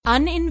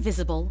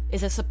Uninvisible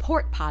is a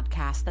support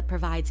podcast that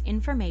provides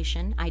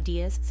information,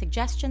 ideas,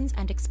 suggestions,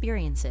 and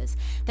experiences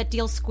that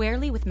deal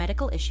squarely with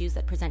medical issues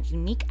that present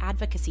unique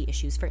advocacy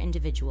issues for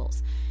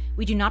individuals.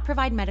 We do not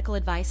provide medical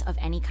advice of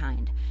any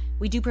kind.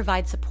 We do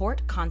provide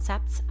support,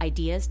 concepts,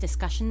 ideas,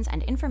 discussions,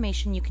 and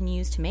information you can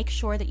use to make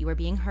sure that you are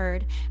being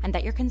heard and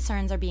that your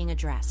concerns are being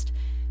addressed.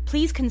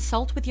 Please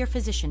consult with your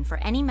physician for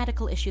any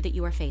medical issue that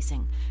you are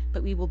facing,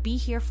 but we will be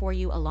here for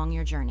you along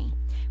your journey.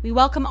 We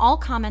welcome all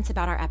comments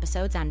about our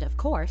episodes and, of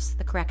course,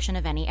 the correction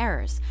of any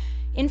errors.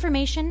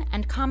 Information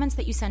and comments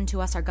that you send to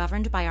us are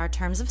governed by our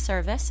terms of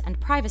service and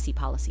privacy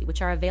policy,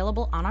 which are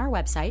available on our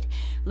website,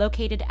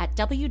 located at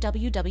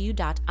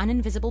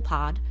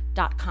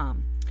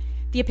www.uninvisiblepod.com.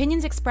 The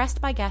opinions expressed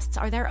by guests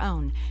are their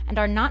own and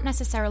are not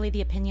necessarily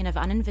the opinion of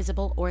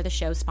Uninvisible or the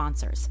show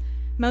sponsors.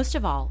 Most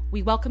of all,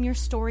 we welcome your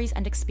stories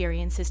and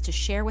experiences to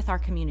share with our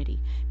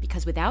community,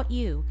 because without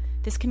you,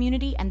 this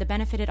community and the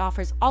benefit it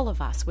offers all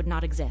of us would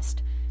not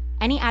exist.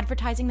 Any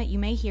advertising that you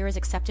may hear is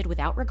accepted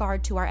without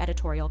regard to our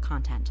editorial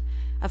content.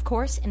 Of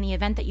course, in the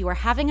event that you are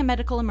having a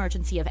medical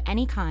emergency of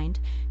any kind,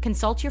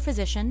 consult your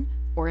physician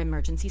or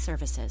emergency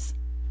services.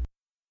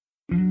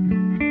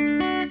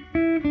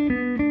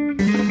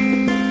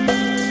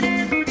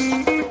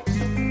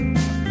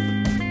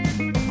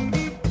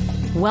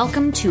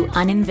 Welcome to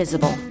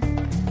Uninvisible.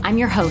 I'm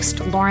your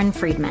host, Lauren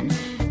Friedman,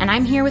 and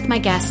I'm here with my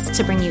guests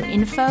to bring you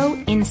info,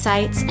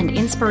 insights, and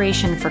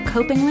inspiration for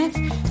coping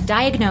with,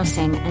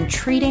 diagnosing, and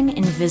treating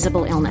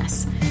invisible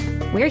illness.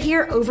 We're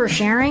here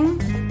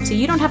oversharing, so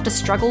you don't have to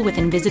struggle with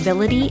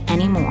invisibility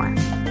anymore.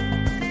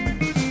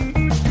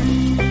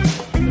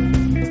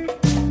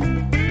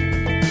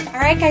 All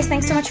right, guys,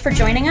 thanks so much for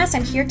joining us.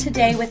 I'm here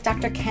today with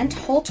Dr. Kent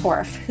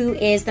Holtorf, who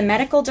is the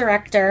medical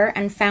director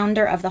and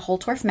founder of the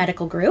Holtorf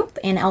Medical Group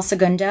in El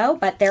Segundo,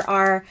 but there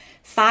are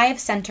 5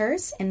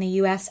 centers in the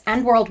U.S.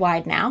 and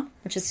worldwide now,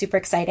 which is super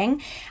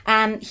exciting.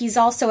 He's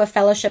also a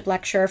fellowship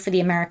lecturer for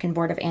the American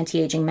Board of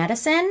Anti-Aging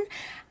Medicine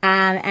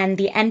and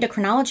the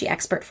endocrinology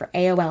expert for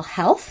AOL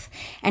Health.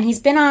 And he's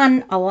been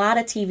on a lot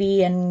of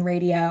TV and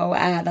radio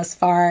thus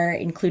far,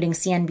 including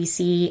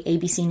CNBC,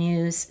 ABC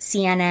News,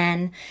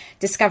 CNN,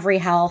 Discovery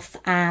Health,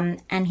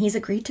 and he's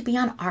agreed to be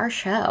on our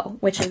show,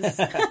 which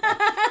is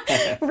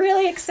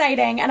really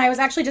exciting. And I was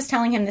actually just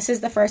telling him this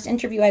is the first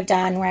interview I've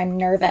done where I'm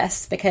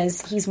nervous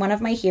because he's one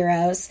of my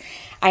heroes.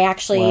 I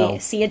actually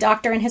see a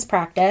doctor in his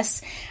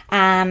practice,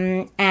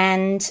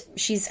 and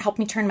she's helped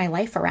me turn my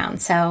life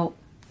around. So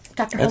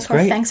Dr.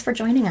 Holtorf, thanks for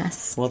joining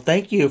us. Well,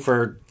 thank you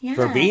for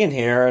being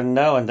here, and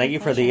thank you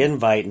for the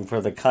invite and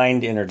for the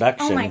kind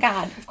introduction. Oh my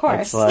God, of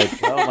course.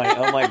 It's like,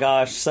 oh my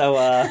gosh. So,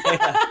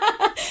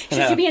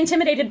 should you be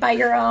intimidated by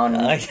your own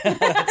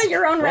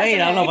your own resume?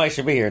 Right, I don't know if I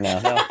should be here now.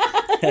 No.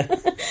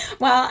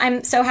 Well,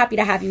 I'm so happy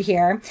to have you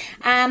here.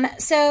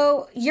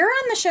 So you're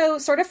on the show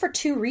sort of for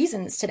 2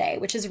 reasons today,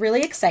 which is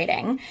really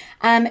exciting.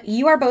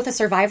 You are both a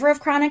survivor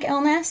of chronic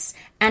illness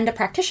and a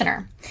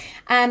practitioner.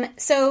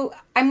 So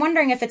I'm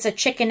wondering if it's a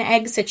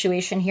chicken-egg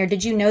situation here.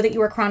 Did you know that you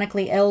were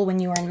chronically ill when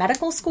you were in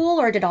medical school,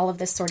 or did all of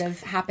this sort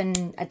of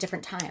happen at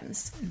different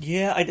times?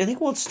 Yeah, I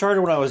think it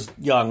started when I was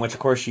young, which of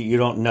course you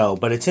don't know,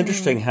 but it's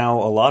interesting how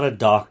a lot of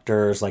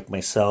doctors like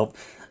myself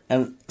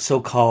and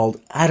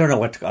so-called, I don't know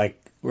what to,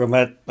 we're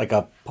at like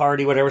a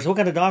party, whatever. So what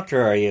kind of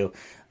doctor are you?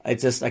 I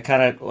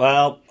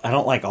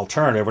don't like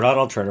alternative. We're not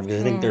alternative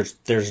because I think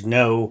there's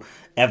no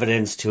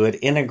evidence to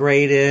it.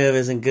 Integrative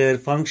isn't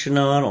good.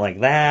 Functional, I don't like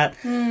that.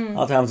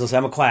 All times they'll say,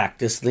 I'm a quack.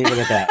 Just leave it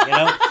at that, you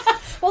know?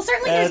 Well,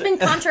 certainly there's been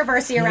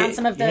controversy around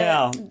some of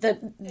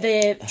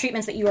the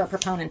treatments that you are a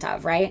proponent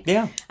of, right?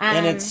 Yeah.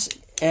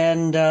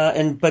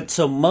 But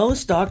so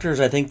most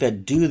doctors, I think,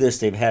 that do this,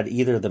 they've had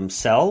either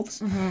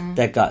themselves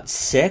that got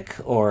sick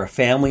or a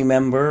family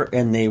member,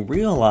 and they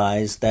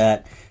realize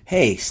that,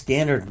 hey,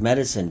 standard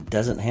medicine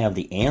doesn't have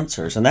the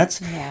answers. And that's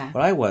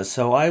what I was.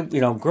 So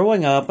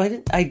growing up,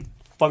 I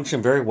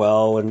functioned very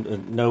well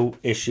and no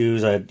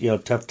issues. I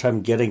had, tough time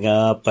getting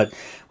up, but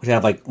would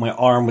have my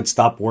arm would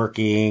stop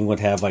working, would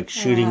have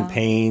shooting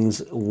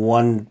pains.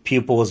 One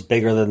pupil was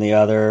bigger than the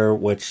other,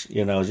 which,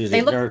 is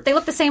usually... They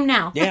look the same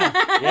now.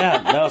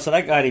 No, so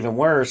that got even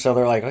worse. So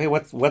they're like, hey,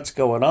 what's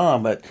going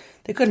on? But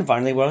they couldn't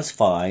find anything. I was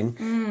fine.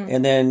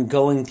 And then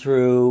going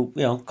through,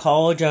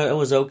 college, I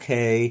was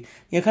okay.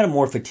 Kind of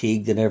more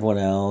fatigued than everyone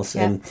else.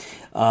 Yeah.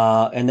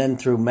 And then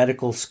through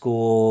medical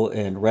school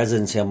and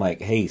residency, I'm like,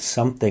 hey,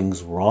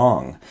 something's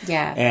wrong.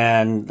 Yeah.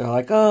 And they're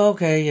like, oh,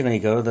 okay. You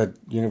go to the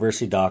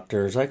university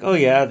doctors, like, oh,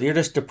 yeah, you're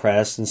just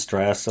depressed and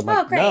stressed. I'm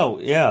like, great.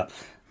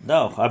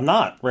 No, I'm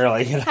not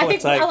really. I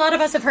think a lot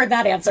of us have heard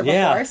that answer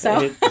before.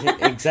 So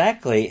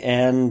exactly.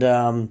 And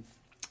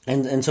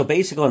so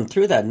basically going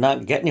through that,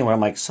 not getting anywhere,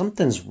 I'm like,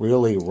 something's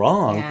really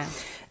wrong. Yeah.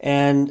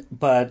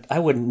 But I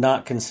would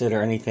not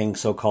consider anything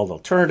so-called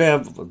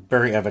alternative,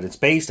 very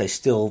evidence-based. I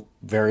still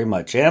very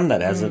much am. That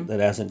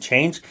hasn't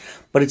changed.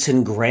 But it's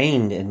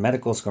ingrained in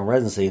medical school and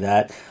residency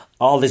that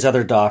all these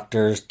other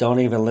doctors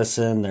don't even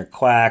listen. They're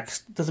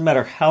quacks. It doesn't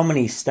matter how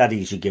many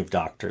studies you give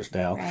doctors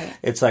now. Right.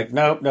 It's like,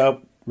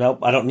 nope. nope,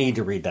 I don't need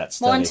to read that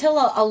study. Well, until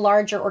a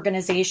larger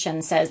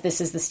organization says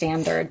this is the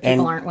standard,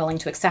 people aren't willing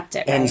to accept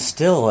it, right? And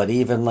still, it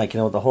even, like,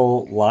 the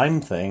whole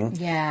Lyme thing,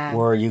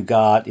 where you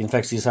got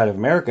Infectious Society of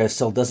America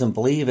still doesn't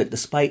believe it,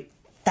 despite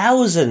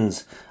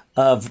thousands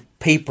of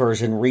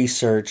papers and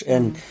research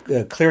and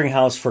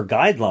clearinghouse for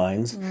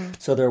guidelines.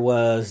 So there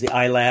was the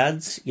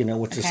ILADS,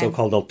 which is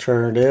so-called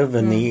alternative,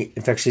 and the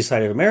Infectious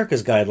Society of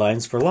America's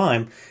guidelines for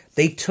Lyme.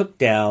 They took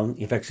down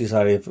the Infectious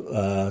Society of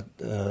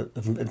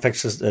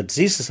Infectious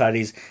Disease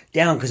Societies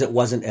down because it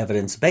wasn't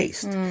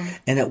evidence-based.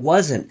 And it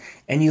wasn't.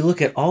 And you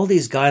look at all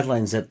these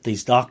guidelines that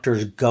these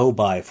doctors go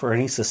by for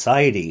any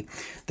society,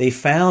 they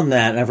found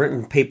that, and I've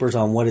written papers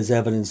on what is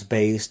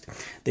evidence-based,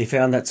 they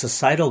found that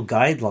societal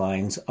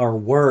guidelines are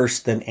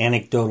worse than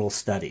anecdotal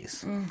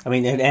studies. I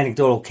mean, in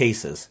anecdotal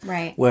cases.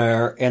 Right.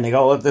 And they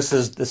go, oh, this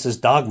is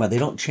dogma. They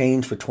don't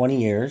change for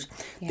 20 years.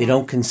 Yeah. They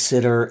don't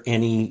consider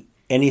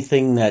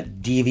anything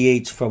that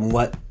deviates from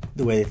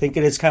the way they think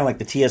it is, kind of like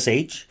the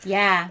TSH.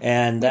 Yeah.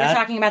 And we were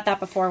talking about that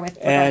before with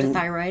regard to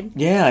thyroid.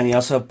 Yeah, and he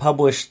also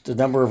published a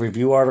number of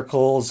review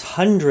articles,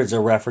 hundreds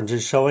of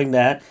references showing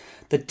that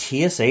the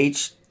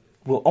TSH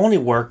will only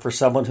work for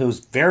someone who's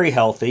very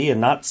healthy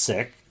and not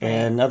sick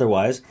and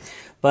otherwise.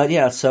 But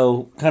yeah,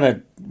 so kind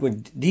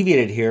of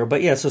deviated here.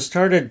 But yeah, so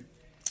started,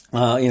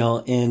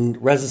 in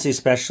residency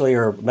especially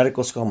or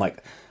medical school, I'm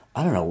like,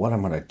 I don't know what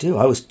I'm going to do.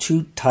 I was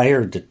too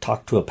tired to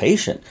talk to a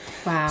patient.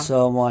 Wow.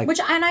 So I'm like...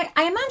 And I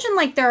imagine,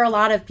 like, there are a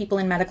lot of people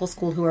in medical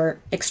school who are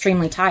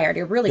extremely tired.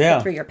 You're really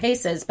good through your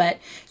paces, but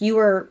you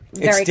were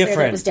very clear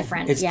that it was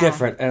different. It's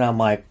different. And I'm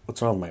like,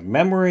 what's wrong with my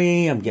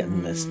memory? I'm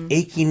getting this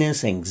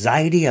achiness,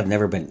 anxiety. I've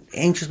never been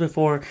anxious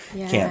before.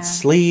 Can't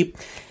sleep.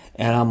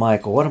 And I'm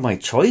like, well, what are my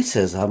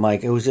choices? I'm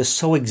like, it was just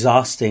so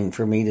exhausting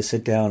for me to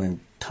sit down and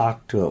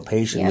talk to a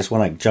patient. Just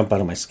when I jump out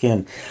of my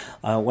skin.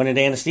 Went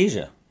into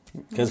anesthesia.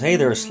 Because, hey,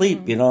 they're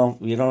asleep. You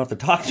don't have to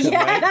talk to them.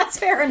 Yeah, right? That's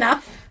fair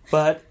enough.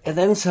 But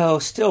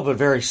still, but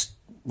very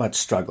much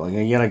struggling.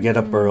 And you got to get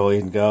up early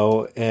and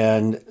go.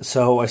 And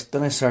so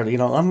then I started,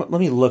 let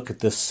me look at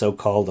this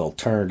so-called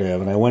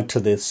alternative. And I went to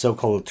the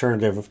so-called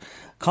alternative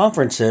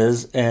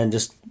conferences and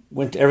just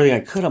went to everything I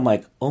could. I'm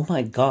like, oh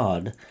my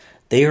God,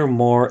 they are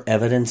more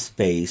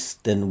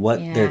evidence-based than what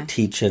they're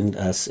teaching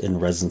us in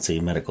residency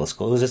medical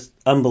school. It was just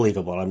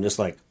unbelievable. I'm just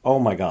like, oh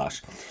my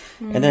gosh.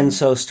 And then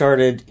so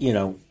started,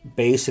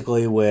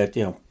 basically with,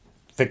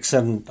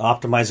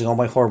 optimizing all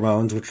my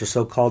hormones, which are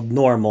so-called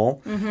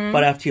normal.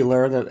 But after you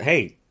learn that,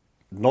 hey,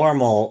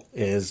 normal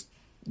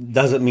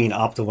doesn't mean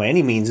optimal by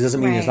any means. It doesn't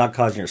mean it's not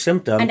causing your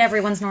symptom. And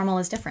everyone's normal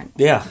is different.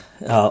 Yeah.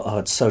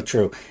 It's so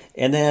true.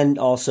 And then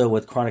also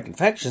with chronic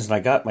infections, and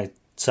I got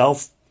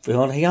myself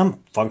feeling, hey, I'm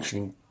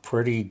functioning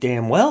pretty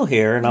damn well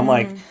here. And I'm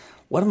like,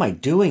 what am I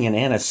doing in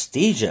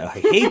anesthesia? I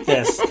hate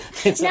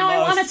this. Now I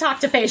want to talk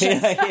to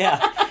patients.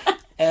 Yeah.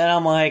 And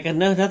I'm like,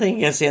 no, nothing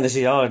against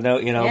anesthesia. Oh,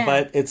 no,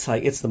 but it's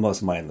like, it's the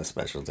most mindless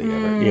specialty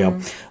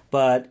ever,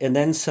 But, and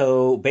then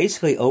so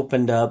basically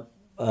opened up,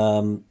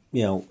 a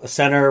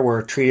center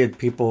where treated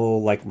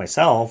people like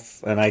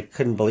myself. And I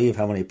couldn't believe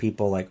how many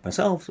people like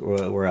myself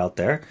were out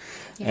there.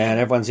 Yeah. And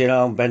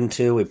everyone's,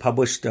 we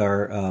published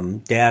our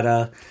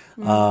data.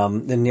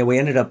 Then we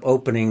ended up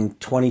opening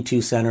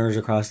 22 centers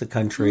across the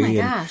country. Oh my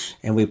gosh.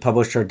 And we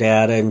published our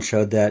data and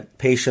showed that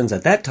patients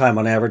at that time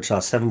on average saw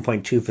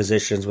 7.2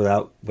 physicians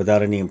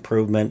without any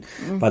improvement.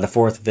 By the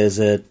fourth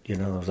visit, it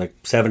was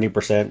like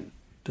 70%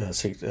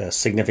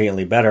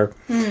 significantly better.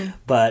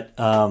 But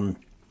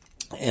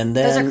and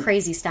then those are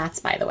crazy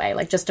stats, by the way.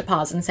 Like, just to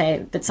pause and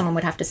say that someone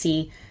would have to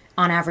see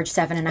on average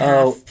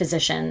 7.5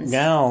 physicians.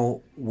 Now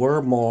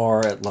we're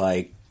more at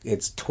like,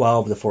 it's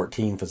 12 to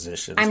 14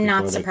 physicians. I'm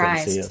not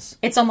surprised.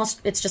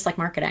 It's just like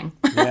marketing.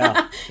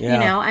 Yeah.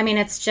 I mean,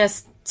 it's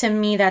just, to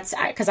me, that's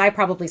because I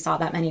probably saw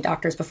that many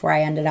doctors before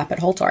I ended up at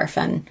Holtorf,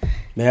 and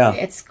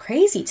it's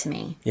crazy to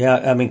me.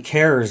 Yeah, I mean,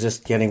 care is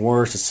just getting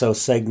worse. It's so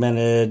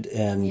segmented,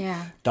 and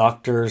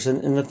doctors,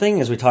 and the thing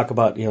is, we talk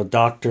about,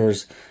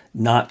 doctors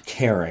not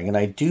caring, and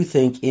I do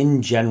think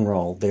in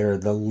general they're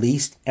the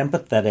least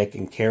empathetic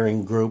and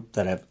caring group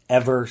that I've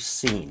ever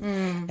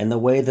seen in the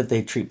way that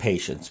they treat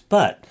patients.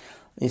 But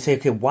you say,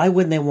 okay, why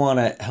wouldn't they want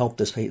to help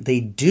this patient? They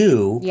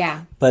do,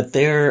 but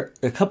there are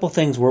a couple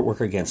things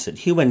work against it.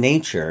 Human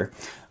nature,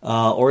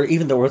 or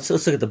even though let's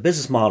look at the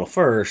business model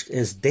first,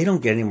 is they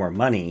don't get any more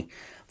money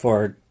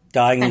for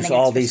diagnosing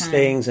all these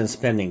things and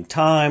spending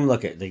time.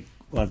 Look at, they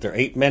want their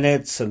 8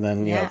 minutes and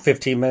then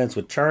 15 minutes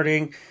with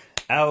charting.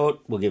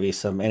 Out, we'll give you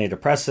some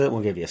antidepressant,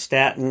 we'll give you a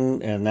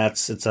statin, and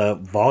it's a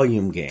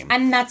volume game.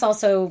 And that's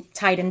also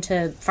tied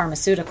into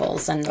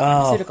pharmaceuticals and the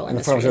pharmaceutical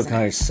industry. The pharmaceutical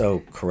industry is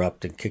so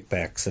corrupt and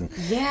kickbacks, and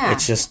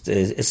it's just,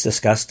 it's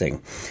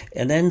disgusting.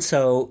 And then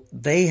so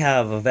they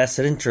have a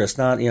vested interest,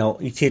 not,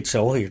 you teach,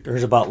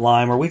 here's about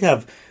Lyme, or we'd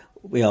have,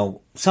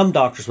 some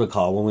doctors would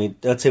call when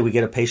let's say we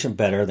get a patient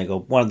better, they go,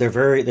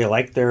 they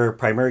like their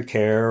primary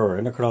care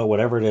or endocrinology,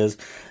 whatever it is,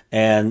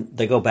 and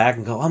they go back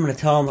and go, I'm going to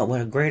tell them what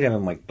a great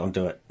I'm like, don't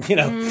do it,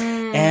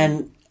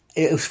 And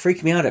it was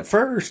freaking me out at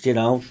first,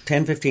 10,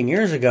 15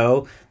 years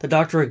ago, the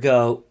doctor would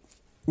go,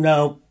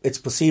 no, it's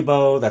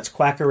placebo. That's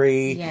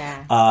quackery.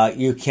 Yeah.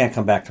 You can't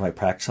come back to my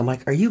practice. I'm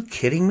like, are you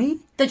kidding me?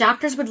 The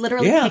doctors would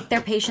literally kick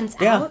their patients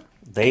out?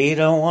 They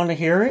don't want to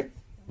hear it.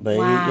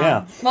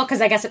 Wow. Well,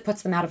 because I guess it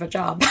puts them out of a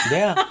job.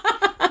 Yeah.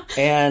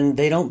 And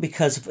they don't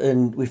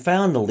and we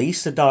found the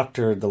less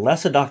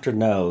a doctor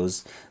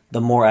knows,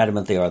 the more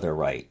adamant they are they're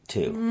right,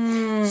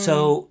 too.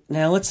 So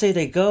now let's say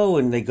they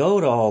go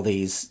to all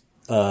these,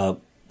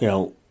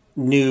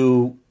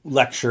 new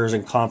lectures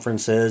and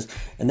conferences,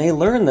 and they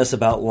learn this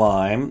about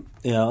Lyme,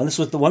 and this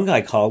was the one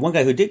guy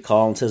who did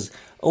call and says,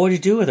 oh, what did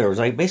you do with her? It was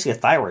like basically a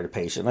thyroid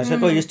patient. And I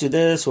said, oh, you just do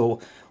this?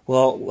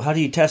 Well, how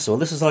do you test it? Well,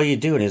 this is all you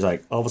do. And he's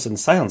like, all of a sudden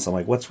silence. I'm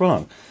like, what's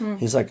wrong?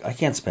 He's like, I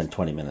can't spend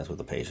 20 minutes with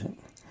a patient.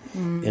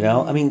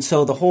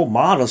 So the whole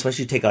model,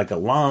 especially you take like a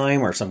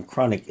Lyme or some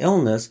chronic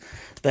illness,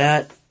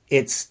 that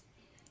it's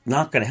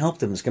not going to help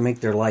them. It's going to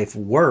make their life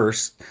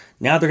worse.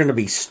 Now they're going to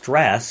be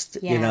stressed,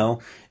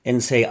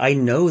 and say, I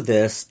know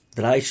this,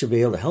 that I should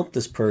be able to help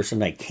this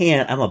person. I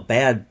can't. I'm a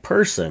bad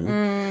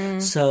person.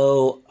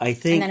 So I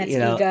think, and then it's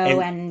ego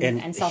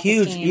and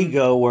self-esteem. Huge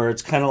ego where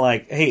it's kind of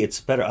like, hey,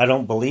 it's better. I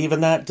don't believe in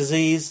that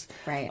disease.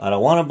 Right. I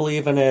don't want to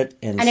believe in it.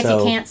 And if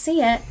you can't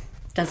see it,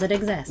 does it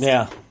exist?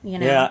 Yeah.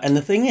 Yeah. And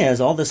the thing is,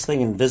 all this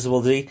thing,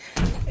 invisible disease,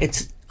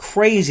 it's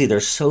crazy.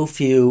 There's so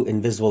few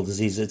invisible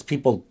diseases. It's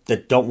people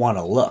that don't want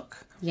to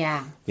look.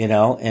 Yeah.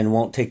 And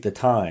won't take the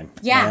time.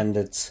 Yeah.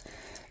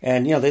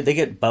 And they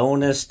get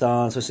bonused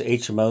on, especially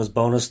HMOs,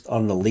 bonused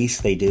on the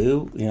least they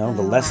do.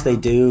 The less they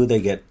do, they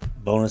get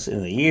bonus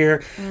in the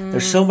year.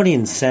 There's so many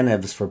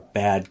incentives for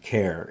bad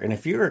care. And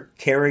if you're a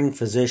caring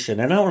physician,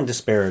 and I don't want to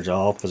disparage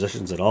all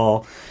physicians at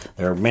all,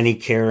 there are many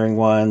caring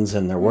ones,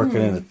 and they're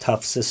working in a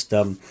tough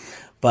system.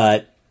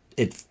 But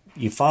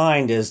you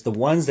find is the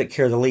ones that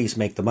care the least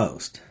make the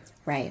most.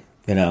 Right.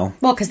 Well,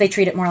 because they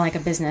treat it more like a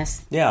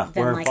business. Yeah,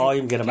 where like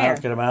volume, get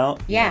them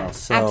out. Yeah,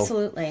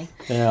 absolutely.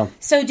 Yeah.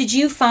 So did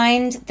you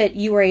find that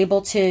you were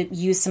able to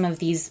use some of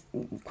these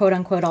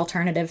quote-unquote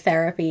alternative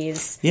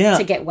therapies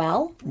to get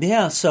well?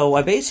 Yeah, so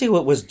I basically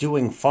was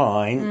doing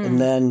fine and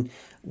then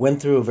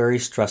went through a very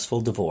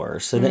stressful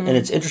divorce. And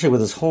it's interesting with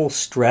this whole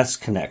stress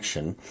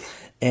connection.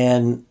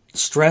 And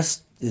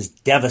stress is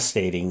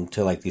devastating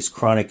to like these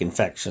chronic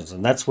infections.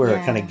 And that's where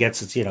it kind of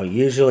gets its,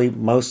 usually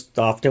most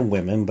often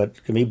women, but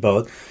it can be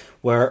both.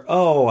 Where,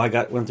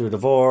 I went through a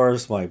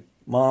divorce, my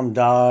mom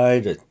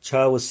died, a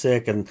child was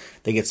sick, and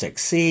they get sick.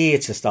 See,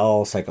 it's just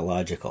all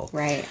psychological.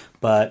 Right.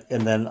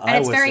 And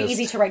it's very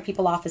easy to write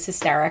people off as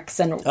hysterics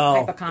and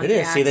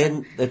hypochondriacs. It is.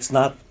 See, it's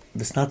not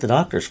the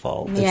doctor's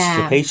fault. It's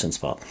the patient's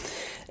fault.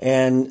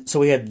 And so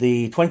we had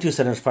the 22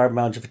 centers,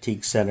 fibromyalgia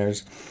fatigue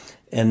centers,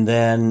 and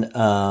then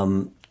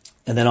all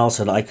of a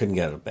sudden I couldn't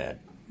get out of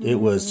bed. It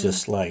was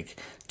just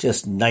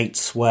night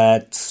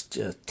sweats,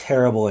 just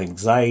terrible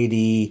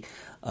anxiety,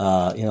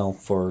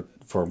 for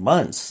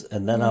months.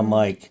 And then I'm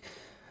like,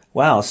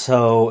 wow,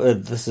 so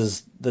this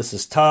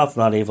is tough,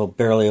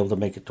 barely able to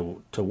make it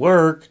to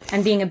work.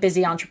 And being a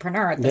busy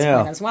entrepreneur at this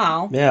point as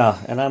well. Yeah,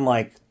 and I'm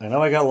like, I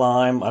know I got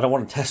Lyme, I don't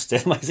want to test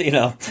it,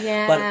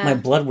 Yeah. But my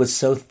blood was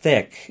so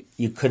thick,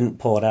 you couldn't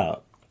pull it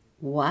out.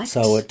 What?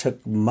 So it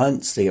took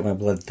months to get my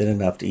blood thin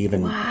enough to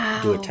even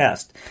do a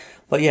test.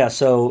 But yeah,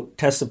 so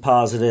tested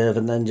positive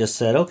and then just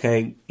said,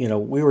 okay,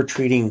 we were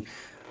treating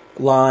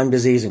Lyme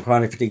disease and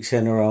chronic fatigue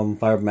syndrome,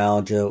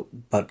 fibromyalgia,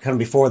 but kind of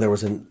before there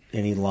wasn't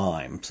any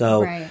Lyme.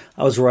 So I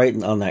was right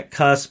on that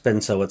cusp,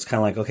 and so it's kind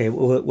of like, okay,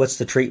 what's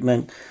the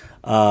treatment?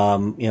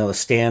 The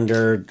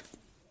standard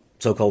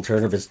so-called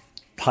alternative is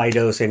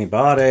high-dose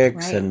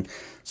antibiotics, and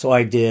so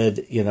I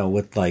did,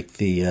 with like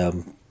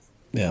the,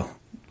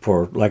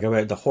 for like I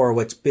read the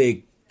Horowitz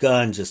big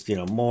gun, just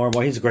more and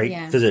more. He's a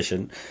great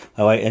physician,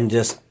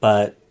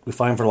 but we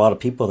find for a lot of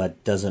people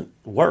that doesn't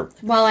work.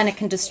 Well, and it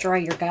can destroy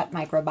your gut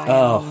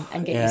microbiome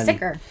and get you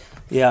sicker.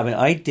 Yeah,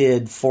 I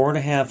did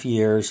 4.5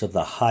 years of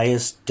the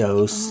highest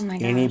dose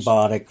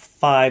antibiotic,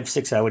 5,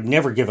 6. I would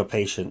never give a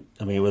patient.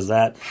 It was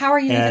that. How are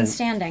you even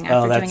standing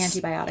after doing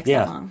antibiotics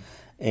that long?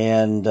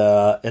 And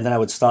then I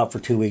would stop for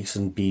 2 weeks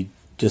and be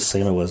just the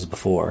same I was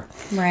before.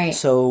 Right.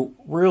 So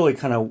really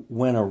kind of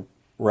went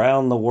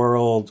around the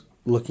world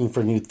looking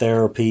for new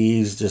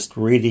therapies, just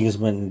reading as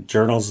many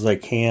journals as I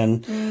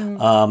can.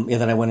 And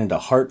then I went into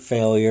heart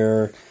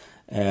failure,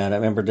 and I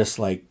remember just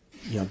going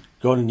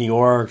to New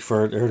York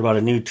heard about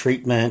a new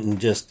treatment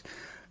and just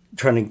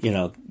trying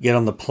to, get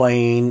on the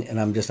plane, and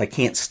I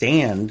can't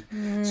stand.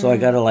 So I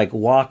got to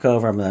walk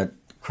over. I'm in a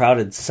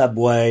crowded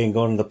subway and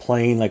going to the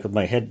plane, with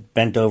my head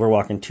bent over,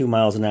 walking 2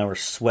 miles an hour,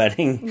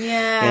 sweating.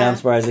 Yeah. And I'm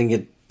surprised I didn't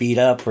get beat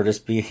up or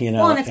just be,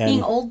 Well, and it's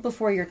being old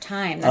before your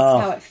time.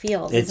 That's how it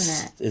feels,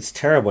 isn't it? It's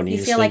terrible.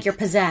 You feel like you're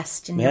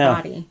possessed in your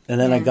body.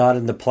 And then I got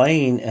in the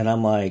plane, and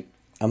I'm like,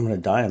 I'm going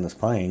to die on this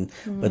plane.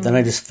 But then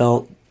I just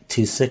felt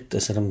too sick. I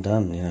said, I'm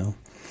done,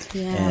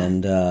 Yeah.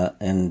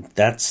 And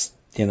that's,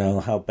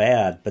 how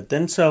bad. But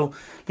then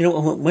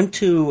went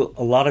to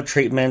a lot of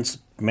treatments.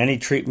 Many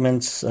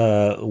treatments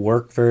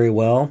work very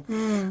well.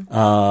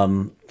 A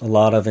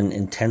lot of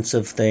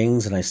intensive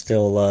things, and I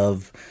still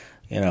love,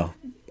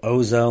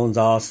 ozone's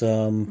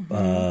awesome.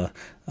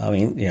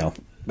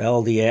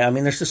 LDA. I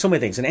mean, there's just so many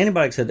things. And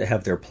antibiotics had to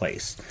have their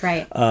place.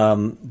 Right.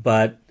 And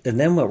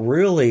then what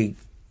really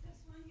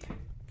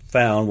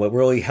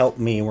helped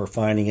me, and we're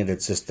finding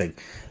it's just to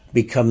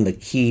become the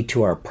key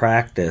to our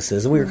practice,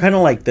 is we were kind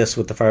of like this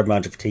with the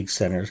fibromyalgia fatigue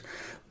centers,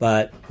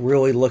 but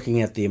really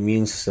looking at the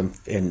immune system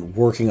and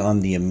working on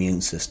the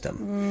immune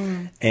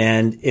system.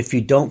 And if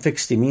you don't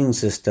fix the immune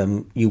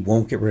system, you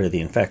won't get rid of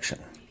the infection.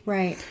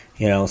 Right.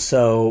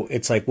 So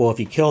it's like, well, if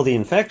you kill the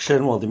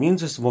infection, well, the immune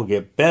system will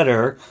get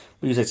better,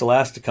 but usually it's the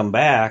last to come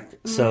back.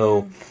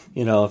 So,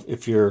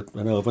 if you're,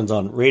 I know everyone's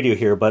on radio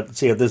here, but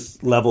say at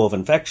this level of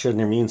infection,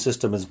 your immune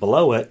system is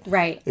below it.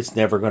 Right. It's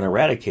never going to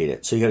eradicate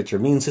it. So you got to get your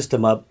immune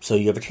system up so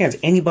you have a chance.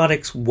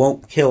 Antibiotics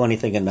won't kill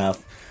anything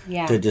enough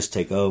to just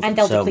take over. And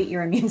they'll deplete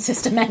your immune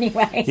system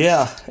anyway.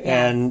 Yeah.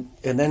 And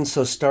then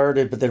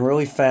but then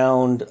really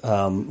found,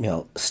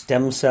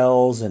 stem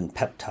cells and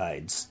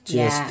peptides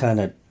just kind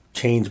of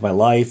changed my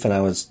life. And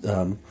I was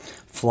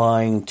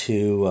flying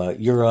to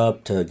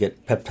Europe to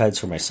get peptides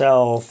for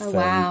myself. Oh,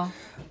 wow.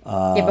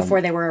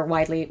 Before they were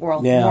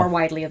more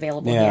widely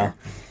available here.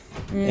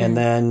 And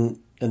then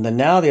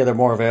now they're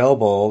more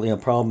available.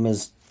 Problem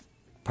is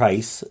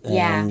price.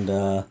 And,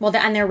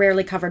 and they're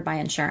rarely covered by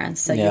insurance,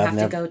 so you have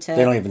to go to.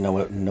 They don't even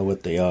know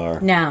what they are.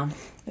 No.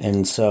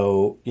 And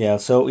so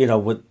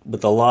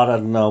with a lot, I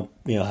don't know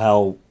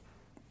how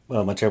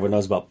much everyone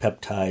knows about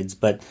peptides,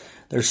 but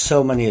there's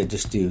so many that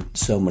just do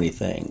so many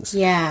things.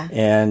 Yeah.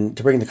 And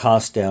to bring the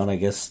cost down, I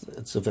guess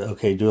it's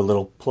okay. Do a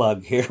little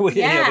plug here. So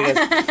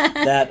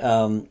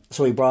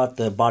we brought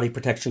the body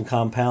protection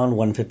compound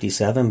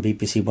 157,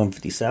 BPC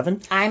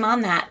 157. I'm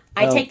on that.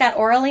 I take that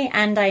orally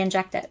and I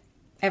inject it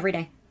every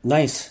day.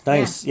 Nice.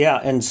 Yeah.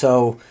 And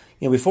so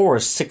before it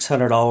was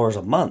 $600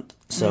 a month.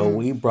 So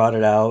we brought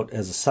it out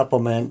as a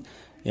supplement.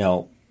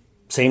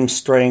 Same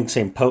strength,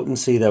 same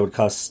potency that would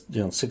cost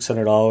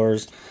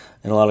 $600.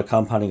 In a lot of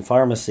compounding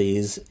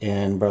pharmacies,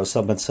 and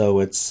supplement,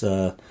 so it's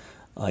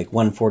like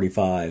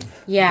 $145.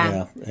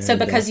 Yeah. So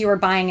because you were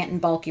buying it in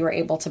bulk, you were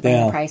able to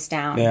bring the price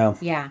down.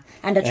 Yeah.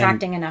 And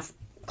attracting enough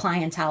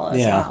clientele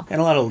as well. And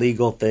a lot of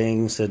legal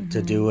things to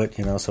do it,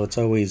 so it's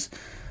always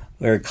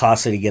very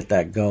costly to get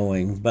that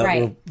going. But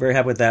we're very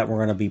happy with that. We're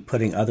going to be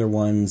putting other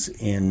ones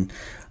in.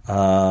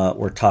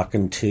 We're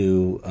talking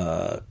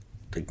to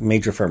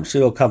major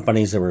pharmaceutical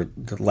companies that were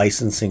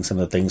licensing some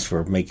of the things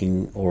for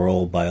making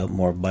oral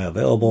more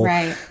bioavailable.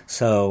 Right.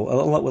 So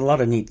a lot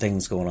of neat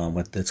things going on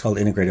with it. It's called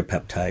integrated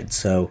peptides.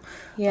 So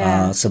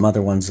some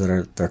other ones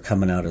they're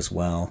coming out as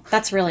well.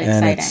 That's really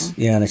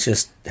exciting. And it's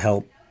just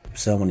helped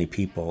so many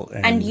people.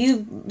 And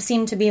you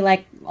seem to be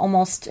like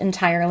almost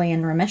entirely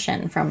in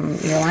remission from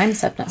your Lyme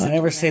symptoms. I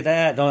never say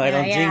that. No, I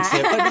don't jinx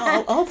it. But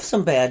no, I'll have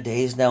some bad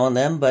days now and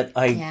then. But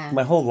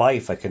my whole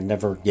life I could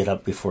never get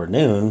up before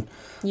noon.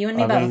 You and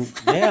me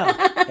both.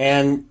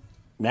 And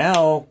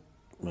now,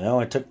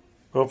 I took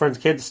girlfriend's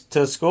kids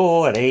to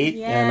school at 8,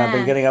 and I've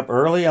been getting up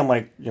early. I'm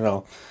like,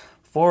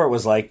 before it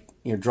was like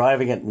you're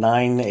driving at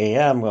 9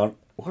 a.m. going,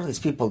 what are these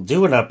people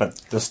doing up at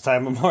this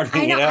time of morning?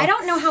 I know. I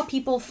don't know how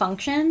people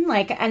function.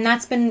 And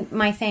that's been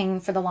my thing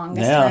for the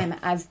longest time.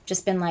 I've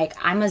just been like,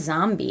 I'm a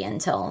zombie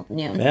until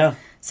noon. Yeah.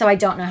 So I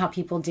don't know how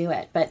people do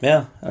it. But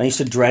I used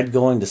to dread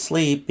going to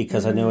sleep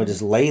because I knew I'd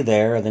just lay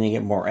there, and then you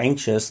get more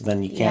anxious, and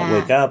then you can't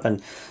wake up.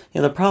 And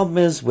the problem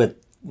is with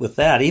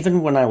that,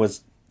 even when I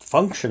was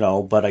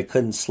functional, but I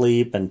couldn't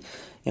sleep, and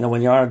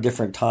when you're on a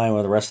different time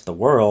with the rest of the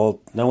world,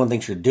 no one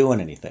thinks you're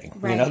doing anything.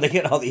 Right. They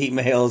get all the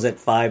emails at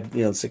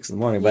 5, 6 in the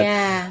morning. But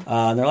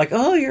and they're like,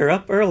 "Oh, you're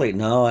up early."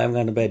 No, I haven't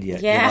gone to bed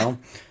yet. Yeah.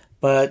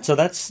 But so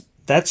that's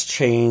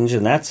changed,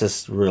 and that's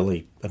just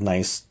really a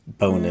nice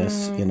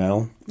bonus.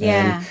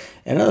 Yeah.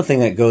 And another thing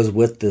that goes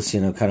with this,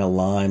 kind of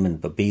Lyme and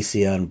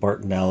Babesia and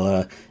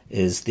Bartonella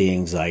is the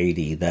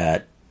anxiety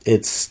that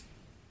it's.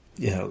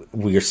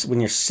 When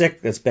you're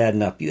sick, that's bad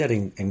enough. You had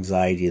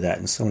anxiety to that,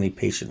 and so many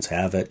patients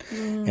have it,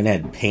 and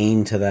had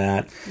pain to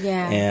that.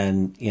 Yeah.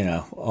 And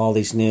all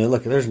these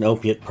there's an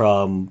opiate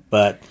problem,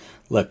 but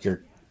look,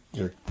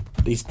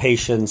 these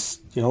patients,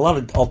 a lot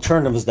of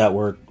alternatives that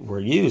we're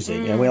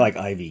using, and we like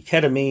IV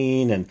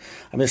ketamine, and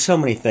there's so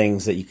many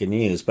things that you can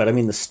use. But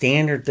the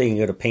standard thing,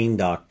 you go to pain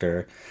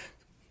doctor,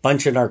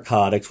 bunch of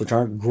narcotics, which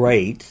aren't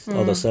great,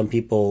 although some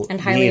people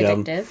and highly need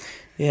addictive. Them.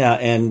 Yeah,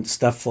 and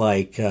stuff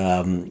like.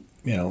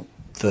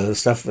 The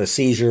stuff, the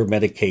seizure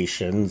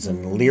medications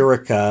and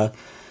Lyrica,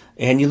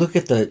 and you look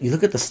at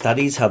the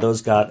studies, how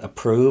those got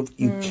approved.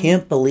 You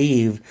can't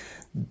believe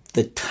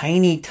the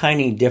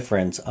tiny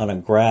difference on a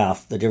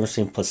graph, the difference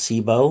between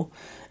placebo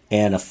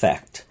and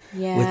effect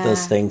with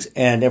those things.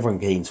 And everyone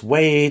gains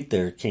weight,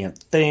 they can't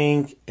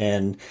think,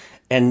 and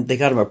they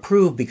got them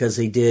approved because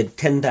they did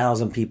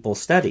 10,000 people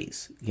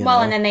studies.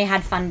 And then they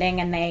had funding,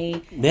 and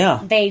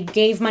they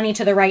gave money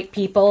to the right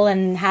people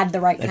and had the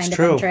right kind of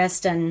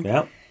interest,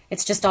 and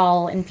it's just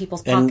all in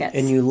people's pockets.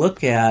 And you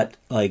look at,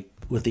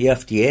 with the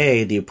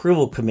FDA, the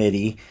approval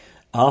committee,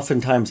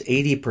 oftentimes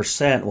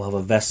 80% will have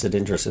a vested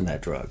interest in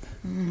that drug.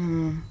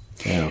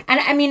 Yeah.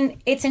 And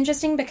it's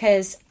interesting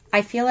because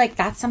I feel like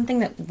that's something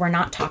that we're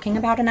not talking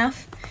about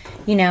enough.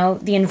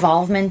 The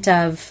involvement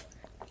of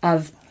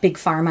of big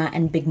pharma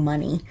and big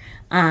money,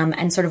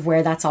 and sort of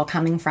where that's all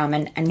coming from.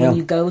 And when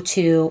you go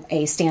to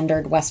a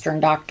standard Western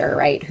doctor,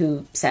 right,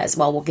 who says,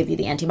 well, we'll give you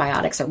the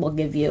antibiotics or we'll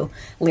give you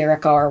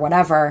Lyrica or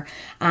whatever,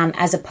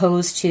 as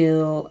opposed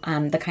to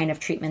the kind of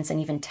treatments and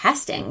even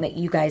testing that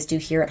you guys do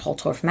here at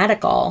Holtorf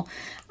Medical,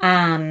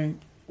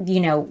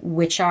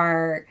 which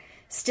are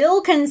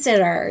still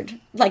considered,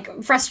 like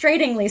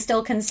frustratingly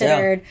still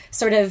considered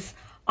sort of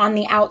on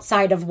the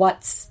outside of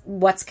what's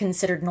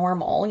considered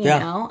normal, you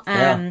know?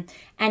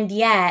 And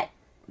yet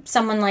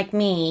someone like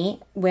me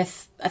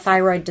with a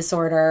thyroid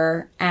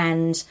disorder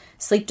and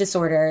sleep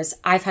disorders,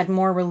 I've had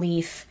more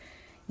relief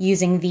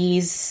using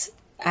these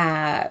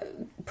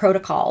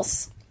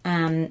protocols,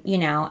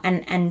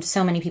 and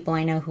so many people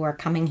I know who are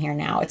coming here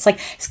now. It's like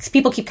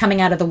people keep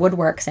coming out of the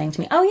woodwork saying to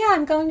me, oh yeah,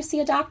 I'm going to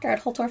see a doctor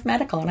at Holtorf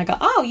Medical. And I go,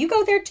 oh, you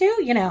go there too?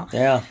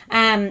 Yeah.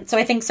 So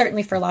I think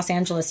certainly for Los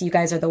Angeles, you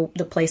guys are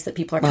the place that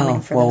people are coming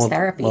for those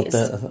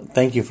therapies.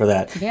 Thank you for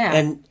that. Yeah.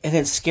 And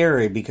it's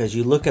scary because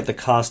you look at the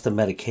cost of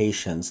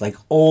medications, like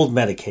old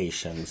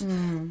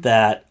medications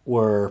that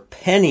were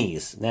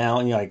pennies. Now,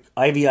 like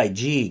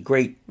IVIG,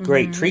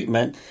 great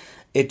treatment.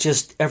 It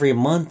just, every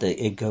month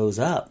it goes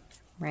up.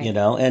 Right.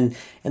 And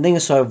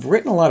things. So I've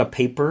written a lot of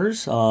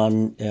papers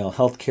on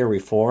healthcare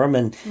reform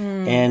and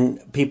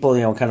people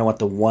kind of want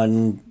the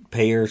one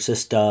payer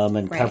system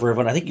and cover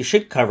everyone. I think you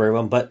should cover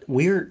everyone, but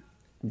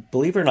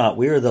believe it or not,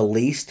 we are the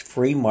least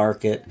free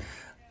market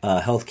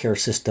healthcare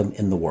system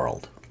in the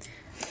world.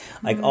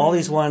 Like all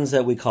these ones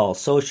that we call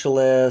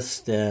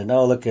socialist and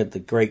look at the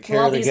great care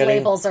they're getting. All these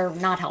labels are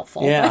not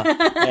helpful. Yeah,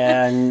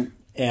 and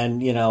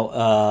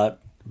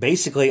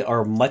basically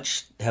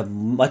have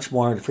much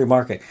more free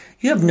market.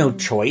 You have no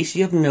choice.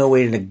 You have no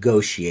way to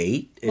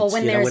negotiate.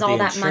 When there's all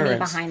that money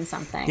behind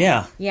something.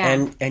 Yeah.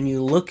 And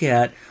you look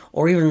at,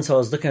 or even so I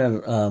was looking at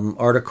an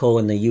article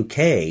in the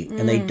UK,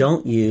 and they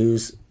don't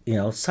use,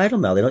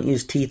 Cytomel. They don't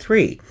use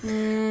T3.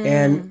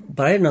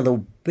 But I didn't know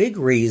the big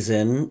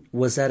reason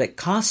was that it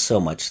costs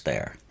so much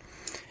there.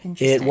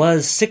 It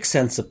was 6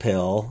 cents a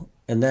pill,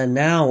 and then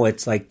now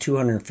it's like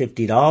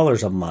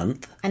 $250 a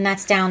month. And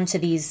that's down to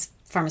these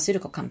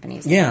pharmaceutical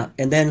companies. Yeah,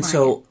 and then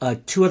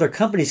two other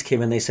companies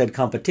came in. They said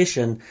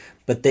competition,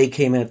 but they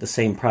came in at the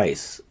same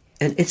price,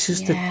 and it's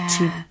just a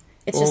cheap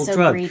old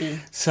drug. Greedy.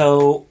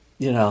 So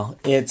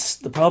it's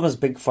the problem is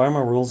big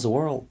pharma rules the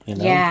world.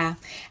 Yeah.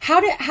 How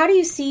do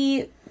you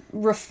see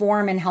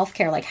reform in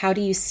healthcare? Like, how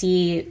do you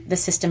see the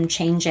system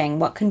changing?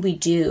 What can we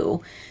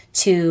do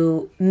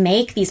to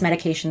make these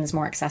medications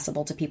more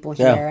accessible to people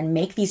here and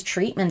make these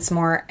treatments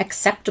more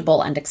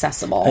acceptable and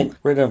accessible? I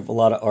read a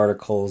lot of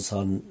articles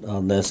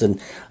on this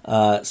and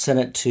sent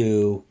it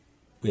to,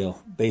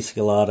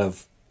 basically a lot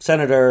of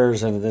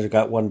senators, and they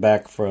got one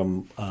back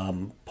from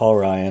Paul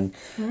Ryan,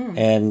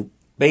 and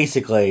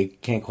basically,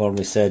 can't quote him,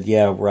 he said,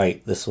 yeah,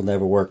 right, this will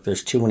never work.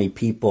 There's too many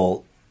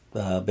people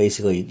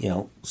basically,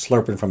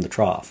 slurping from the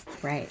trough.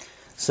 Right.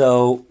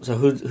 So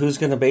who's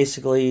going to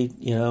basically,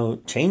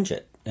 change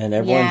it? And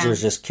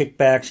everyone's just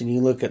kickbacks, and you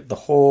look at the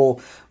whole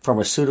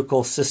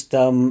pharmaceutical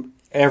system,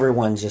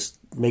 everyone's just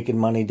making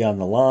money down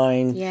the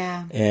line.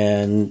 Yeah.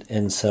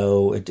 And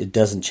so it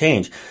doesn't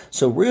change.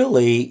 So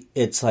really,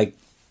 it's like,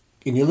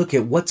 and you look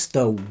at what's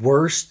the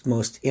worst,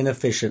 most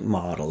inefficient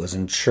model is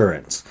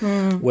insurance,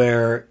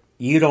 where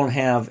you don't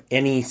have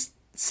any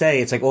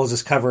say. It's like, is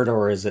this covered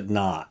or is it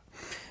not?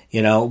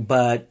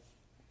 But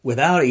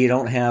without it,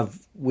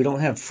 we don't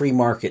have free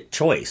market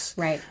choice.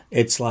 Right.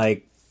 It's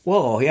like,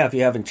 well, yeah, if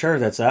you have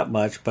insurance, that's that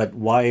much, but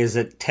why is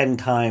it 10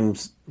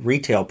 times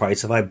retail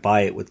price if I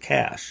buy it with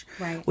cash?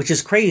 Right. Which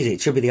is crazy.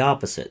 It should be the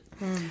opposite.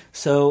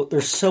 So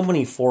there's so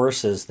many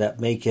forces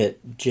that make it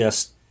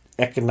just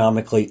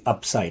economically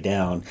upside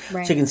down.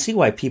 Right. So you can see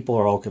why people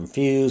are all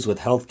confused with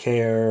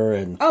healthcare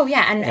and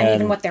and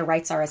even what their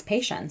rights are as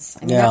patients.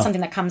 I mean, that's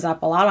something that comes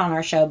up a lot on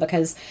our show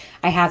because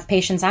I have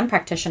patients and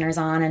practitioners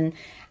on,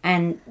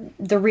 and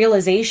the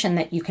realization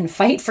that you can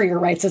fight for your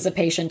rights as a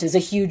patient is a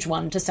huge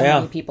one to so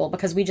many people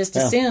because we just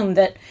assume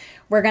that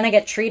we're going to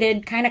get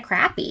treated kind of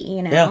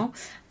crappy,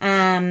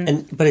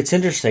 But it's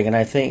interesting, and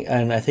I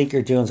think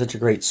you're doing such a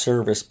great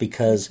service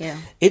because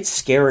it's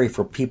scary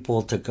for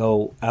people to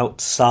go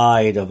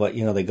outside of what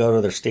they go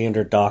to their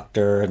standard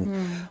doctor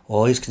and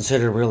he's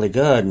considered really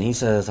good, and he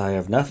says I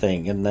have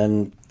nothing, and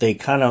then they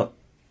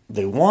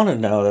want to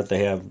know that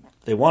they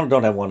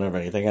don't have one of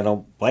anything. I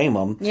don't blame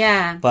them.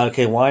 Yeah. But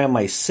okay, why am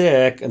I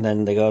sick? And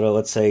then they go to,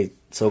 let's say,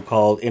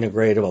 so-called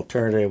integrative,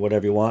 alternative,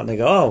 whatever you want, and they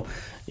go,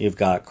 you've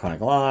got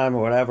chronic Lyme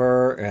or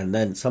whatever, and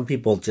then some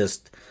people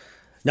just,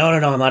 no,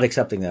 I'm not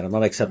accepting that. I'm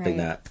not accepting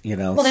that.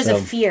 Well, there's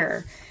a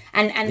fear,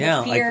 and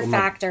the fear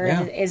factor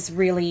is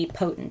really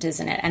potent,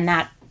 isn't it? And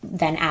that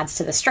then adds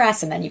to the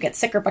stress, and then you get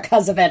sicker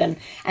because of it,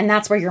 and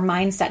that's where your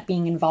mindset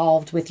being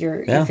involved with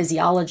your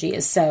physiology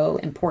is so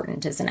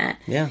important, isn't it?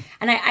 Yeah.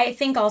 And I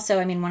think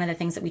also, one of the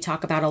things that we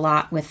talk about a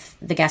lot with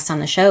the guests on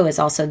the show is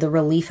also the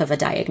relief of a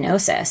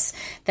diagnosis,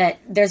 that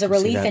there's a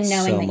relief in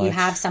knowing that you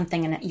have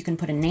something and that you can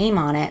put a name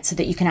on it so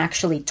that you can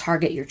actually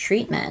target your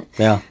treatment.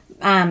 Yeah.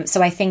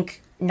 So I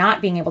think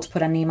not being able to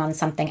put a name on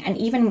something. And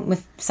even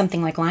with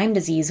something like Lyme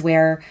disease,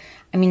 where,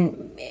 I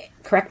mean,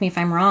 correct me if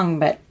I'm wrong,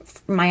 but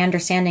my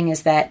understanding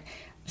is that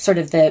sort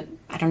of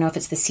I don't know if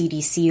it's the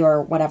CDC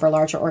or whatever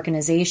larger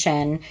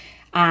organization,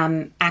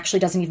 actually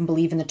doesn't even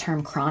believe in the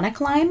term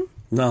chronic Lyme.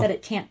 No. That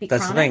it can't be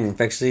That's chronic. the thing.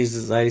 Infectious Disease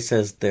Society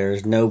says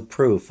there's no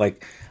proof.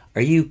 Like,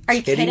 are you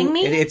kidding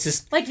me? It's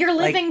just like you're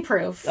living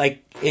proof.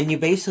 Like, and you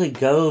basically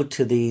go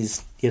to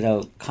these,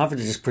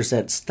 conferences,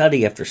 present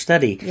study after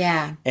study.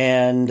 Yeah.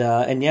 And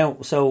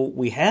so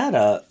we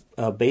had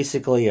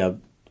basically a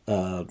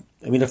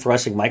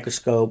immunofluorescent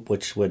microscope,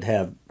 which would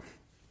have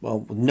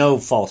no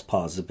false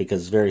positives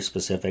because it's very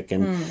specific.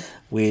 And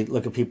we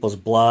look at people's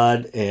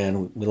blood,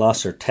 and we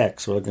lost our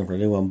text. We're looking for a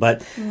new one.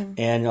 But and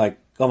you're like,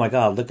 oh my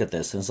God, look at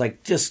this. And it's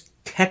like just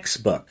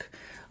textbook.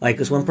 Like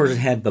this one person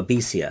had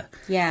babesia.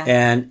 Yeah.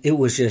 And it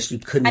was just, you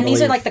couldn't believe. And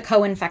these are like the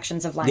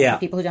co-infections of Lyme for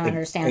people who don't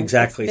understand.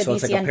 Exactly. So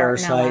it's like a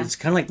parasite. It's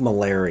kind of like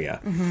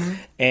malaria. Mm-hmm.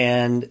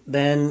 And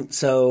then,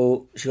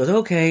 so she goes,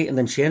 okay. And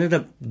then she ended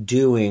up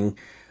doing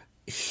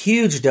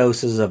huge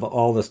doses of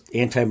all this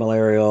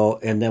anti-malarial.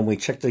 And then we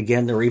checked it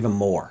again. There were even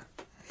more.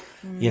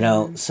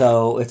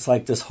 So it's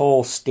like this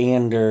whole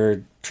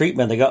standard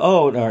treatment. They go,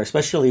 oh, no,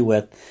 especially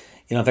with,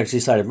 Infectious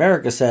Disease Society of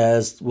America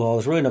says, well,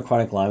 there's really no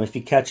chronic Lyme. If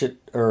you catch it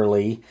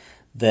early,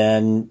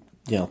 then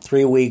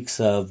 3 weeks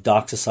of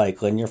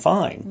doxycycline, you're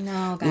fine.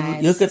 No,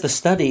 guys. You look at the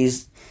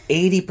studies,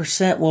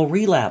 80% will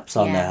relapse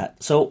on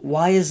that. So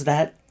why is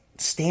that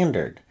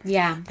standard?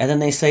 Yeah. And then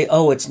they say,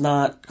 oh, it's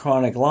not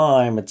chronic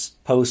Lyme, it's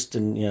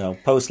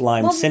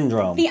post-Lyme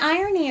syndrome. The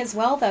irony as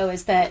well, though,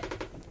 is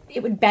that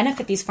it would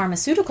benefit these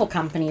pharmaceutical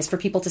companies for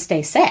people to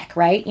stay sick,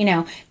 right?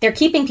 They're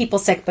keeping people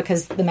sick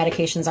because the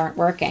medications aren't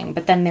working,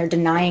 but then they're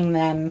denying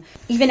them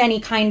even any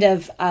kind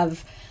of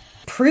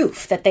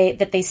proof that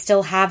they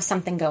still have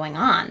something going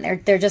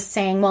on. They're just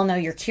saying, well, no,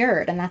 you're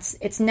cured. And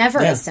it's never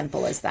as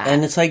simple as that.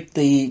 And it's like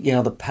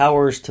the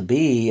powers to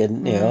be,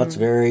 and it's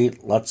very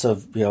lots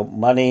of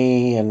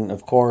money, and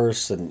of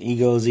course, and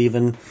egos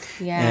even.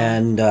 Yeah.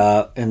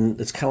 And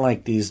it's kind of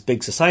like these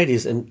big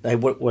societies. And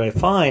what I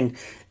find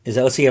is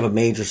that, let's say you have a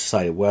major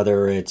society,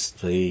 whether it's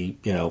the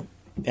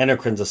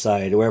Endocrine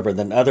Society, wherever,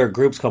 then other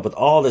groups come up with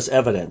all this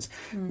evidence.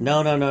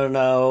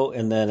 No.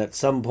 And then at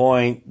some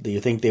point, do you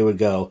think they would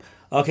go,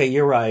 okay,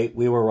 you're right,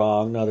 we were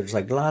wrong? No, they're just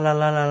like, la, la,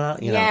 la, la, la.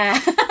 Yeah.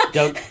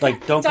 Don't.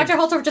 Dr.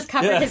 Holtorf just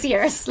covered his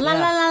ears. La,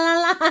 la, la,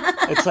 la, la.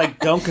 It's like,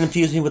 don't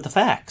confuse me with the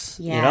facts.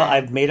 Yeah.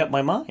 I've made up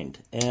my mind.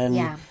 And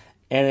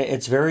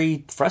it's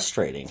very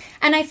frustrating.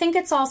 And I think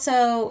it's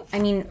also,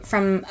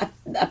 from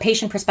a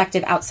patient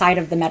perspective outside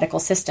of the medical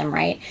system,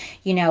 right?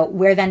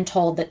 We're then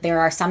told that there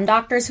are some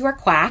doctors who are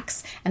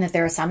quacks and that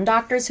there are some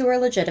doctors who are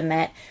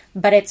legitimate,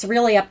 but it's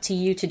really up to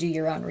you to do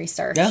your own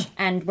research. Yeah.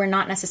 And we're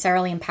not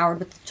necessarily empowered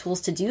with the tools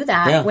to do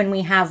that when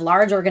we have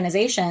large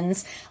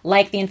organizations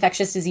like the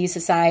Infectious Disease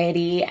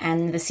Society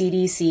and the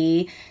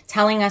CDC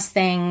telling us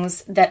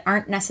things that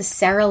aren't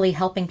necessarily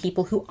helping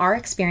people who are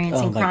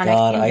experiencing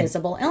chronic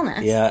invisible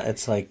illness. Yeah,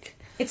 it's like...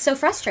 It's so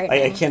frustrating.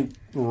 I can't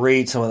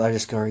read someone. I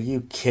just go, are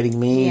you kidding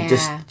me?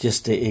 Yeah.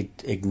 Just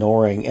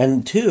ignoring.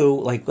 And two,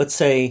 like, let's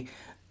say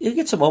you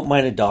get some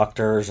open-minded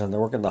doctors and they're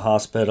working in the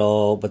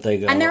hospital, but they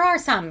go... And there are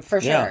some, for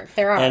sure. Yeah.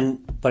 There are.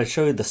 But I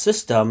show you the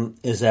system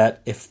is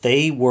that if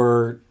they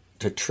were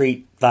to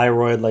treat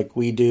thyroid like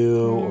we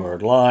do or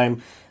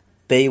Lyme,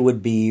 they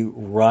would be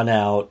run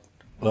out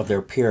of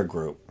their peer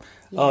group.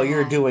 Yeah. Oh,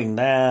 you're doing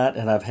that.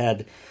 And I've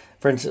had,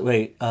 for instance,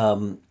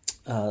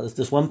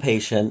 this one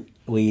patient,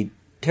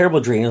 terrible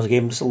adrenals,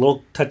 gave him just a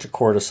little touch of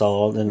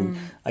cortisol, and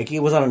he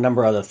was on a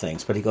number of other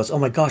things, but he goes, oh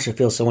my gosh, I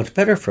feel so much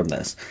better from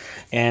this.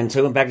 And so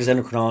he went back to his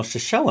endocrinologist to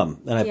show him.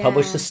 And I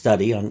published a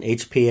study on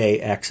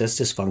HPA axis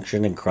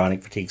dysfunction and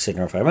chronic fatigue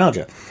syndrome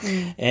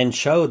fibromyalgia, and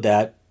showed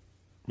that,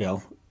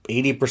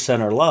 80%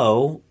 are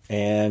low,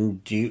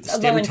 and low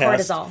in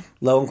cortisol.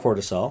 Low in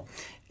cortisol.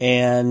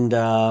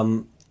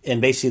 And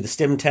basically the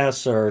stim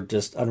tests are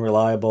just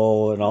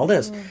unreliable and all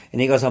this. And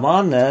he goes, I'm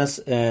on this,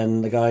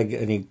 and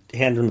he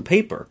handed him the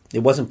paper. It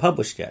wasn't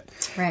published yet.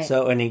 Right.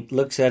 So, and he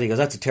looks at it, he goes,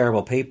 that's a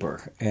terrible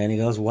paper. And he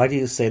goes, why do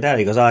you say that?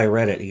 He goes, oh, I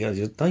read it. He goes,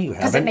 no, you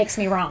haven't. Because it makes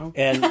me wrong.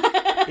 And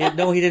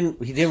no, he didn't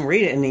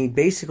read it. And he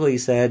basically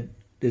said,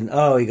 he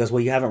goes,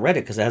 well, you haven't read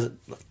it because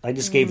I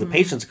just gave the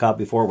patients a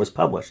copy before it was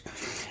published.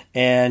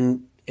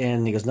 And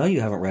he goes, no,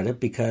 you haven't read it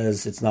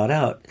because it's not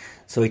out.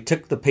 So he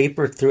took the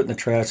paper, threw it in the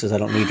trash, says, I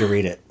don't need to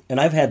read it. And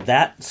I've had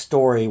that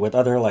story with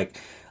other like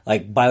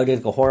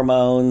bioidentical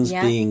hormones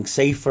being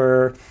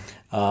safer.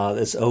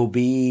 This OB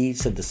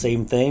said the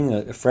same thing.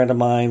 A friend of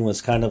mine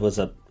was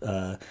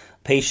a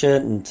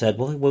patient and said,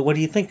 well, what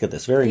do you think of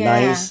this? Very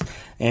nice.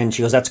 And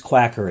she goes, that's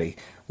quackery.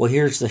 Well,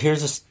 here's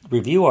a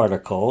review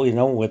article,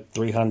 with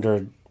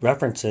 300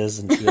 references.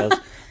 And she goes,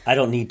 I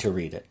don't need to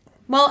read it.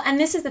 Well, and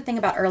this is the thing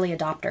about early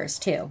adopters,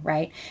 too,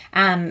 right?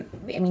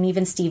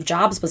 Even Steve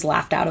Jobs was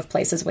laughed out of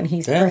places when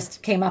he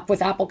first came up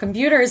with Apple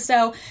computers.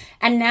 So,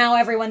 and now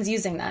everyone's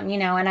using them,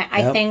 and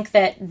I think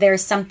that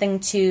there's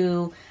something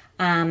to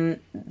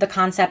the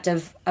concept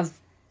of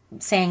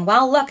saying,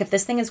 well, look, if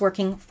this thing is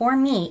working for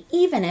me,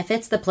 even if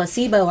it's the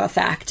placebo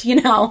effect,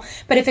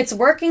 but if it's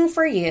working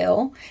for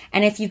you,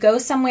 and if you go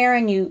somewhere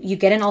and you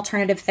get an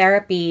alternative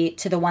therapy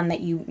to the one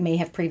that you may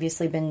have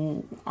previously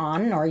been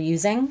on or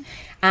using,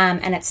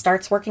 and it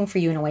starts working for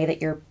you in a way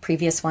that your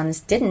previous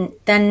ones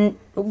didn't, then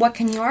what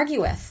can you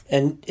argue with?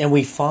 And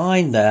we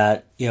find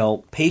that,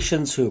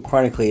 patients who are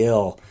chronically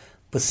ill,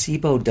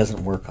 placebo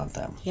doesn't work on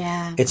them.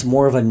 Yeah. It's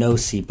more of a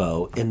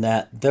nocebo in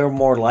that they're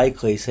more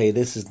likely say,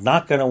 this is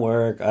not going to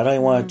work. I don't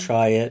even want to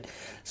try it.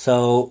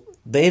 So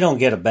they don't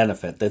get a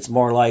benefit. It's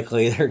more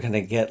likely they're going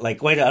to get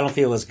like, wait, I don't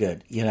feel as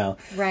good,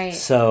 Right.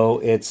 So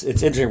it's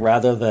interesting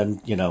rather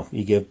than,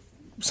 you give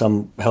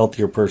some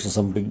healthier person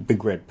some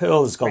big red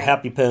pill. It's called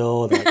happy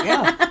pill. And they're like,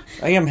 yeah,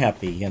 I am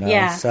happy,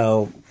 Yeah.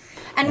 So...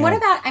 And what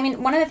about,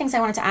 one of the things I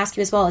wanted to ask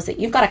you as well is that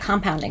you've got a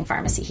compounding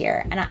pharmacy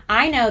here. And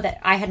I know that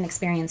I had an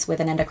experience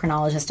with an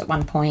endocrinologist at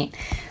one point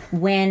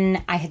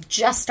when I had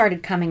just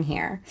started coming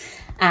here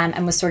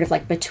and was sort of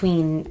like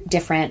between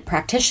different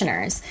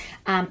practitioners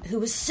who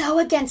was so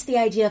against the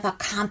idea of a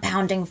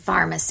compounding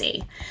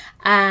pharmacy.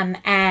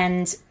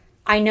 And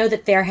I know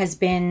that there has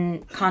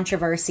been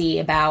controversy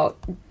about,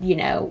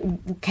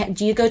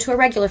 do you go to a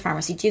regular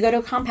pharmacy? Do you go to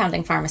a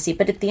compounding pharmacy?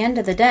 But at the end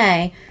of the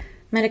day,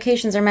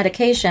 medications are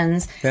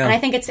medications. Yeah. And I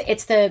think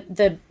it's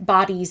the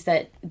bodies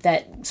that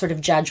sort of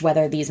judge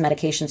whether these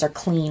medications are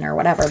clean or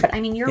whatever. But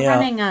you're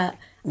running a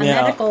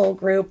medical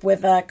group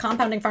with a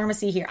compounding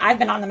pharmacy here. I've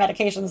been on the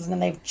medications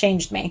and they've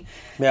changed me.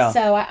 Yeah.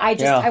 So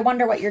I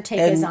wonder what your take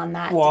is on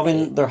that. Well,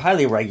 they're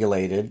highly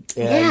regulated.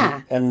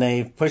 And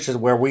they push us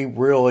where we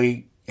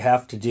really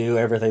have to do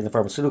everything the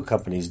pharmaceutical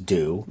companies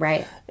do.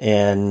 Right.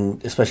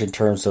 And especially in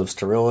terms of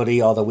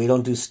sterility, although we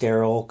don't do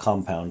sterile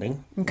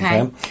compounding.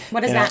 Okay.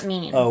 What does that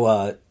mean?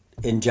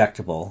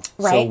 Injectable.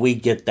 Right. So we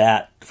get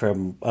that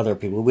from other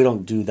people. We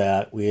don't do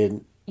that.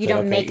 You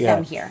don't make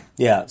them here.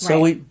 Yeah. So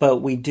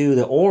we do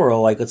the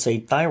oral, like let's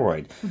say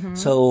thyroid. Mm-hmm.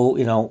 So,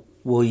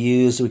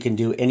 we can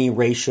do any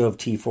ratio of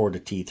T4 to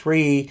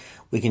T3.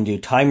 We can do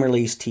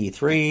time-release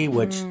T3,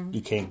 which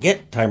you can't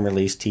get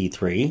time-release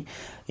T3.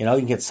 You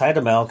can get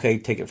Cytomel,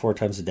 take it 4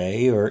 times a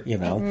day, or,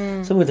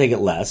 some would take it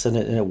less, and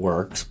it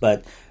works.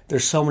 But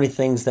there's so many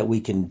things that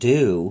we can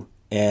do,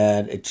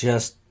 and it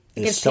just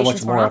is so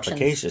much more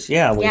efficacious.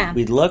 Yeah,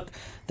 we look,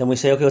 then we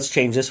say, okay, let's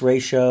change this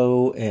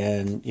ratio,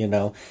 and,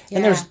 and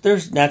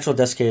there's natural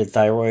desiccated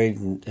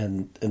thyroid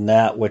and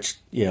that, which,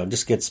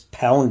 just gets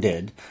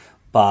pounded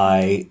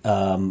by,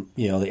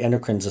 the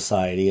Endocrine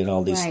Society and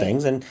all these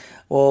things. And,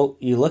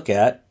 you look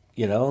at,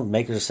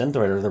 makers of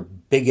Synthroid are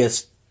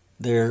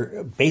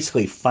they're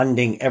basically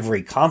funding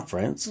every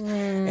conference.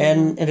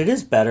 And it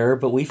is better,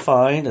 but we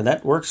find, and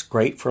that works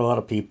great for a lot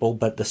of people,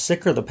 but the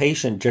sicker the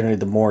patient, generally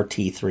the more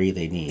T3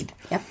 they need.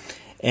 Yep.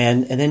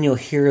 And then you'll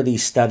hear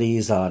these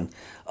studies on,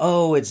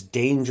 it's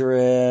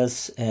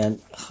dangerous,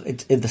 and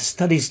the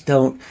studies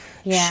don't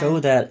show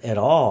that at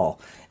all.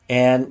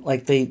 And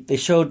like they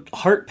showed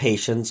heart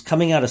patients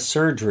coming out of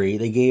surgery,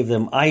 they gave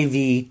them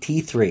IV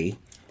T3.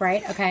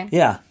 Right, okay.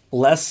 Yeah,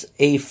 less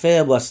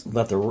AFib, less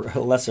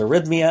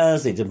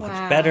arrhythmias, they did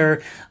much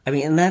better.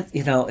 And that,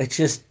 it's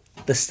just,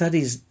 the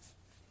studies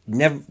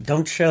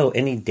don't show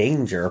any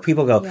danger. Or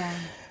people go,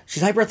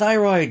 she's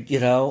hyperthyroid,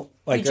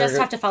 Like you just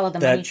have to follow the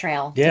money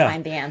trail to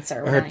find the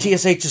answer. Her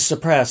TSH is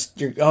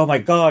suppressed. Oh my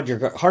God,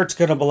 your heart's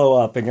going to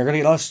blow up and you're going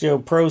to get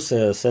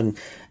osteoporosis.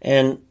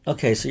 And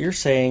okay, so you're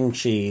saying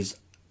she's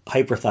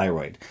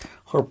hyperthyroid.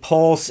 Her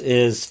pulse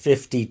is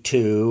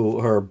 52.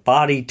 Her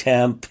body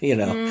temp,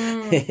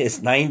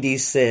 is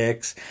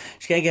 96.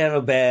 She can't get out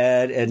of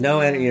bed. And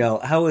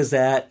how is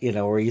that,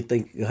 where you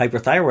think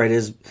hyperthyroid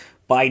is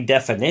by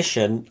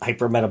definition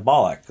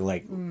hypermetabolic,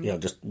 like,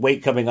 just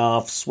weight coming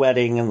off,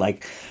 sweating, and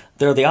like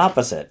they're the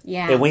opposite.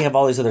 Yeah. And we have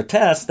all these other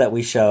tests that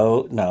we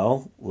show,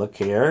 no, look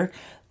here,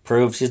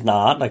 proves she's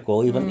not. Like,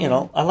 well, even,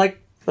 I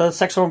like the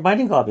sexual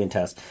binding globulin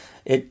test.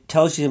 It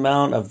tells you the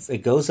amount of, it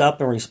goes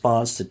up in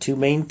response to 2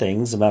 main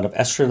things, the amount of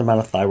estrogen, the amount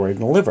of thyroid in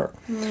the liver.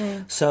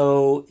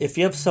 So if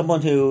you have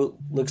someone who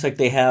looks like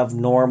they have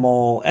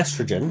normal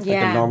estrogen, like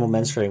a normal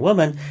menstruating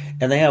woman,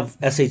 and they have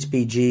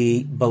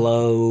SHBG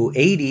below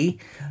 80,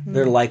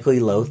 they're likely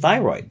low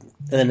thyroid.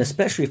 And then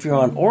especially if you're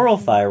on oral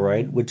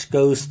thyroid, which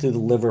goes through the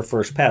liver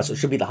first pass, so it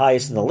should be the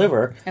highest in the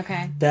liver,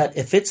 that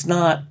if it's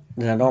not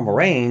in a normal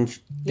range,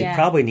 they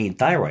probably need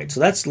thyroid. So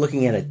that's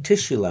looking at a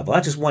tissue level,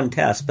 not just one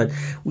test, but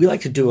we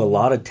like to do a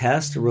lot of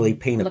tests to really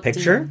paint a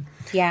picture.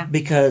 Deep. Yeah.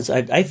 Because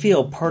I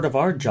feel part of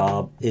our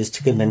job is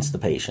to convince the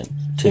patient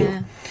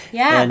too.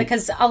 Yeah,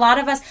 because a lot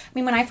of us,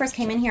 when I first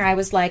came in here, I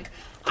was like,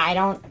 I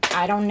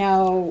don't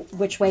know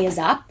which way is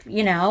up,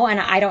 and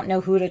I don't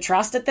know who to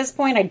trust at this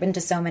point. I'd been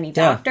to so many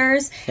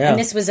doctors, and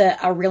this was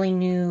a really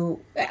new,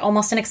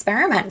 almost an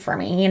experiment for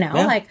me,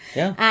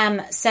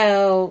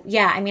 So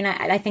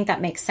I think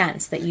that makes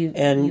sense that you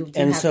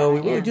and so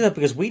we really do that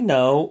because we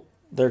know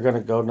they're going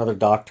to go to another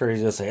doctor. He's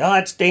going to say, "Oh,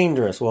 it's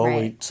dangerous."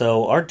 Well,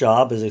 so our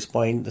job is to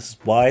explain this is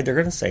why they're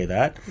going to say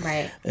that.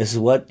 Right. This is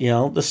what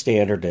the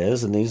standard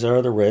is, and these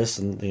are the risks,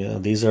 and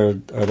these are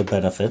the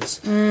benefits,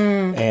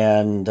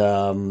 and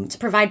to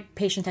provide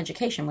patient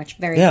education, which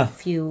very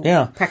few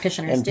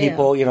practitioners and do. And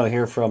people,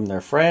 hear from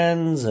their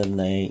friends, and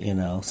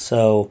they,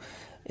 so.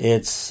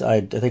 It's,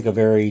 I think, a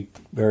very,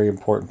 very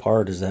important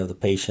part is to have the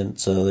patient.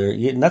 So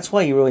and that's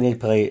why you really need to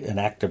play an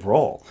active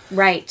role.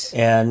 Right.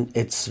 And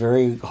it's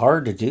very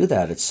hard to do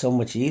that. It's so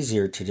much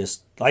easier to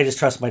I just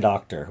trust my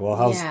doctor. Well,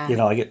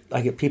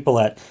 I get people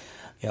at,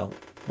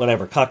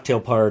 whatever, cocktail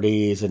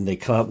parties, and they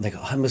come up and they go,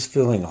 "I'm just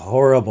feeling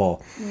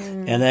horrible."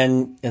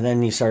 And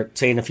then you start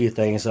saying a few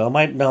things. So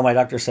my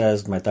doctor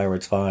says my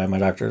thyroid's fine. My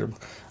doctor...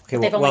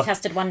 They've only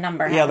tested one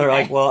number. Yeah, they're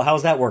like, "Well,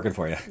 how's that working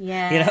for you?"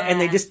 Yeah.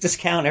 And they just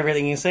discount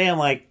everything you say. I'm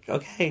like,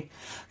 okay,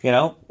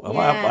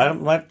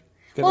 I'm not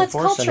Well, it's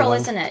cultural,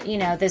 isn't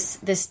it?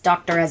 This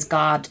doctor as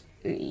God,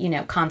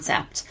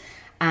 concept.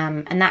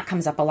 And that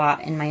comes up a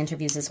lot in my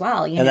interviews as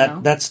well.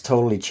 That's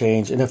totally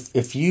changed. And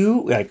if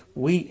you,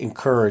 we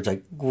encourage,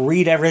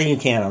 read everything you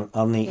can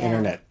on the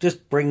internet.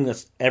 Just bring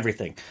us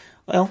everything.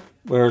 Well,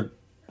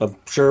 I'm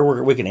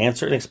sure we can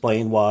answer and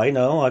explain why.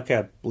 No, I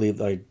can't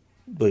believe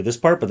this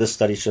part, but this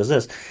study shows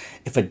this.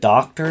 If a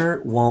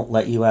doctor won't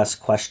let you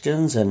ask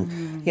questions,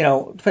 and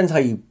it depends how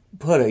you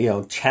put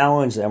it,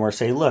 challenge them or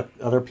say, "Look,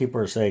 other people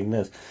are saying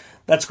this.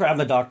 Let's grab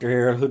the doctor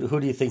here. Who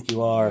do you think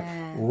you are?"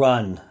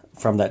 Run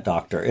from that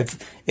doctor. If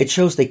it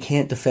shows they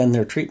can't defend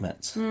their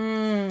treatments.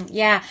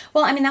 Yeah.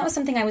 Well, that was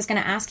something I was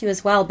going to ask you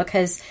as well,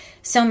 because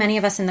so many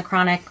of us in the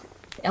chronic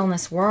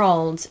illness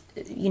world,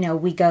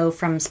 we go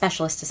from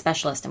specialist to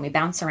specialist, and we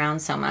bounce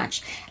around so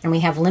much, and we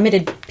have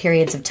limited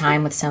periods of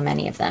time with so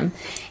many of them.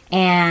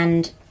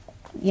 And,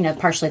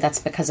 partially that's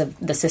because of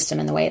the system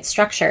and the way it's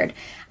structured.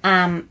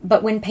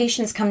 But when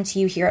patients come to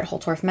you here at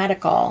Holtorf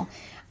Medical,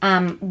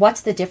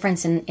 what's the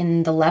difference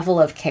in the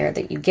level of care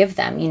that you give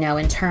them,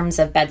 in terms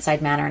of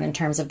bedside manner and in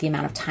terms of the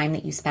amount of time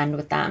that you spend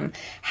with them?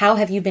 How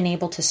have you been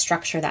able to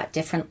structure that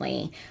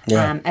differently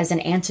as an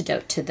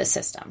antidote to the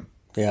system?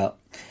 Yeah.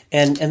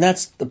 And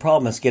that's the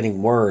problem that's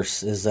getting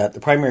worse, is that the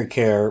primary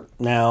care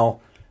now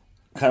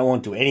kind of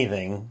won't do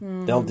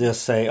anything. They'll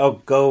just say,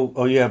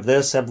 you have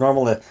this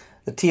abnormal,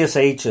 the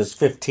TSH is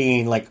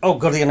 15, go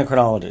to the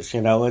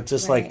endocrinologist, it's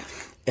just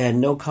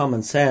and no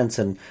common sense.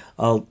 And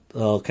I'll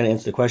kind of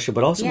answer the question,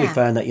 but also we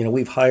find that,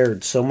 we've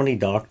hired so many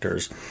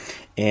doctors,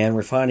 and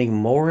we're finding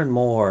more and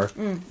more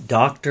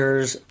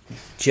doctors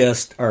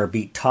just are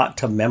being taught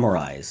to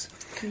memorize.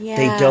 Yeah.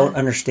 They don't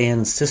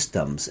understand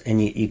systems,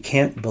 and you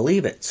can't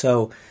believe it.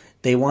 So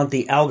they want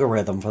the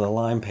algorithm for the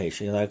Lyme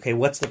patient. You're like, okay,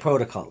 what's the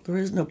protocol? There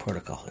is no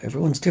protocol.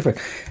 Everyone's different.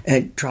 And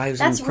it drives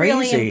them crazy. That's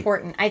really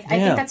important. I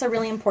think that's a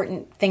really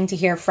important thing to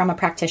hear from a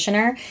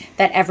practitioner,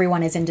 that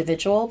everyone is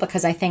individual,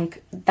 because I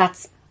think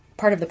that's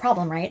part of the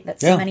problem, right? That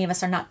so many of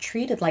us are not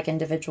treated like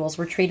individuals.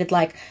 We're treated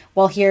like,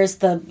 well, here's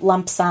the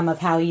lump sum of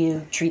how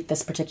you treat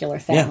this particular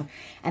thing. Yeah.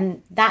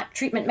 And that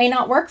treatment may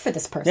not work for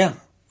this person. Yeah.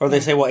 Or they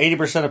say, well,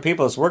 80% of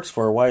people this works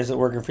for. Why is it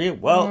working for you?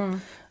 Well,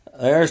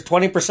 there's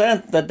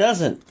 20% that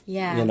doesn't.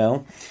 Yeah.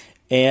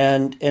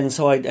 And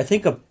so I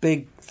think a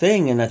big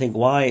thing, and I think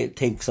why it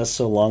takes us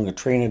so long to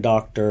train a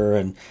doctor,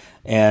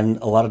 and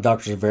a lot of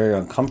doctors are very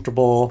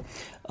uncomfortable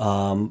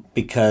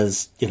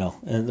because,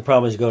 and the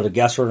problem is you go to a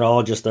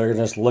gastroenterologist, they're going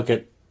to just look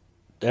at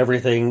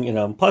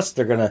everything, plus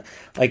they're going to,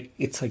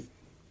 it's like,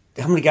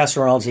 how many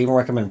gastroenterologists even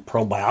recommend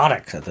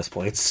probiotics at this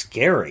point? It's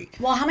scary.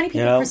 Well, how many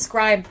people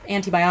prescribe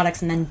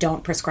antibiotics and then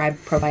don't prescribe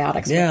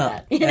probiotics?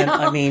 Yeah,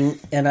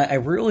 and I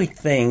really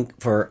think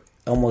for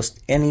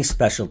almost any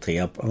specialty,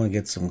 I'm going to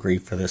get some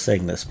grief for this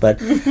saying this,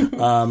 but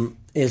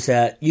is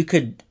that you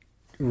could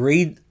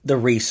read the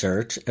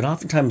research, and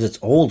oftentimes it's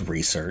old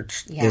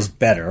research is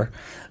better.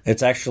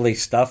 It's actually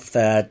stuff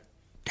that,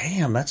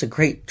 damn, that's a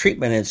great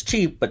treatment, and it's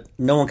cheap, but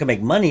no one can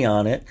make money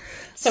on it.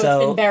 So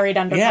it's been buried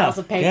under piles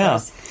of papers.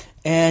 Yeah.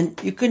 And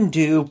you can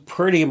do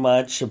pretty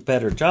much a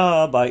better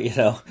job by,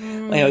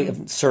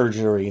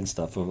 surgery and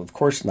stuff. Of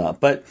course not.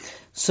 But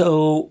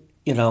so,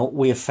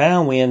 we have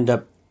found we end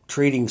up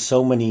treating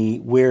so many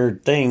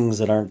weird things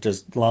that aren't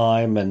just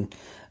Lyme.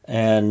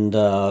 And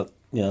the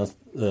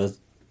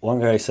one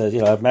guy says,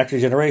 I have macular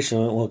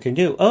degeneration. What can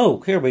you do?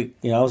 Oh, here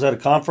I was at a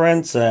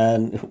conference,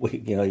 and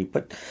you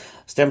put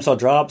stem cell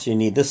drops. You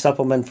need this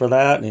supplement for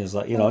that. And he's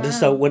like,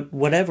 just so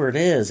whatever it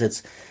is,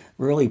 it's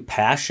really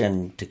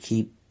passion to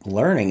keep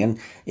learning. And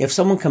if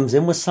someone comes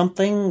in with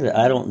something that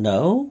I don't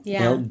know,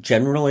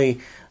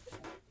 generally,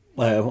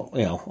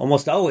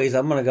 almost always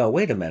I'm going to go,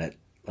 wait a minute,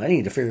 I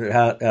need to figure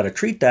out how to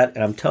treat that.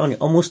 And I'm telling you,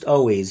 almost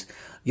always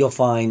you'll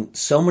find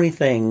so many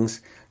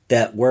things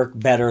that work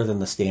better than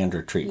the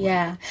standard treatment.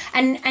 Yeah.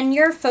 And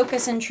your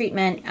focus in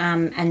treatment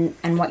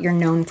and what you're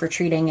known for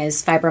treating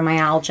is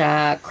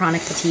fibromyalgia,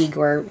 chronic fatigue,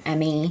 or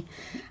ME.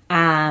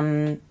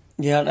 I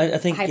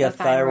think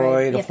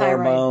thyroid,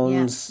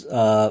 hormones,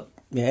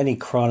 any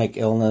chronic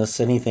illness,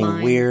 anything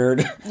Lyme. Weird.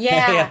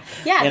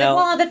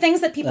 Well, the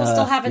things that people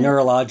still have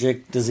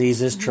neurologic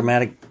diseases,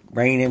 traumatic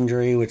brain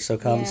injury, which so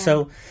comes.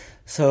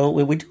 So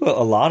we do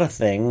a lot of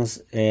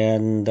things,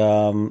 and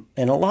a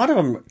lot of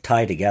them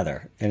tie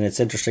together. And it's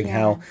interesting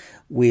how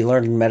we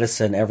learn in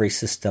medicine every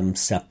system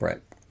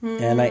separate.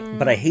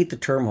 But I hate the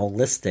term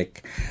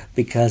holistic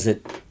because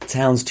it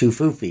sounds too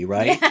foofy,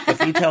 right?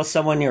 If you tell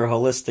someone you're a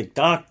holistic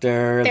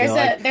doctor, there's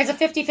a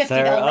 50-50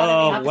 they'll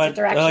run in the opposite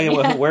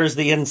direction. Where's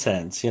the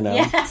incense?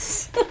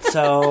 Yes.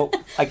 So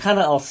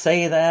I'll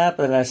say that,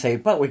 but then I say,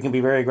 but we can be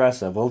very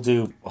aggressive. We'll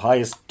do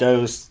highest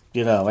dose,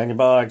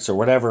 antibiotics or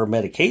whatever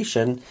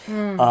medication.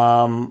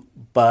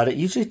 But it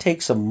usually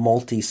takes a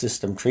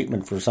multi-system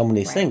treatment for some of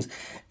these things.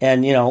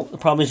 And, the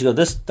problem is you go,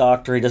 this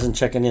doctor, he doesn't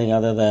check anything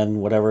other than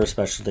whatever his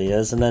specialty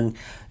is. And then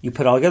you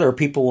put it all together.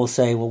 People will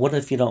say, well, what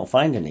if you don't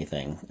find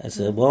anything? I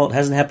said, well, it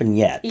hasn't happened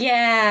yet.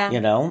 Yeah.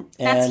 And,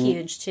 that's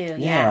huge, too.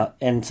 Yeah.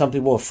 And some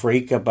people will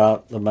freak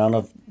about the amount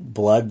of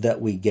blood that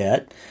we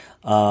get.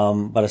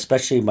 But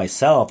especially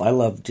myself, I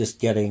love just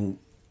getting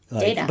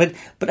data.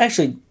 But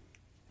actually,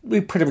 we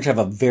pretty much have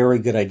a very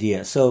good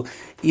idea. So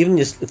even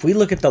just if we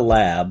look at the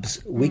labs,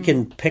 we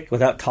can pick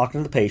without talking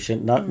to the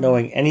patient, not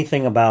knowing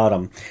anything about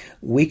them.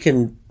 We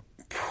can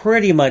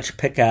pretty much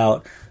pick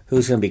out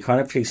who's going to be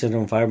chronic fatigue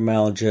syndrome,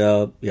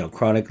 fibromyalgia,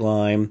 chronic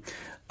Lyme,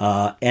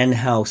 and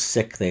how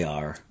sick they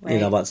are,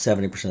 about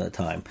 70% of the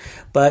time.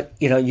 But,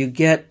 you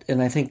get,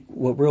 and I think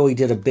what really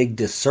did a big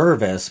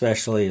disservice,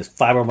 especially is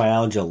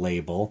fibromyalgia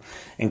label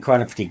and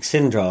chronic fatigue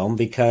syndrome,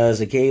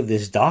 because it gave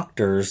these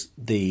doctors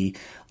the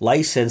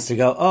license to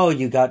go, oh,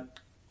 you got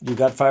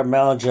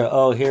fibromyalgia,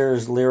 oh,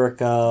 here's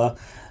Lyrica,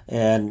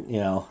 and,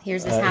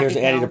 here's an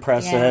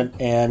antidepressant,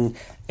 and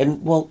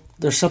well,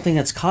 there's something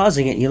that's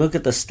causing it. You look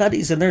at the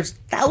studies, and there's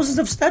thousands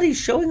of studies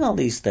showing all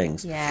these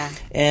things. Yeah.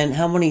 And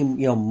how many,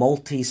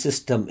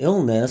 multi-system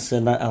illness,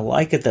 and I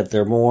like it that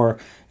they're more,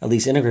 at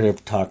least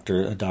integrative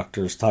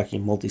doctors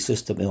talking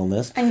multi-system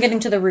illness. And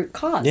getting to the root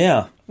cause.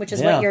 Yeah. Which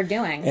is what you're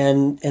doing.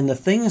 And the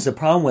thing is, the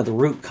problem with the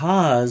root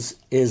cause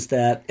is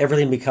that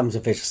everything becomes a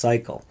vicious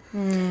cycle.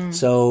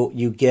 So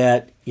you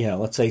get,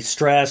 let's say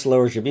stress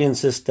lowers your immune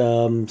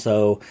system.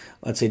 So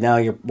let's say now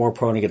you're more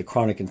prone to get a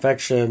chronic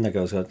infection that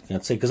goes,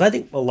 let's say, because I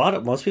think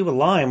most people with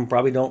Lyme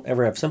probably don't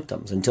ever have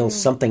symptoms until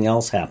something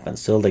else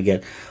happens. Till they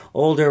get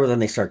older, but then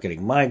they start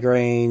getting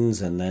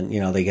migraines, and then,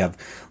 they have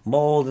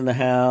mold in the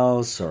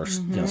house or,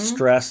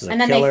 stress is a killer.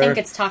 And then they think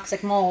it's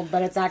toxic mold,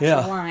 but it's actually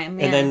Lyme.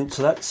 Yeah. And then,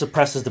 so that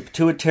suppresses the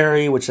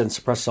pituitary, which then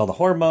suppresses all the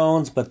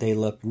hormones, but they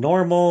look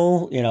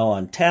normal,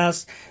 on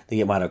tests. They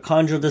get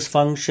mitochondrial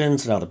dysfunction,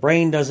 so now the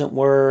brain doesn't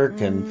work,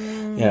 and,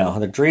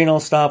 the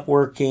adrenals stop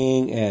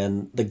working,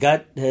 and the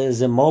gut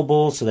is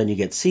immobile, so then you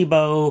get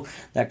SIBO.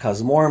 That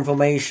causes more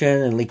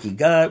inflammation and leaky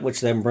gut,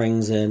 which then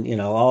brings in,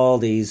 all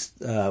these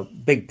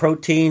big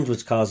proteins,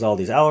 which cause all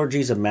these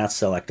allergies and mast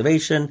cell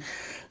activation.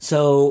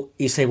 So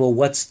you say, well,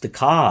 what's the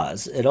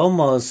cause? It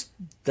almost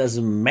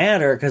doesn't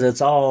matter because it's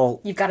all...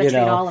 You've got to treat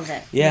all of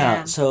it.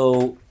 Yeah.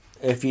 So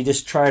if you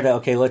just try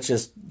to, let's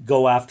just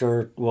go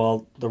after,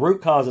 the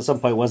root cause at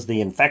some point was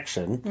the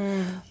infection.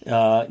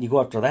 You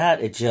go after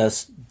that, it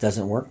just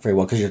doesn't work very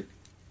well because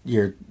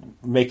you're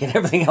making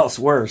everything else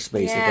worse,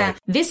 basically. Yeah.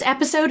 This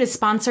episode is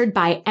sponsored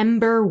by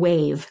Ember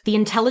Wave, the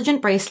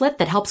intelligent bracelet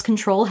that helps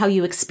control how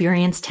you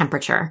experience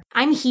temperature.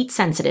 I'm heat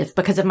sensitive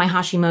because of my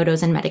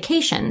Hashimoto's and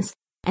medications,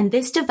 and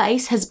this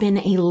device has been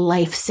a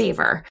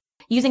lifesaver.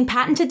 Using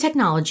patented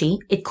technology,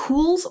 it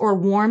cools or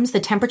warms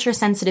the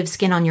temperature-sensitive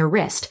skin on your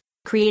wrist,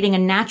 creating a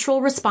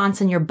natural response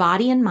in your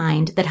body and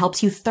mind that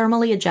helps you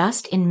thermally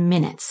adjust in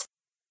minutes.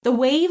 The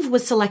Wave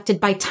was selected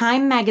by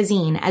Time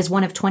magazine as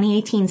one of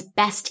 2018's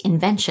best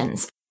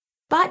inventions.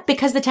 But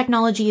because the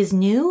technology is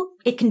new,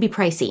 it can be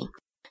pricey.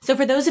 So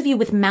for those of you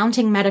with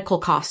mounting medical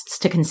costs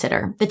to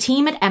consider, the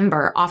team at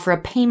Ember offer a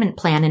payment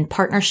plan in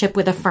partnership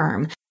with a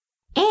firm.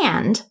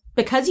 And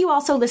because you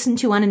also listen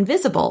to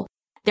Uninvisible,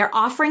 they're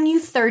offering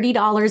you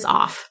 $30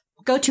 off.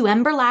 Go to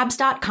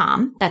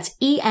emberlabs.com, that's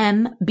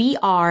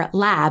EMBR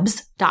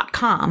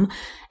labs.com,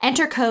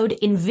 enter code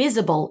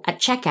INVISIBLE at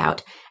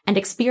checkout, and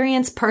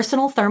experience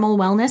personal thermal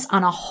wellness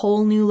on a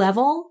whole new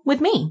level with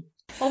me.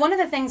 Well, one of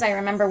the things I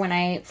remember when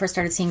I first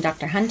started seeing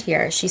Dr. Hunt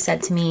here, she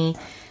said to me,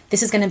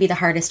 this is going to be the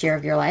hardest year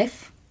of your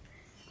life,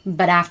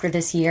 but after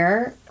this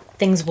year,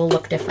 things will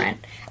look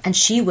different. And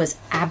she was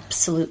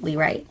absolutely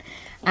right.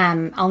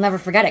 I'll never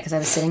forget it because I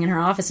was sitting in her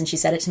office and she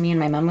said it to me and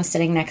my mom was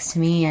sitting next to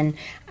me. And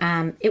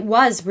it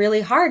was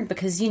really hard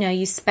because,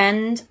 you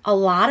spend a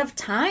lot of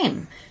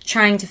time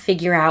trying to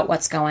figure out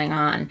what's going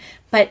on.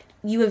 But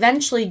you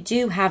eventually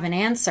do have an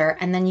answer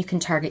and then you can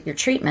target your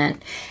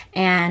treatment.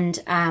 And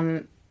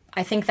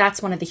I think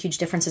that's one of the huge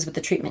differences with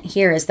the treatment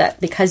here is that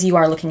because you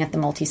are looking at the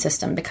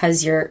multi-system,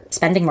 because you're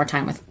spending more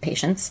time with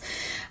patients,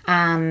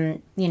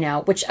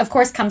 which of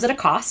course comes at a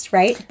cost,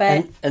 right?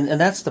 But and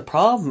that's the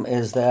problem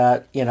is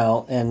that,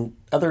 and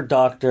other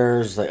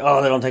doctors, they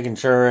don't take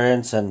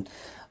insurance. And,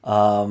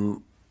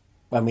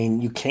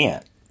 you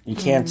can't. You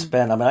can't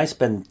spend, I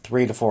spend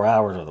 3 to 4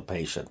 hours with a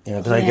patient,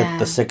 because I get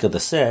the sick of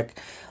the sick.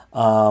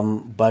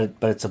 But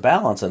it's a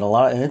balance and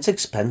it's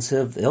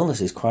expensive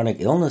illnesses, chronic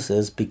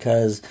illnesses,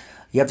 because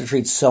you have to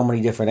treat so many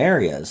different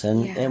areas.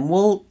 And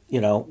we'll,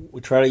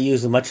 we try to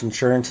use as much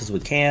insurance as we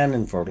can,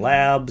 and for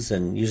labs,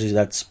 and usually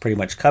that's pretty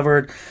much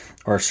covered,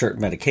 or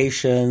certain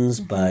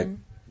medications, but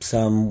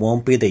some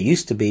won't be. They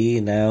used to be.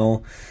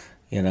 Now,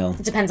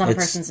 it depends on the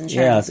person's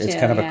insurance. Yeah, it's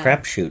kind of a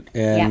crapshoot.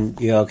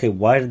 And, okay,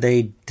 why did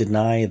they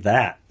deny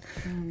that?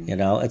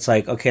 It's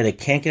like, okay, they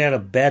can't get out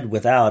of bed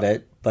without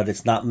it, but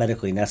it's not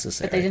medically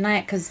necessary. But they deny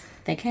it because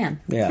they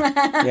can.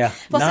 Yeah.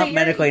 Not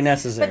medically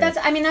necessary. But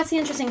that's the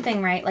interesting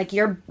thing, right? Like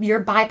you're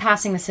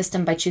bypassing the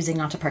system by choosing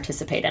not to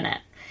participate in it.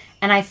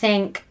 And I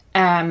think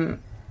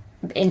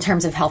in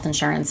terms of health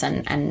insurance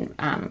and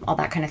all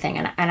that kind of thing.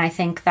 And I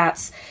think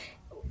that's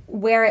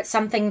where it's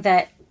something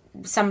that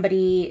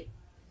somebody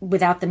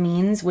without the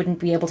means wouldn't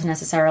be able to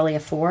necessarily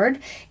afford.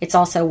 It's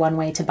also one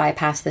way to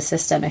bypass the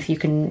system if you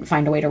can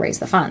find a way to raise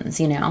the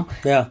funds,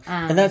 Yeah.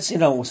 And that's,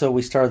 so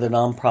we started the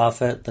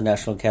nonprofit, the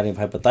National Academy of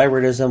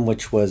Hypothyroidism,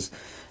 which was,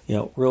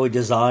 really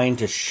designed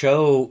to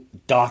show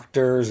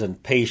doctors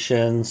and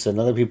patients and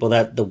other people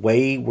that the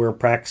way we're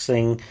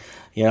practicing,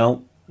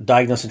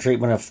 diagnosis and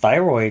treatment of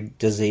thyroid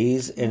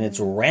disease, and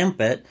it's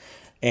rampant,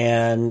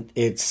 and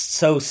it's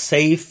so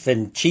safe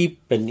and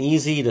cheap and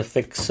easy to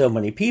fix so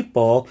many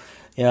people,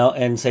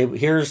 and say,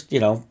 here's,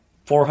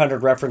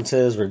 400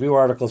 references, review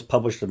articles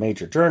published in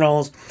major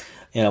journals,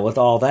 with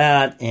all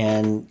that.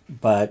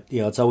 But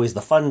it's always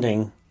the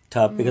funding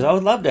tough, because I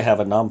would love to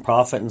have a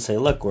nonprofit and say,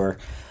 look, we're,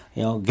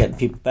 getting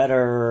people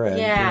better. And,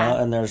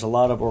 and there's a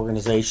lot of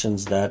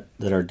organizations that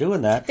are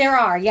doing that. There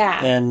are,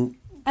 yeah. And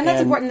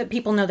that's important that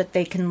people know that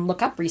they can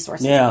look up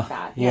resources like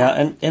that. Yeah,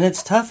 and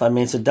it's tough. I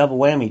mean, it's a double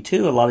whammy,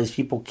 too. A lot of these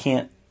people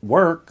can't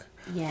work.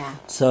 Yeah.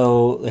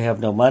 So they have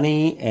no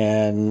money,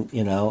 and,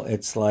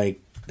 it's like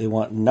they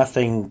want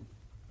nothing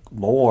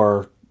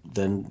more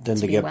than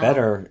to get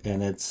better.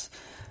 And it's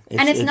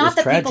not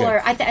that tragic. People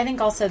are. I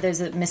think also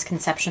there's a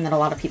misconception that a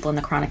lot of people in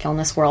the chronic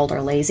illness world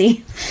are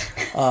lazy.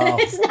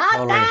 It's not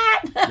totally.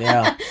 that.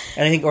 Yeah,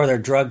 and I think, or they're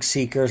drug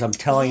seekers. I'm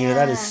telling you,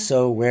 that is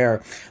so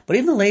rare. But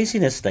even the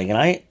laziness thing, and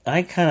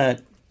I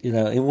kind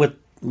of, with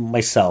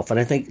myself, and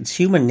I think it's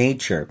human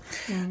nature.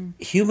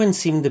 Humans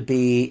seem to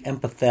be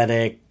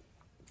empathetic.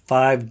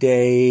 5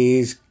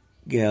 days,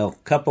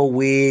 couple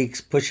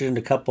weeks, push it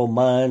into a couple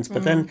months,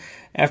 but then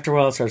after a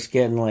while it starts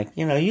getting like,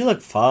 you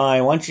look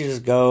fine. Why don't you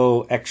just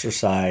go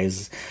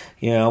exercise?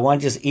 Why don't you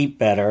just eat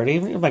better? And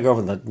even my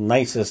girlfriend, the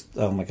nicest,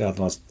 oh my God,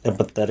 the most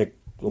empathetic,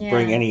 will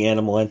bring any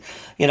animal in,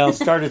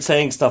 started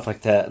saying stuff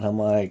like that. And I'm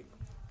like,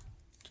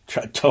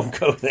 don't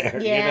go there.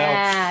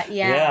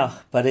 Yeah.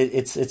 But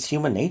it's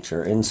human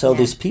nature. And so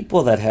these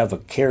people that have a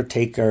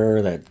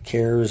caretaker that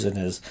cares and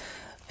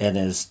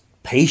is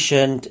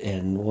patient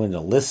and willing to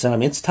listen. I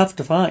mean, it's tough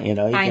to find, you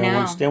can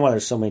understand why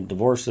there's so many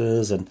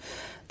divorces, and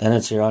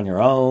then you're on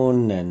your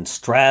own, and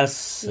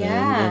stress,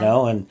 and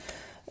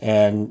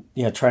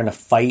trying to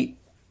fight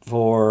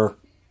for,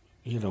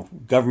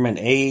 government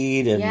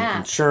aid and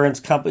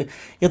insurance company.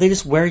 They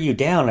just wear you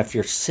down if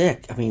you're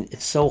sick. I mean,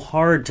 it's so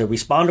hard to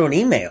respond to an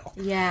email.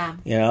 Yeah.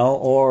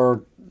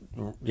 Or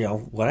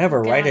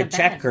whatever, write a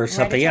check or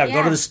something.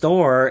 Go to the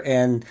store,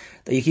 and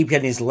you keep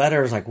getting these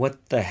letters like,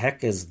 what the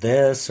heck is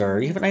this? Or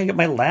even I get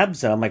my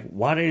labs done. I'm like,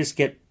 why did I just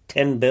get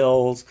 10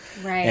 bills?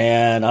 Right.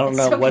 And I don't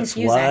know what's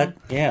confusing. What.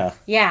 Yeah.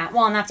 Yeah.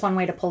 Well, and that's one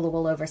way to pull the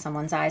wool over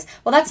someone's eyes.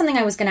 Well, that's something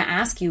I was going to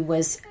ask you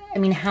was,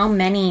 how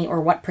many or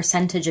what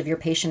percentage of your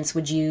patients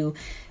would you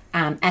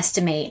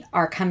estimate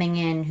are coming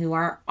in who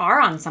are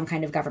on some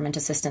kind of government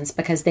assistance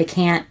because they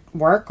can't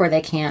work or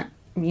they can't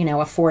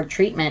afford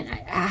treatment?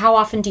 How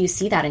often do you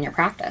see that in your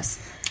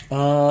practice?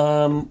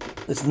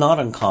 It's not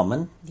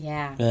uncommon.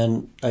 Yeah.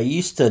 And I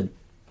used to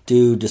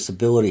do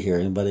disability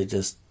hearing, but it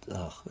just,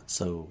 it's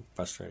so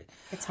frustrating.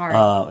 It's hard.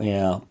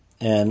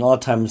 And a lot of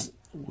times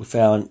we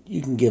found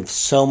you can give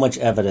so much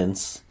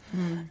evidence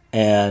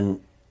and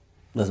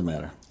it doesn't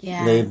matter.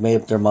 Yeah. They've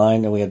made up their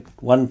mind, and we had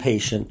one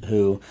patient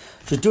who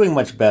she was doing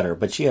much better,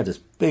 but she had this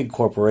big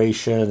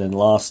corporation and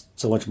lost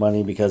so much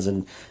money because,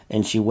 and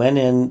she went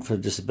in for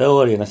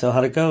disability, and I said,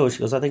 how'd it go? She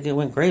goes, I think it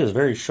went great. It was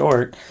very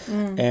short.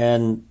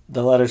 And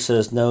the letter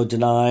says, no,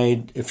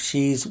 denied. If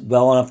she's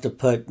well enough to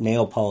put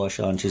nail polish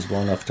on, she's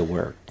well enough to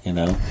work,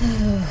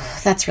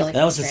 That's really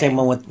That was the same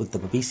one with the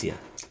babesia.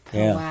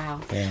 Yeah. Oh,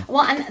 wow. Yeah.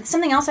 Well, and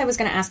something else I was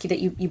going to ask you that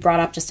you brought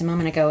up just a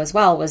moment ago as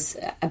well was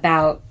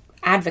about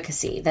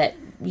advocacy. That,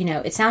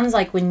 it sounds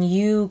like when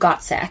you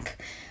got sick,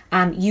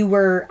 you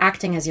were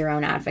acting as your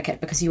own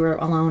advocate because you were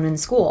alone in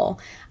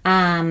school,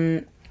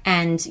 and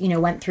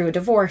went through a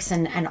divorce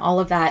and all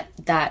of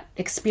that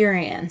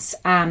experience.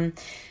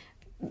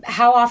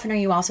 How often are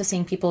you also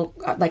seeing people,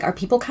 are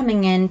people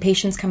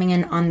patients coming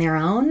in on their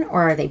own,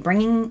 or are they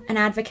bringing an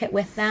advocate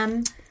with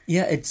them?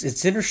 Yeah,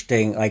 it's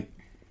interesting.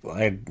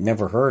 I'd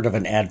never heard of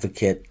an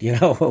advocate,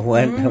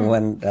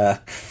 when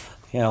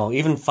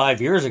even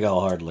 5 years ago,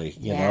 hardly,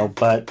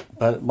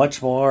 but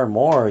much more and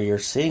more you're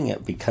seeing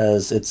it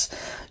because it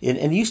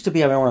used to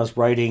be, I remember when I was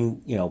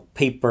writing,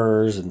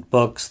 papers and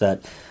books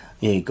that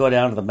you go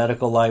down to the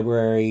medical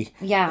library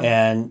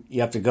and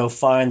you have to go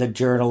find the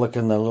journal, look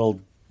in the little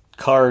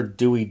card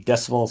Dewey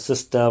Decimal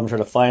System, trying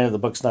to find it. The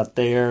book's not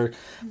there.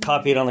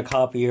 Copy it on the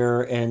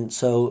copier. And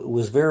so it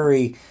was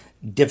very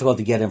difficult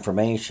to get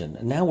information.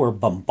 And now we're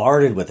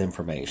bombarded with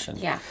information.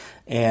 Yeah.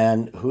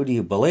 And who do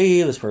you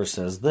believe? This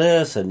person says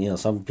this. And,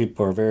 some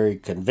people are very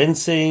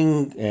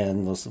convincing,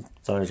 and those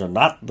others are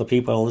not the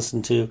people I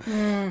listen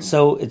to.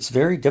 So it's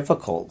very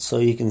difficult. So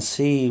you can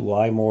see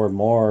why more and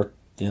more,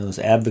 those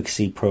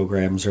advocacy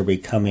programs are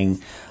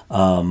becoming,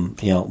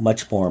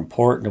 much more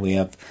important. And we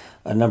have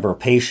a number of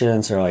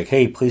patients are like,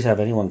 hey, please have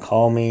anyone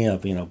call me.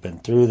 I've, been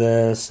through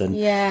this.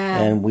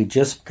 And we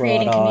just brought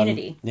creating on,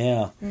 community.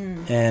 Yeah.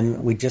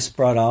 And we just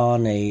brought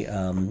on a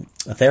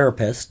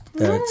therapist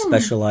that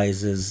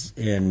specializes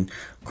in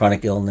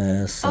chronic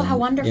illness. Oh, how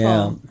wonderful.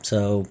 Yeah.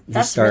 So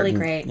that's really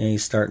great.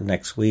 He's starting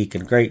next week,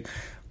 and great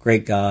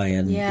guy.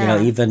 And,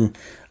 even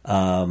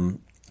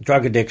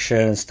drug addiction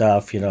and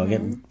stuff,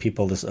 getting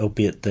people this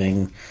opiate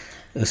thing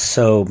is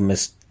so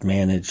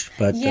mismanaged.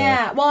 But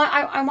well,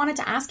 I wanted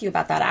to ask you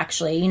about that,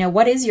 actually.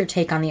 What is your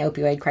take on the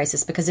opioid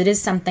crisis? Because it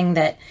is something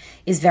that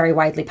is very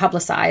widely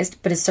publicized,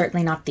 but is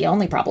certainly not the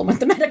only problem with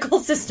the medical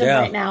system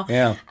right now.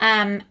 Yeah.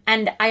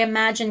 And I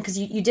imagine, because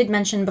you did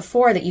mention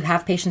before that you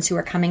have patients who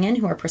are coming in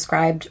who are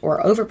prescribed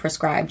or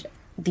overprescribed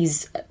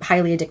these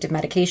highly addictive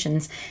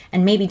medications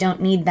and maybe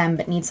don't need them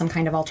but need some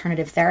kind of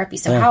alternative therapy.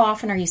 So how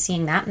often are you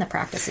seeing that in the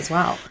practice as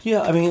well?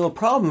 Yeah, the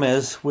problem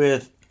is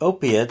with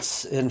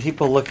opiates and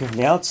people looking from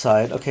the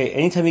outside, okay,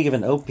 anytime you give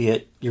an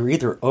opiate, you're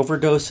either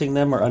overdosing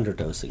them or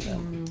underdosing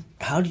them.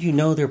 How do you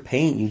know their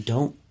pain? You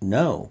don't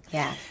know.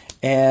 Yeah.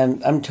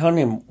 And I'm telling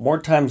you,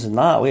 more times than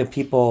not, we have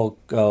people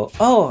go,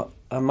 oh,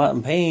 I'm not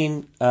in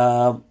pain.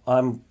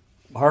 I'm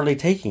hardly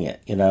taking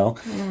it,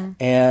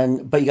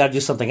 but you got to do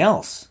something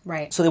else.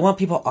 Right. So they want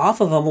people off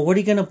of them. Well, what are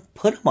you going to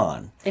put them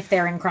on? If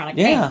they're in chronic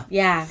pain.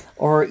 Yeah.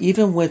 Or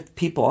even with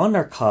people on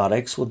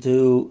narcotics, we'll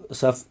do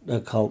stuff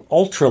called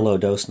ultra low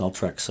dose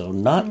naltrexone,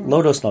 not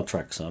low dose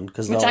naltrexone.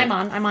 Which I'm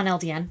on. I'm on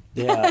LDN.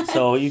 Yeah.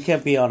 So you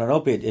can't be on an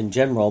opiate in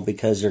general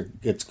because you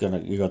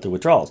go through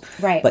withdrawals.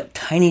 Right. But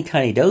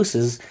tiny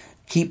doses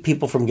keep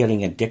people from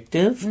getting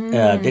addicted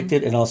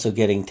and also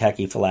getting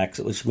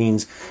tachyphylaxis, which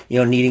means,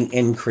 needing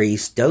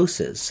increased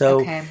doses.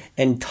 So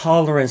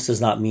intolerance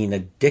does not mean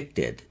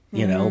addicted,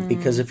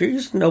 because if you're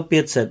using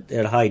opiates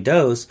at high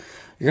dose,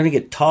 you're going to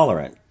get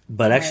tolerant.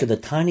 But actually the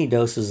tiny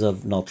doses of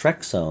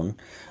naltrexone,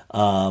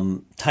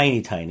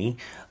 tiny,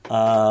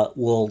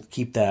 will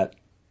keep that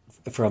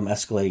from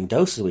escalating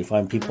doses. We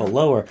find people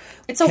lower.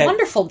 It's a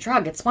wonderful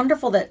drug. It's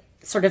wonderful that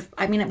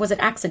was it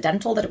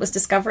accidental that it was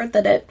discovered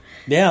that it...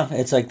 Yeah,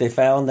 it's like they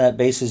found that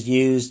base is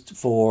used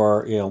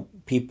for,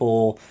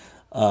 people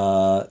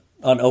on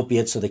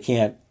opiates so they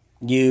can't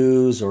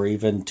use or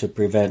even to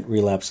prevent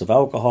relapse of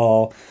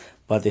alcohol,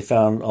 but they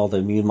found all the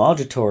immune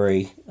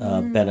modulatory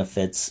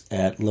benefits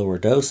at lower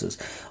doses.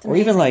 Or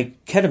even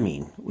like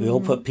ketamine.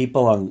 We'll put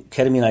people on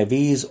ketamine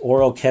IVs,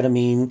 oral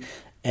ketamine,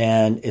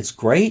 and it's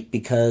great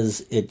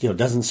because it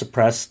doesn't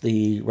suppress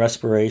the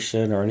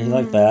respiration or anything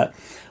like that.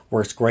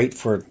 Works great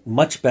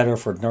much better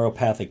for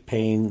neuropathic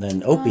pain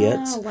than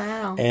opiates. Oh,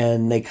 wow.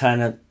 And they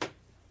kind of...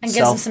 And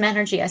gives them some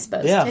energy, I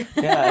suppose. Yeah,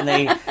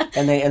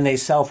 and they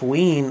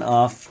self-wean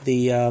off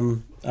the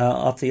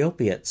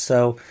opiates.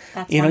 So,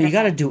 you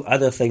got to do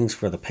other things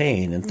for the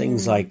pain, and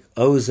things like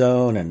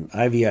ozone and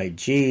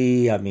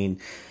IVIG.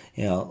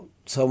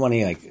 So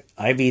many like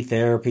IV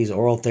therapies,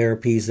 oral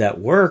therapies that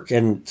work,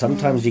 and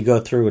sometimes you go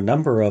through a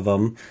number of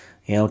them,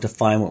 to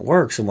find what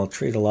works, and we'll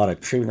treat a lot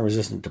of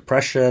treatment-resistant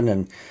depression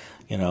and...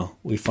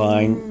 we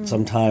find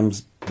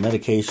sometimes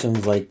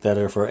medications like that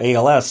are for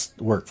ALS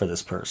work for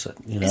this person.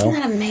 Isn't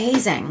that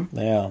amazing?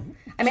 Yeah.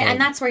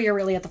 And that's where you're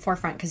really at the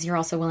forefront because you're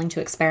also willing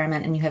to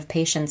experiment, and you have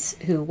patients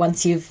who,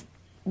 once you've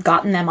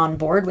gotten them on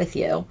board with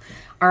you,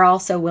 are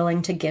also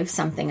willing to give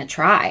something a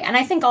try. And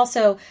I think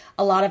also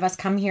a lot of us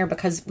come here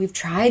because we've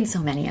tried so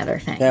many other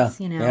things.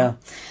 Yeah.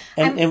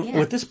 And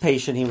with this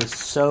patient, he was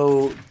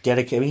so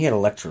dedicated. He had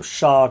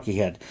electroshock. He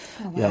had,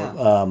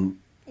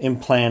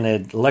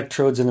 implanted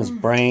electrodes in his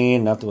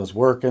brain, nothing was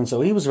working.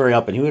 So he was very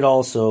up, and he would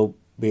also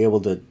be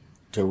able to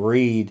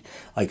read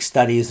like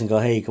studies and go,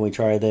 hey, can we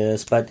try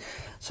this? But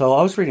so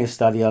I was reading a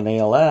study on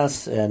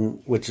ALS,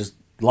 and which is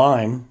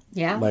Lyme.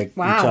 Yeah.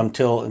 Wow.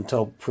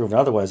 Until proven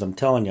otherwise, I'm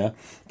telling you.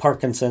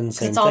 Parkinson's,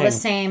 same thing. It's all the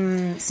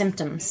same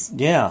symptoms.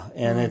 Yeah.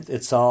 And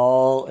it's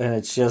all, and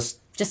it's just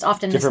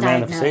often different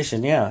misdiagnosed.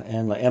 manifestation,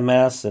 and like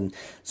MS. And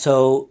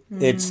so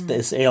it's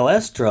this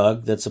ALS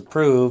drug that's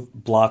approved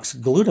blocks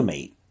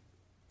glutamate,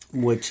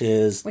 which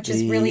is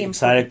really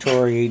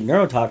excitatory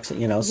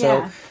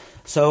neurotoxin,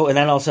 So, and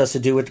that also has to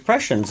do with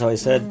depression. So I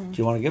said, do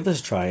you want to give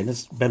this a try? And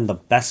it's been the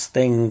best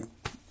thing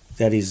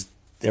that he's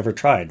ever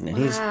tried. And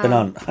he's been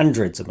on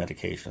hundreds of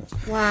medications.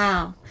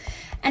 Wow.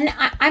 And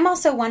I'm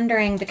also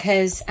wondering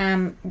because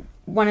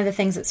one of the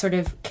things that sort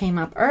of came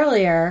up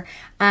earlier,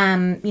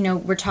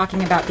 we're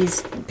talking about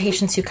these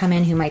patients who come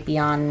in who might be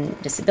on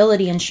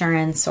disability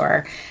insurance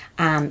or,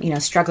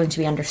 struggling to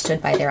be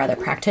understood by their other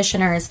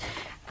practitioners.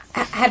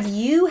 Have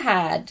you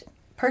had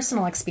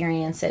personal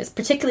experiences,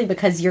 particularly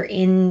because you're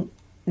in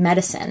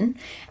medicine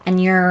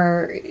and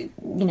you're,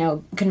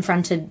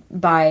 confronted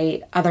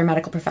by other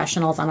medical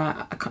professionals on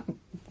a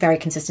very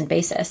consistent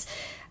basis.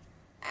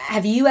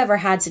 Have you ever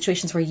had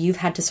situations where you've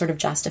had to sort of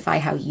justify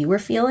how you were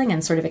feeling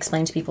and sort of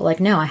explain to people like,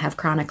 no, I have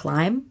chronic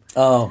Lyme?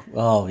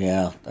 Oh,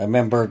 yeah. I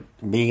remember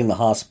being in the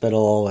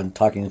hospital and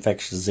talking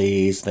infectious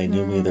disease. They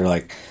knew me. They're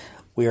like,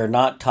 we are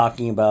not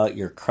talking about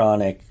your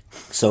chronic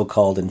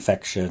so-called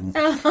infection.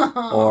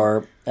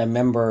 Or I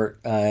remember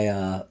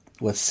I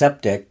with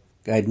septic,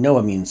 I had no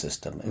immune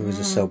system. It was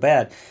just so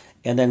bad.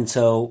 And then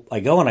so I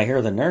go and I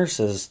hear the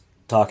nurses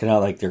talking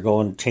out like they're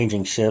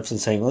changing shifts and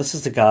saying, well, this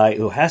is the guy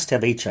who has to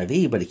have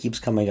HIV, but he keeps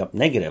coming up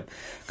negative.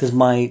 Because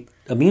my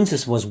immune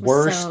system was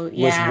worse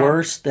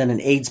than an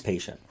AIDS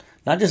patient.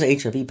 Not just an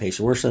HIV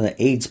patient, worse than an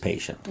AIDS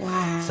patient.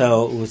 Wow.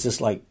 So it was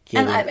just like...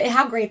 And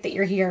how great that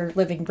you're here,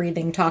 living,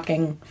 breathing,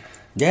 talking.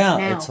 Yeah,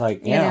 now, it's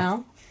like,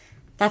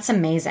 That's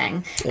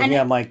amazing.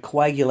 And my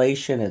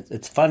coagulation,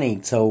 it's funny.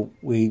 So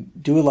we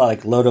do a lot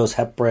like low-dose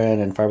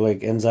heparin and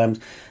fibrolytic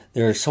enzymes.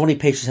 There are so many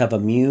patients have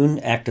immune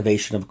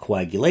activation of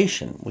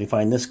coagulation. We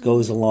find this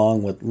goes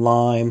along with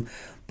Lyme,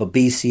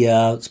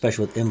 babesia,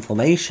 especially with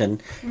inflammation,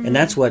 and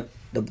that's what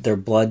their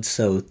blood's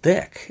so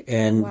thick.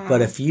 And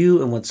but if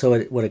you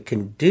what it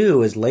can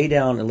do is it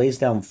lays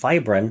down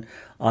fibrin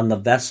on the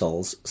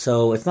vessels,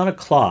 so it's not a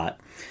clot,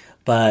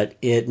 but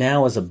it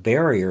now is a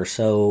barrier.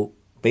 So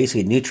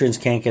basically, nutrients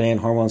can't get in,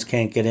 hormones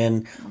can't get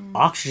in,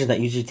 oxygen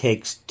that usually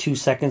takes 2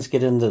 seconds to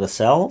get into the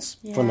cells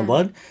from the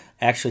blood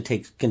actually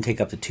can take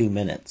up to 2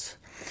 minutes.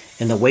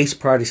 And the waste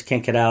products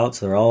can't get out,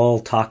 so they're all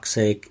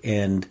toxic.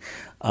 And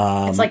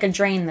it's like a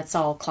drain that's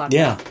all clogged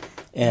up.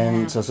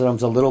 And so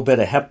sometimes a little bit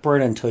of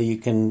heparin until you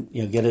can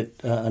get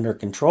it under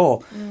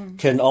control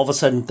can all of a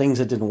sudden things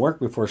that didn't work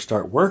before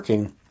start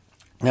working.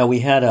 Now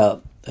we had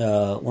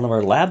one of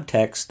our lab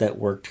techs that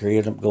worked here. He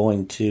ended up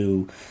going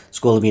to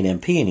school to be an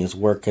MP, and he was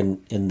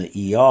working in the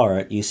ER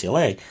at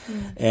UCLA.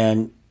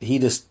 And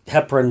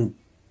heparin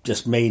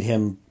just made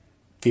him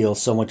feel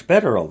so much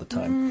better all the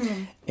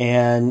time.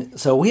 And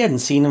so we hadn't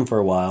seen him for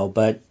a while,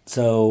 but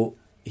so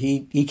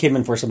he came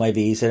in for some IV.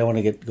 He said, I want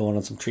to get going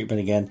on some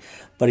treatment again.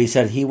 But he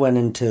said he went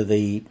into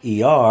the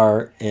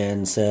ER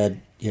and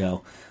said,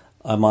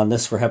 I'm on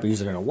this for heparin.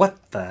 He's like,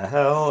 what the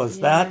hell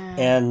is that?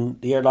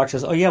 And the ER doctor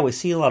says, oh, yeah, we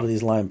see a lot of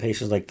these Lyme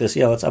patients like this.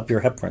 Yeah, let's up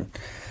your heparin.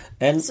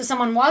 And so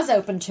someone was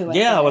open to it.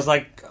 Yeah, I was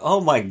like, oh,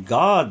 my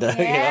God.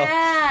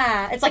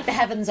 Yeah, it's like the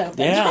heavens opened.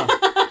 Yeah.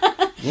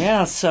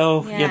 Yeah,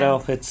 so,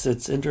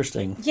 it's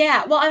interesting.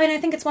 Yeah, well, I mean, I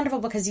think it's wonderful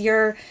because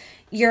you're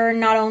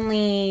not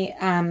only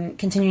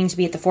continuing to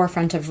be at the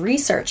forefront of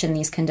research in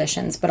these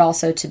conditions, but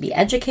also to be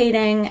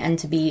educating and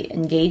to be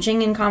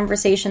engaging in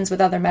conversations with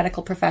other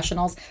medical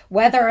professionals,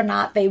 whether or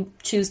not they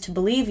choose to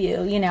believe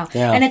you,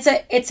 Yeah. And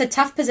it's a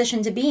tough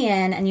position to be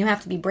in, and you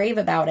have to be brave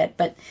about it,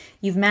 but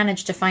you've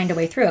managed to find a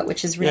way through it,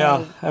 which is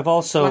really I've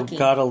also lucky.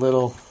 Got a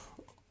little,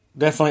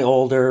 definitely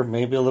older,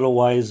 maybe a little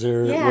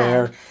wiser,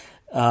 where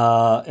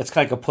it's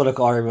kind of like a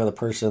political argument with a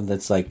person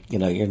that's like,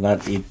 you're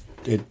not...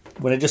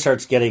 when it just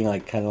starts getting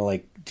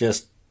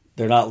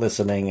they're not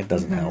listening, it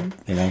doesn't help,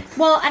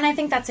 Well, and I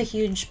think that's a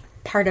huge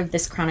part of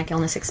this chronic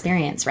illness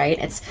experience, right?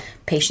 It's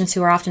patients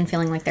who are often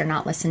feeling like they're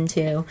not listened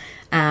to,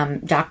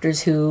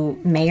 doctors who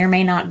may or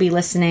may not be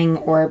listening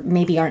or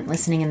maybe aren't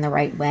listening in the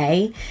right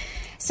way.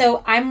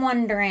 So I'm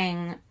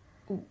wondering,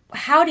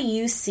 how do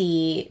you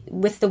see,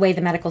 with the way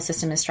the medical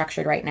system is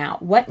structured right now,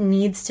 what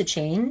needs to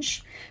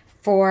change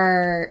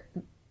for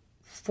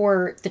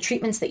the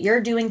treatments that you're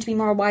doing to be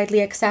more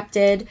widely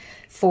accepted,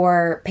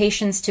 for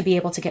patients to be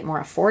able to get more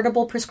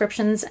affordable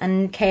prescriptions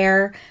and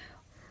care?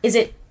 Is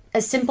it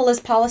as simple as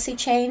policy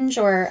change,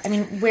 or, I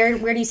mean, where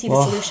do you see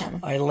the solution?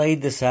 I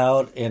laid this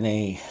out in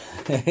a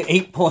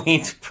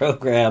 8-point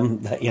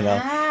program that,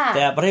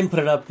 but I didn't put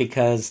it up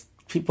because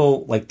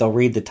people, they'll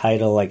read the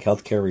title,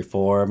 healthcare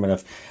reform, and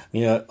if,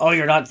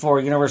 you're not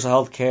for universal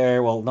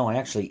healthcare. Well, no, I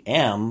actually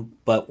am,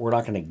 but we're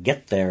not going to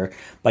get there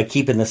by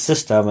keeping the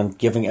system and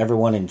giving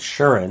everyone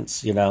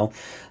insurance,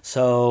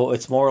 So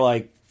it's more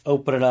like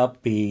open it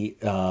up, be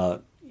a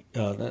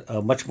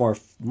much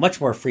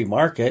more free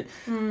market,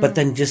 but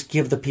then just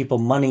give the people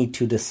money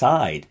to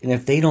decide. And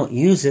if they don't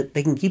use it,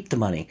 they can keep the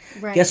money.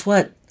 Right. Guess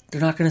what?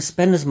 They're not going to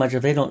spend as much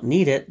if they don't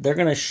need it. They're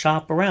going to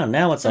shop around.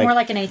 Now it's more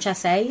like an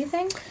HSA, you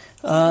think?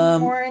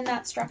 More in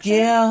that structure?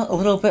 Yeah, a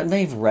little bit. And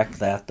they've wrecked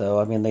that,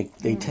 though. I mean,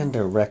 they tend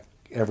to wreck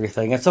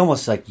everything. It's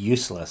almost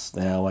useless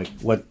now. And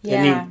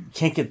you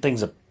can't get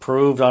things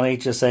approved on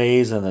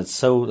HSAs, and it's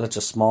such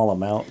a small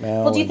amount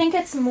now. Well, do you think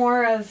it's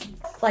more of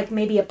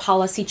maybe a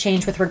policy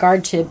change with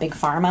regard to big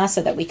pharma,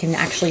 so that we can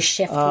actually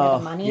shift where the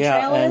money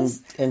trail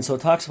is? And so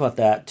it talks about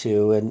that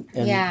too.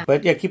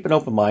 But keep an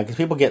open mind, because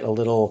people get a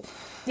little.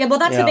 Yeah, well,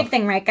 that's the big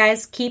thing, right,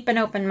 guys? Keep an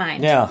open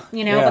mind. Yeah,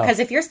 because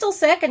if you're still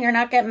sick and you're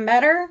not getting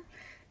better,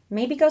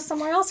 maybe go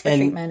somewhere else for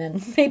treatment,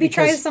 and maybe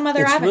try some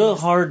other avenues. It's real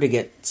hard to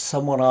get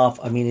someone off.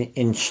 I mean,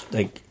 everyone's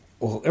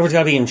got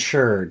to be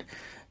insured.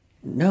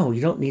 No,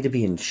 you don't need to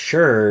be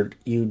insured.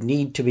 You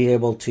need to be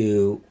able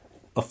to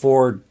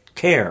afford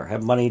care,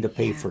 have money to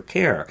pay for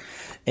care.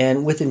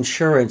 And with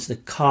insurance, the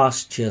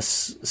costs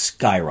just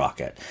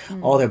skyrocket.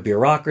 All the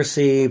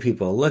bureaucracy,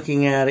 people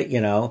looking at it,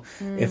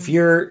 if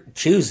you're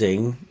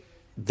choosing,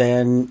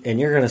 then, and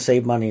you're going to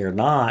save money or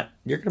not,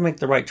 you're going to make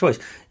the right choice.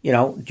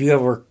 Do you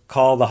ever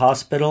call the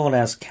hospital and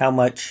ask how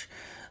much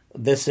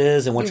this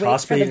is and which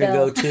hospital you're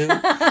going to go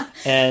to?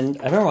 And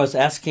I remember I was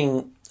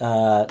asking,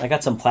 I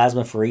got some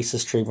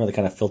plasmapheresis treatment where they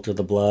kind of filter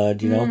the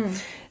blood,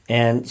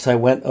 And so I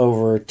went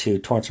over to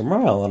Torrance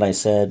Memorial and I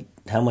said,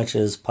 how much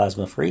is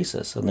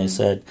plasmapheresis? And they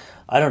said,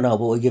 I don't know,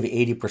 but we'll give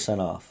you 80%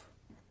 off.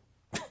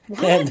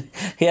 What?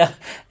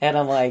 And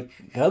I'm like,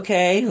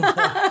 okay,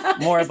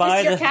 more I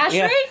buy, your cash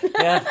rate?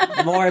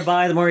 the more I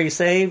buy, the more you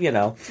save,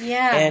 Yeah.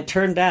 And it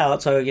turned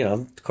out, so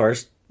of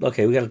course,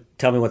 okay, we got to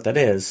tell me what that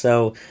is.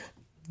 So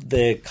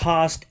the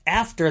cost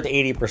after the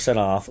 80%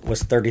 off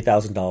was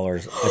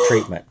 $30,000 a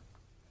treatment.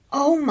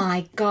 Oh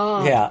my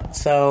God. Yeah.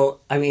 So,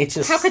 I mean, it's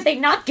just... How could they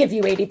not give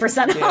you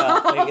 80%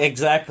 off? Yeah,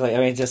 exactly. I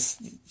mean, it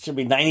just should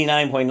be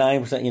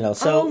 99.9%,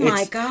 So oh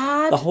my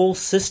God. The whole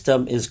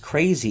system is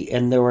crazy.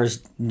 And there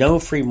was no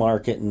free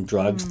market in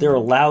drugs. They're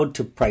allowed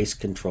to price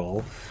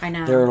control. I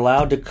know. They're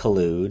allowed to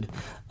collude.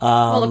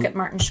 Well, look at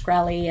Martin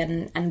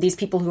Shkreli and these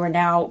people who are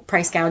now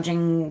price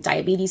gouging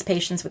diabetes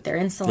patients with their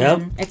insulin.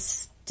 Yep.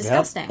 It's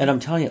disgusting. Yep. And I'm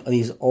telling you,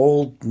 these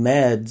old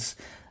meds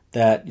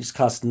that just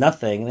cost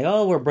nothing.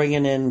 We're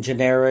bringing in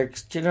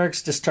generics.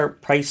 Generics just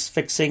start price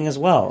fixing as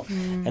well.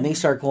 And they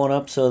start going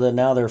up so that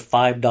now they're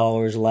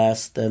 $5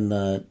 less than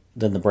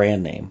the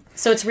brand name.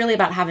 So it's really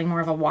about having more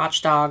of a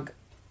watchdog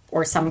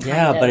or some kind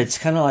of... Yeah, but it's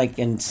kind of like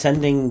in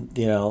sending,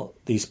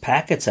 these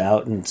packets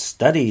out and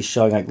studies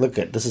showing like, look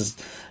at,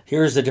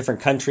 here's the different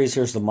countries,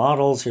 here's the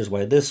models, here's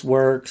why this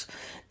works.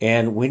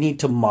 And we need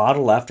to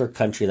model after a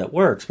country that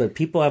works. But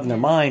people have in their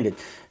mind,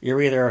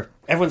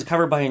 everyone's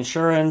covered by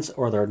insurance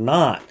or they're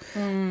not.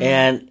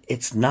 And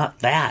it's not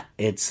that.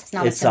 It's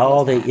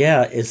all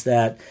is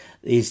that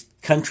these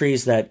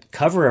countries that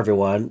cover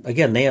everyone,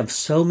 again, they have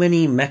so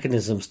many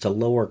mechanisms to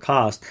lower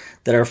cost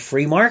that are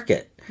free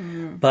market.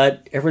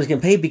 But everyone's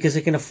getting paid because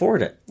they can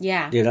afford it.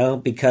 Yeah.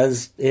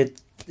 Because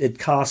it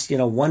costs,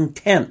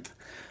 1/10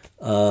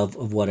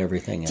 of what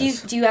everything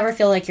is. Do you ever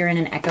feel like you're in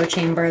an echo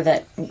chamber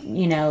that,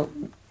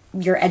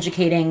 you're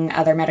educating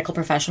other medical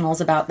professionals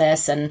about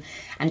this and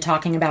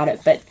talking about it,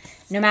 but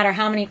no matter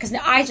how many, because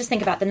I just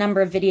think about the number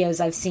of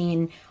videos I've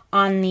seen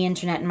on the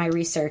internet in my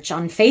research,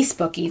 on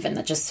Facebook even,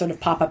 that just sort of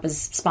pop up as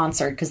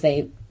sponsored because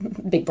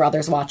Big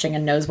Brother's watching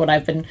and knows what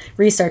I've been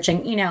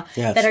researching,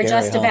 that are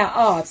just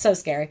about, it's so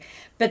scary,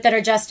 but that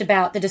are just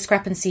about the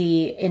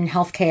discrepancy in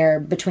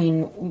healthcare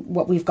between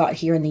what we've got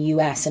here in the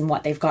U.S. and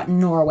what they've got in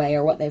Norway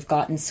or what they've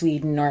got in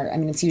Sweden, or,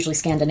 it's usually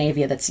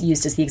Scandinavia that's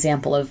used as the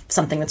example of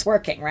something that's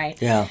working,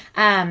 right? Yeah.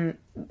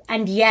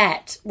 And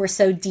yet we're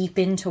so deep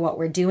into what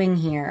we're doing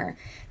here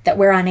that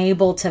we're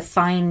unable to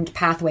find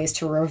pathways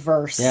to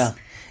reverse. Yeah.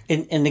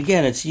 And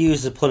again, it's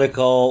used as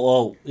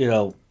political,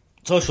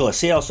 socialist.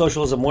 See how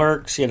socialism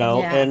works,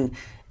 and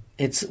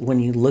it's when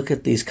you look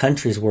at these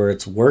countries where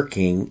it's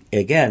working,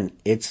 again,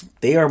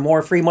 they are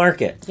more free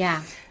market.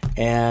 Yeah.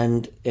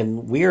 And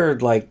we're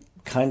like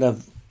kind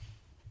of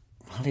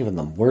not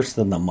even worse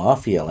than the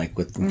mafia, like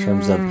in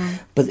terms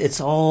of, but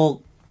it's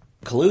all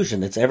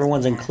collusion. It's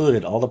everyone's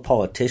included, all the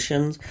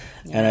politicians,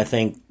 and I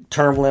think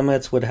term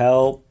limits would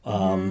help.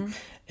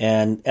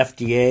 And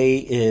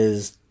FDA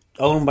is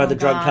owned by the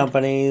drug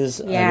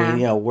companies. Yeah. I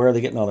mean, where are they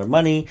getting all their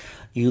money?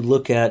 You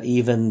look at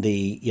even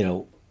the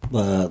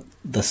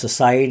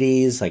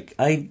societies. Like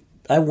I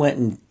went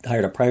and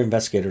hired a private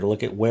investigator to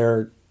look at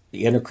where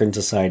the Endocrine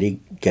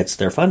Society gets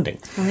their funding.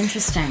 Oh,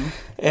 interesting.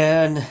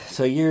 And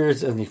so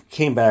and he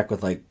came back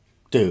with like,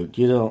 dude,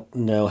 you don't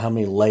know how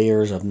many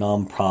layers of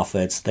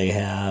nonprofits they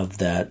have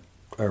that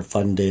are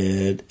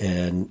funded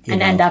and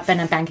end up in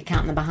a bank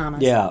account in the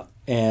Bahamas. Yeah.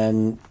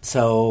 And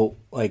so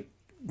like,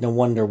 no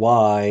wonder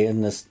why.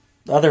 And this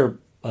other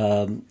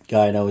guy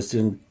I know is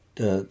doing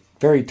a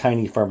very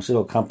tiny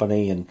pharmaceutical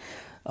company and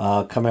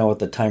coming out with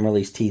the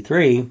time-release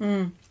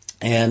T3.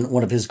 And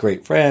one of his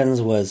great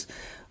friends was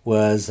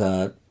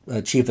a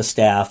chief of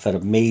staff at a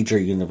major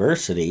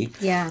university.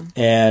 Yeah.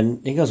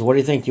 And he goes, what do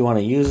you think? You want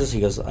to use this? He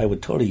goes, I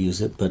would totally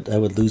use it, but I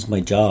would lose my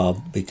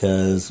job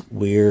because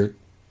I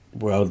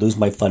would lose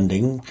my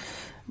funding.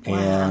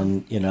 Wow.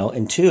 And,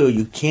 and two,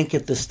 you can't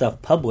get this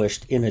stuff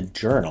published in a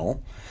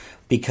journal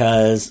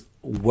because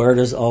where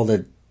does all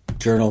the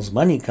journal's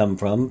money come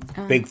from?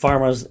 Big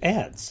Pharma's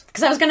ads.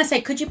 Because I was going to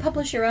say, could you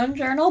publish your own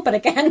journal? But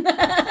again,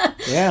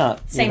 yeah,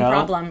 same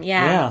problem.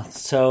 Yeah. Yeah.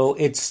 So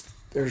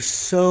there's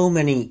so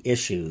many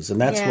issues. And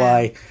that's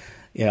why,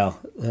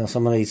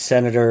 some of these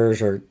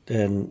senators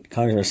and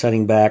Congress are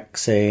sitting back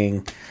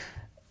saying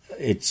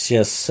it's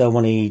just so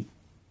many.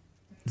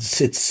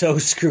 It's so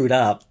screwed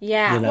up.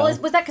 Yeah. Well,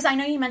 was that because I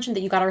know you mentioned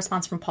that you got a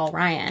response from Paul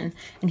Ryan,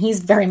 and he's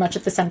very much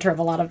at the center of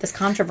a lot of this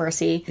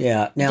controversy.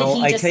 Yeah. Now,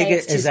 I take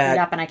it as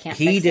that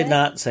he did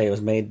not say, it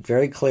was made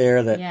very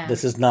clear that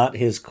this is not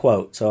his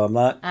quote, so I'm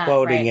not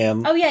quoting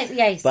him. Oh,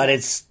 yeah. But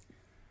it's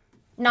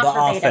not the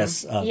verbatim.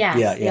 office.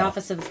 The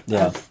office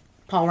of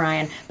Paul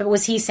Ryan. But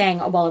was he saying,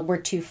 oh, well, we're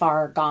too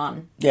far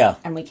gone? Yeah.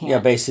 And we can't. Yeah,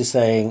 basically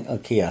saying,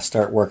 okay, yeah,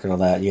 start working on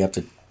that. You have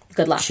to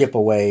Good luck. chip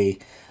away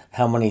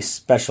how many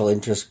special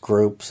interest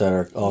groups that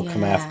are all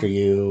come after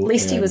you. At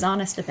least he was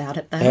honest about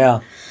it,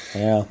 though.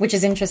 Yeah. Which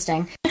is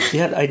interesting.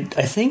 Yeah, I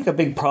think a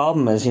big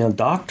problem is,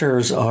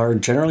 doctors are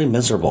generally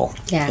miserable.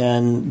 Yeah.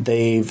 And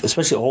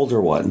especially older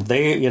ones,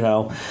 they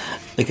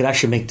can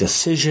actually make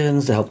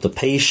decisions to help the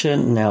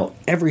patient. Now,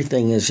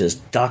 everything is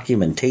just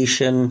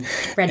documentation.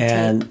 Red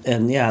tape.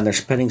 And they're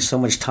spending so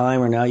much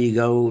time. Or now you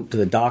go to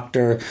the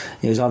doctor,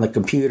 he's on the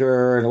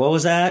computer, and what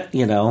was that?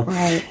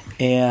 Right.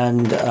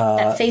 And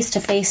that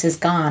face-to-face is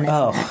gone,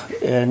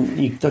 isn't it? And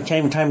you don't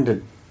have time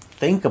to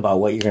think about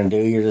what you're going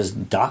to do. You're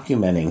just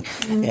documenting.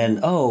 Mm-hmm.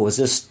 And, is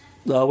this...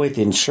 Oh, wait,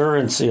 the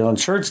insurance,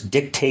 insurance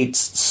dictates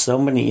so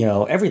many,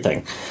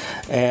 everything.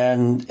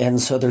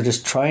 And so they're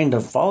just trying to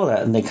follow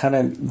that. And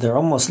they're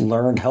almost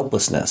learned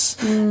helplessness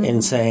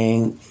in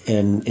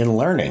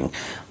learning,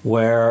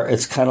 where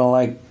it's kind of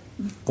like,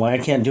 well, I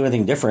can't do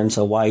anything different,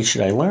 so why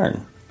should I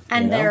learn?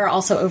 And they're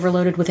also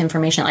overloaded with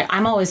information. Like,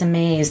 I'm always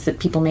amazed that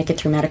people make it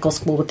through medical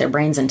school with their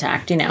brains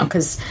intact,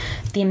 because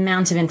the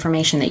amount of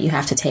information that you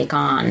have to take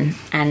on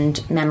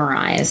and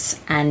memorize,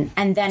 and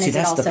then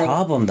that's the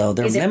problem, though.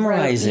 They're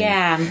memorizing.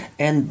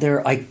 And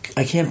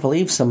I can't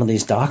believe some of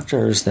these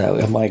doctors that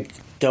I'm like,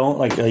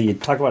 you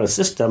talk about a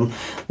system.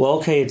 Well,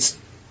 okay,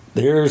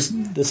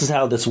 this is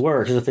how this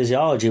works. There's a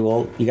physiology.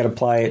 Well, you got to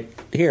apply it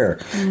here.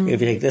 If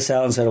you take this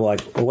out instead of well,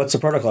 what's the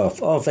protocol?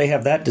 Oh, if they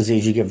have that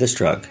disease, you give this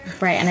drug.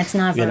 Right, and it's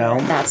not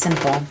that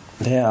simple.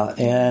 Yeah,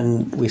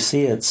 and we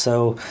see it.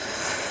 So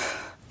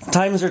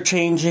times are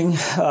changing,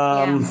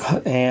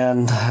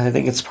 and I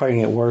think it's probably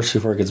going to get worse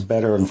before it gets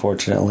better,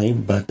 unfortunately.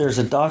 But there's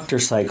a doctor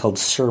site called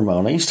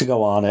Sermon. I used to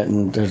go on it,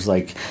 and there's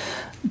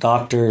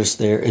doctors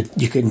there.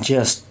 You can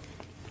just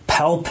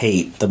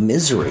palpate the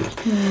misery.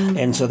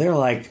 And so they're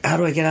like, how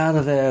do I get out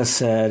of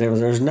this? And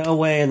there's no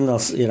way. And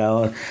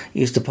they'll,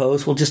 used to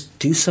post, well, just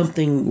do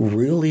something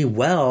really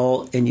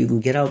well and you can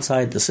get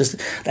outside the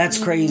system. That's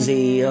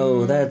crazy.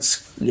 Oh,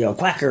 that's,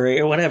 quackery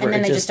or whatever. And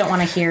then they just don't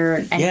want to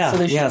hear any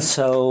solution. Yeah,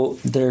 so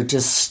they're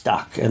just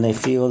stuck and they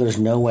feel there's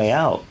no way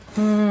out.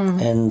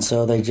 And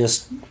so they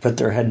just put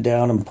their head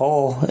down and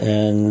pull.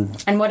 And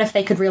what if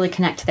they could really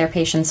connect to their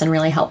patients and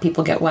really help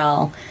people get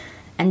well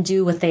and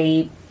do what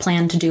they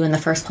planned to do in the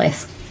first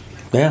place?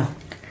 Yeah.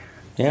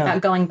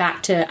 Going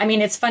back to,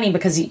 it's funny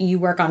because you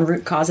work on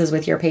root causes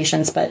with your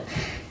patients, but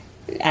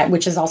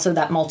which is also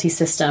that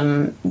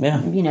multi-system,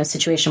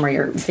 situation where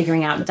you're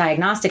figuring out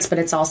diagnostics, but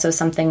it's also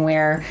something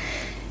where,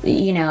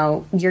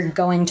 you're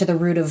going to the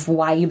root of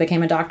why you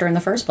became a doctor in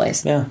the first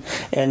place. Yeah.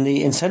 And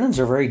the incentives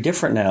are very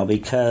different now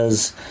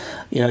because,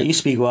 it used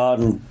to be go out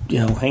and,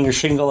 hang your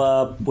shingle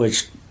up,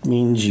 which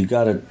means you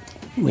got to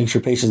make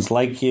sure patients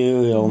like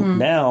you.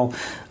 Now,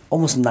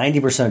 almost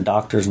 90% of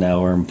doctors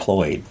now are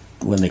employed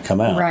when they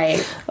come out.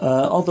 Right.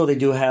 Although they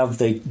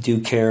do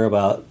care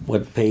about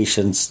what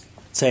patients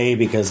say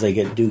because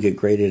they do get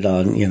graded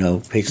on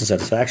patient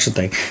satisfaction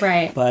thing.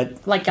 Right.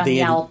 But like on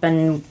Yelp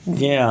and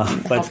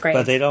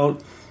but they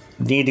don't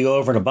need to go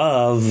over and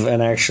above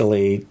and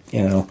actually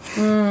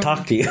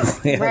talk to you.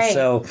 Right.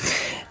 So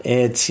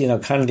it's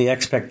kind of the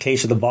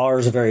expectation. The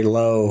bars are very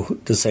low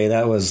to say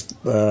that was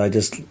I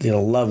just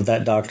love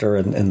that doctor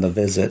and the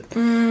visit.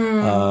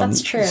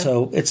 That's true.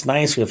 So it's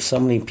nice if so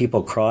many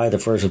people cry the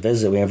first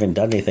visit. We haven't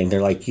done anything.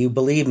 They're like, "You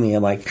believe me?"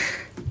 I'm like,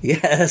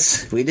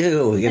 "Yes, we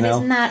do."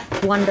 Isn't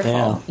that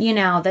wonderful?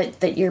 Yeah.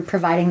 That you're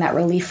providing that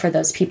relief for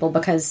those people,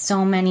 because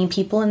so many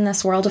people in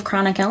this world of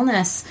chronic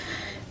illness,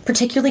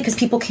 particularly because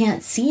people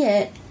can't see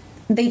it,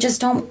 they just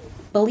don't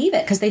believe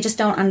it because they just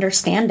don't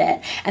understand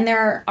it. And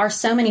there are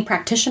so many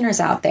practitioners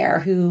out there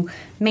who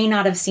may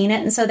not have seen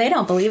it, and so they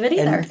don't believe it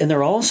either. And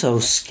they're also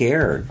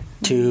scared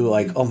to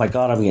oh my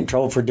God, I'm going to get in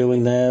trouble for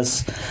doing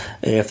this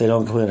if they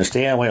don't completely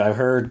understand. Wait, I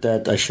heard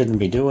that I shouldn't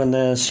be doing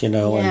this, and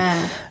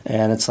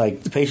it's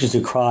like the patients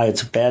who cry,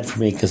 it's bad for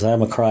me because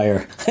I'm a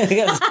crier.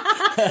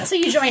 So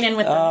you join in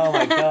with them. Oh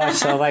my gosh.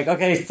 So I'm like,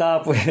 okay,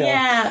 stop.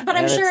 Yeah, but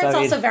I'm sure it's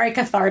also very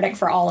cathartic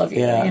for all of you.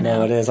 Yeah,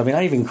 no, it is.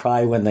 I even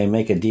cry when they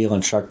make a deal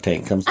on Shark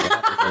Tank. Comes to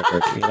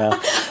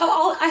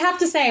I have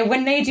to say,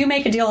 when they do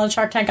make a deal on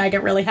Shark Tank, I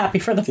get really happy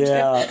for them too.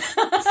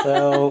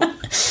 So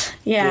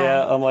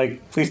I'm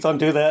like, please don't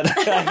do that.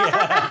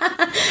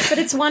 But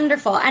it's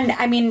wonderful.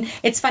 And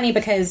it's funny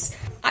because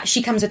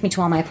she comes with me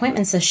to all my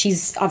appointments, so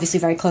she's obviously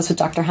very close with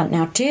Dr. Hunt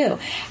now too.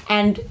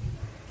 And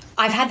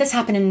I've had this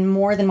happen in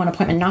more than one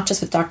appointment, not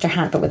just with Dr.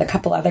 Hunt, but with a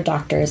couple other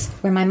doctors,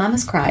 where my mom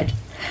has cried.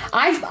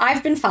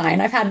 I've been fine.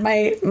 I've had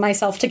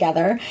myself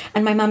together,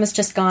 and my mom has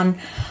just gone,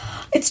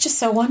 it's just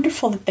so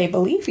wonderful that they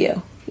believe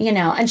you,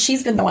 and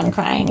she's been the one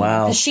crying.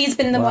 Wow. She's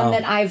been the one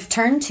that I've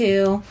turned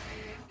to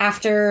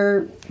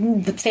after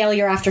the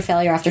failure after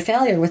failure after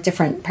failure with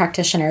different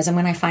practitioners. And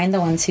when I find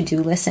the ones who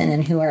do listen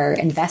and who are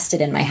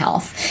invested in my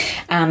health.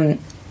 I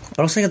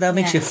was thinking that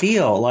makes you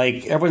feel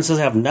like everyone says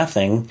I have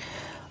nothing.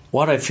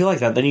 Why do I feel like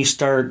that? Then you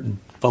start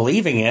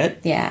believing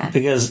it. Yeah.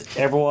 Because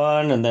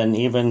everyone, and then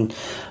even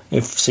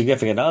if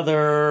significant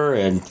other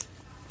and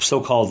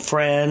so-called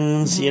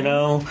friends,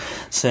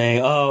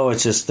 saying, "Oh,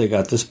 it's just they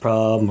got this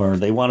problem, or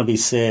they want to be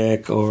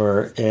sick,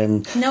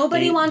 and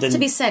nobody wants to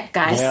be sick,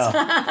 guys."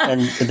 Yeah,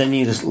 and then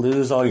you just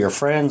lose all your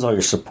friends, all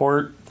your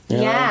support.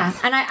 Yeah,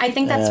 and I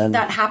think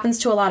that happens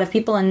to a lot of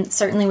people, and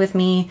certainly with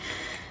me.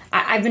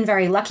 I've been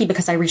very lucky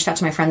because I reached out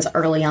to my friends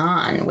early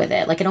on with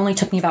it. Like, it only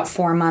took me about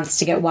 4 months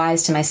to get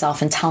wise to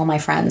myself and tell my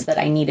friends that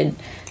I needed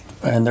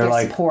and they're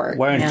like, support.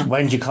 Why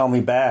didn't you call me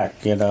back,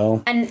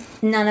 And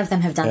none of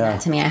them have done that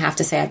to me, I have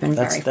to say. I've been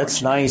very fortunate.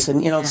 That's nice.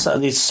 And, so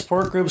these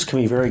support groups can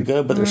be very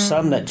good, but there's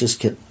some that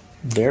just get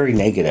very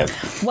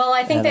negative. Well,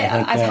 I think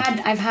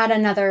I've had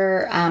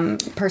another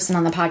person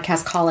on the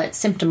podcast call it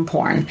symptom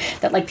porn.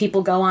 That like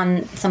people go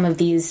on some of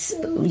these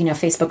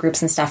Facebook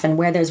groups and stuff, and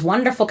where there's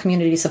wonderful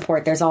community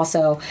support, there's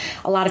also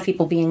a lot of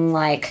people being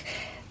like,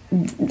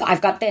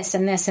 I've got this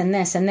and this and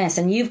this and this,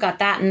 and you've got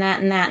that and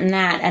that and that and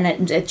that,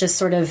 and it just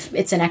sort of,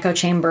 it's an echo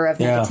chamber of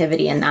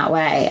negativity in that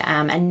way,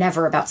 and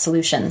never about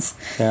solutions.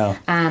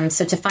 Yeah.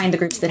 So to find the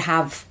groups that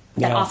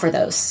offer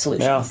those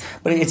solutions. Yeah,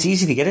 but it's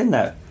easy to get in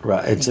that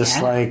rut. It's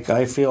just like,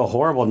 I feel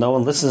horrible. No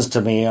one listens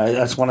to me. I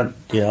just want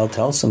to,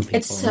 tell some people.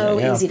 It's so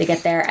easy to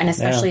get there, and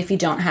especially if you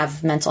don't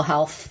have mental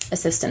health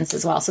assistance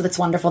as well. So that's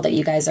wonderful that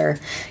you guys are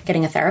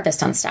getting a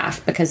therapist on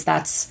staff, because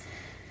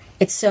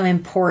it's so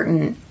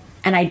important.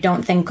 And I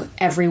don't think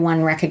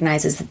everyone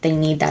recognizes that they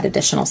need that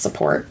additional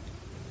support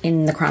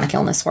in the chronic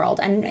illness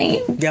world. And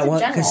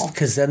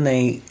because then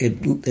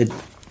it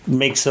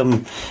makes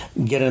them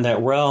get in that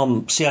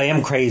realm. See, I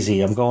am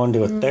crazy. I'm going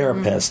to a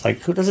therapist. Like,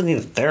 who doesn't need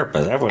a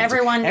therapist?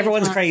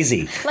 Everyone's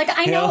crazy. Like,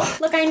 I know.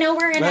 Look, I know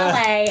we're in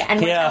LA, and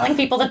we're telling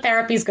people that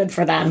therapy's good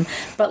for them.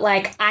 But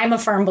like, I'm a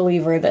firm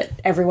believer that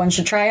everyone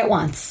should try it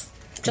once.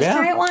 Just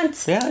try it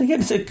once. Yeah, you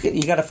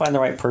got to find the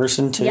right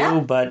person too. Yeah.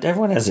 But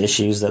everyone has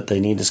issues that they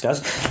need to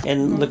discuss,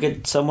 and look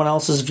at someone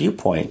else's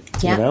viewpoint.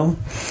 Yeah.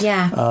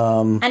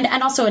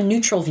 And also a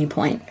neutral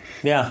viewpoint.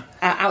 Yeah.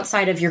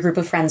 Outside of your group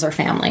of friends or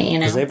family,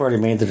 because they've already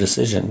made the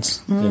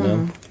decisions.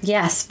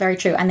 Yes, very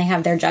true, and they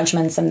have their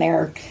judgments and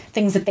their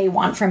things that they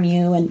want from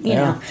you, and you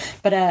know.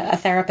 But a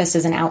therapist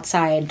is an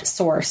outside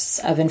source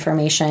of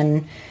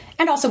information.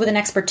 And also with an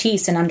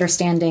expertise in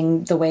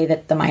understanding the way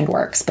that the mind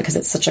works, because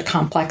it's such a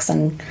complex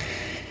and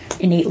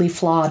innately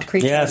flawed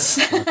creature. Yes,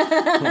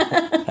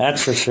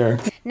 that's for sure.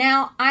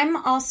 Now, I'm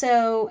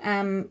also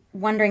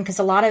wondering, because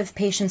a lot of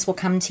patients will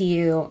come to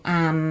you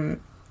and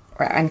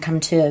come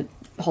to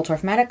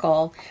Holtorf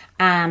Medical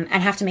and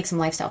have to make some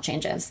lifestyle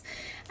changes,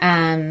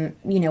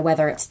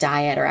 whether it's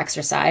diet or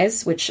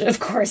exercise, which, of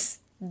course,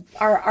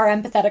 our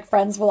empathetic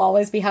friends will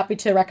always be happy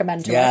to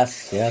recommend to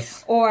us.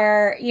 Yes.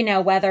 Or,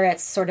 whether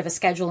it's sort of a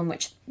schedule in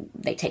which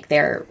they take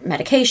their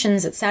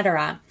medications,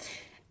 etc.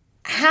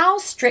 How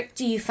strict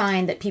do you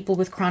find that people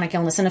with chronic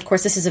illness, and of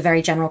course this is a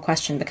very general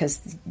question because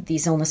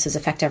these illnesses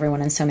affect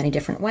everyone in so many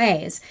different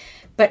ways,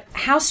 but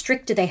how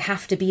strict do they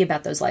have to be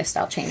about those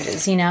lifestyle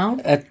changes,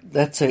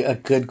 That's a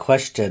good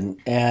question.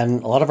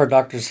 And a lot of our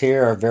doctors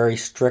here are very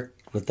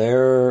strict with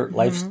their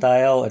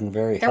lifestyle and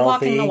very healthy. They're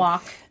walking the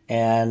walk.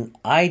 And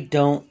I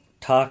don't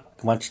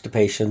talk much to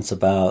patients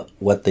about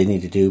what they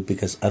need to do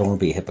because I don't want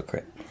to be a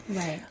hypocrite.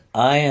 Right.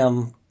 I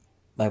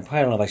probably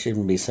don't know if I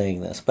shouldn't be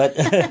saying this, but...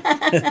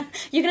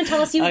 You're going to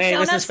tell us you've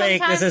shown up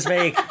sometimes? This is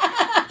fake.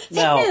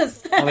 No.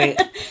 News. I mean,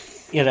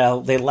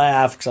 they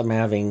laugh because I'm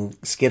having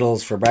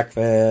Skittles for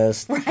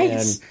breakfast. Right.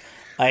 And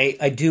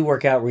I do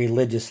work out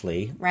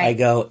religiously. Right. I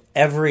go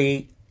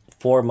every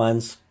 4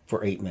 months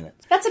for 8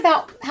 minutes. That's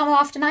about how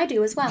often I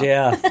do as well.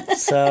 Yeah.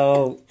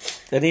 So,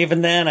 and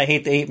even then, I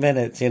hate the 8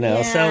 minutes,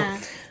 Yeah.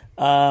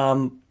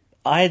 So,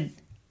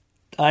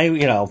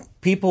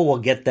 people will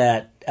get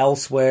that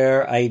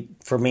elsewhere.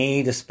 For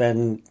me to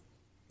spend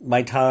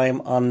my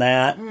time on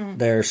that,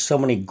 there's so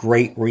many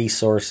great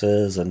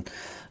resources and,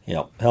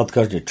 health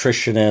coach,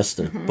 nutritionists,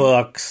 there's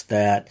books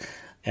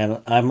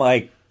and I'm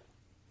like,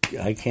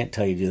 I can't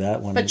tell you to do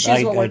that one. But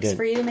choose what works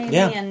for you, maybe.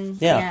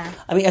 Yeah.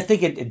 I mean, I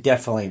think it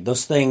definitely,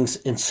 those things,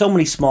 and so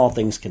many small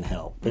things can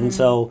help. And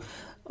so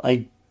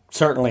I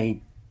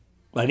need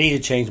to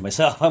change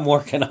myself. I'm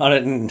working on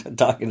it and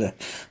talking to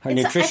our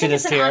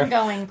nutritionist here. I think it's an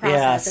ongoing process.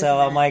 Yeah, so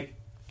I'm like,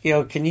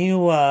 can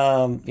you,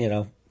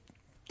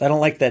 I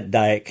don't like that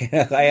diet.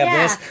 I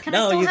have this. Can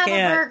I still have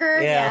a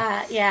burger?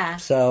 Yeah.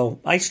 So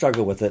I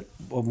struggle with it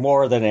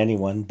more than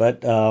anyone,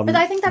 but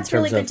I think that's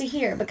really good to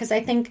hear, because I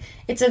think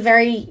it's a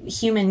very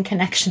human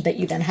connection that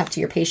you then have to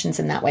your patients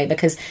in that way,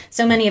 because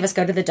so many of us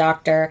go to the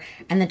doctor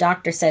and the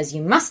doctor says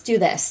you must do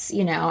this,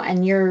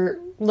 and you're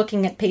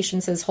looking at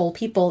patients as whole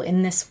people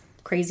in this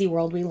crazy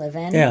world we live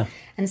in,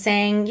 and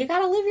saying you got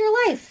to live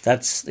your life.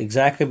 That's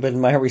exactly been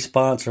my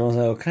response. I was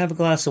like, can I have a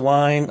glass of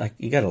wine? Like,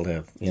 you got to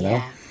live,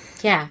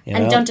 Yeah,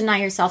 and don't deny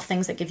yourself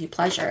things that give you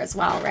pleasure as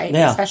well, right?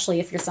 Yeah. Especially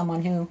if you're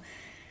someone who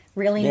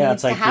really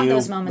needs to have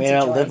those moments of joy. You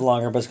may not live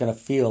longer, but it's going to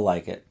feel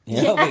like it.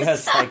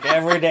 Because like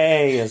every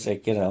day is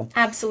like,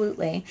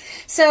 Absolutely.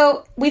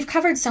 So we've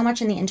covered so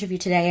much in the interview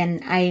today,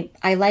 and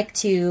I like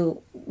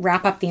to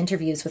wrap up the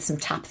interviews with some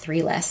top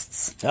 3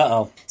 lists.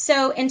 Uh-oh.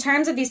 So in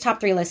terms of these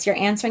top 3 lists, you're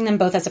answering them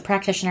both as a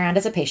practitioner and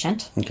as a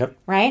patient. Okay.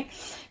 Right?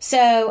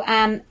 So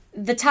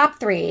the top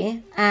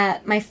 3,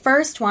 my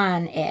first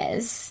one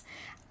is,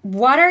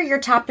 what are your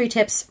top 3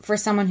 tips for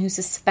someone who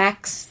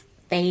suspects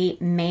they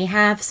may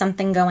have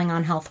something going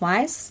on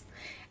health-wise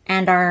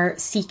and are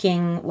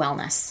seeking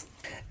wellness?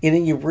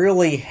 You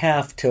really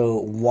have to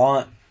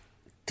want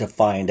to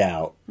find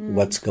out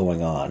what's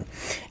going on.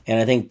 And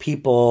I think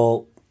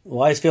people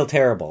always feel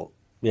terrible,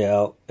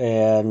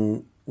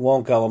 and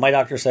won't go, well, my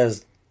doctor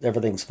says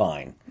everything's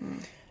fine,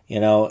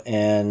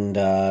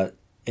 and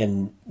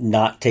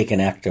not take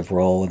an active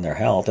role in their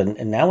health.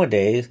 And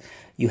nowadays,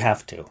 you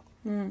have to.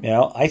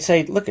 I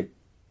say, look,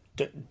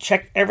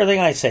 check everything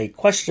I say,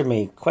 question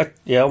me,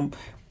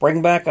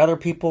 bring back other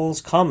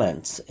people's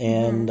comments,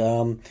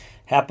 and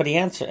happy to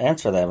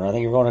answer them. And I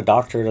think if you're going to a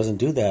doctor who doesn't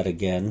do that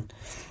again,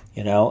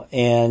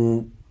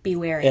 and be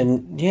wary.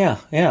 And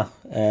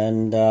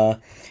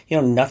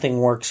and nothing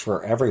works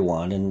for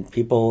everyone. And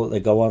people, they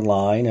go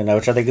online, and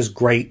which I think is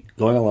great,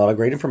 going a lot of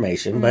great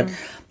information. But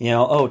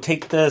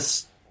take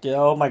this,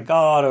 oh my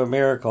God, a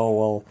miracle.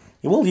 Well,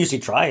 we'll usually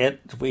try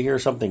it if we hear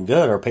something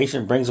good. Our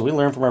patient brings it. We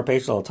learn from our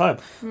patients all the time.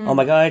 Oh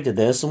my God, I did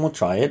this, and we'll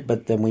try it.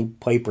 But then we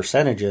play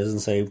percentages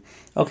and say,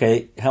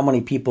 okay, how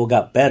many people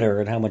got better,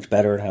 and how much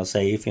better, and how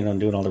safe,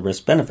 doing all the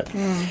risk benefit.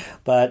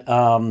 But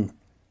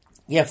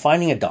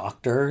finding a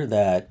doctor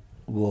that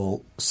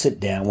will sit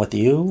down with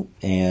you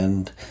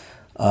and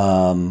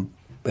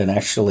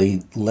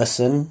actually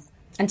listen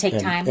and take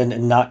time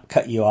and not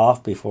cut you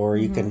off before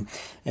you can.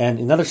 And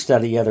another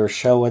study, they're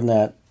showing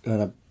that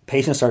when a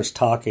patient starts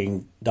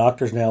talking,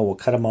 doctors now will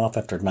cut them off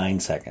after 9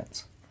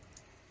 seconds.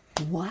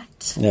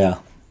 What? Yeah,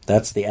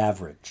 that's the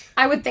average.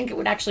 I would think it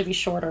would actually be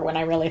shorter when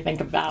I really think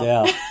about it.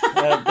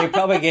 Yeah. They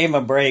probably gave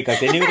them a break. Like,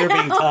 they knew they were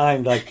being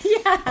timed. Like,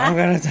 I'm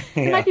going to...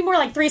 It might be more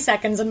like 3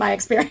 seconds in my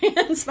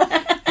experience.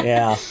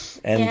 Yeah.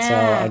 And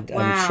so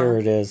I'm sure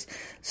it is.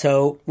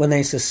 So when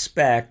they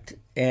suspect,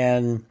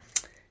 and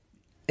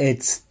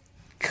it's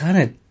kind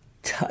of...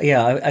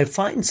 I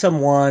find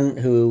someone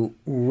who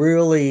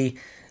really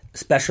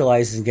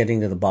specializes in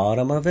getting to the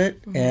bottom of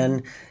it.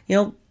 And,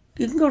 you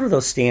can go to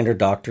those standard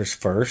doctors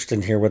first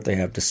and hear what they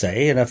have to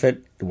say. And if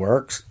it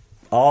works,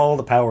 all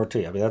the power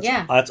to you. I mean,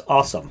 that's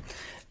awesome.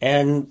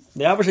 And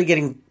they're obviously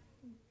getting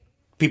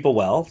people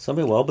well, some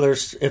people well,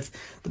 but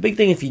the big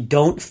thing, if you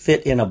don't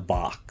fit in a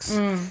box,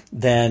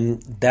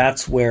 then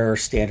that's where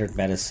standard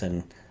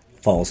medicine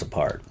falls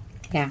apart.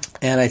 Yeah.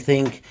 And I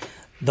think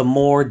the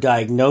more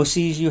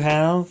diagnoses you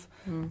have,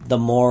 the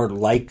more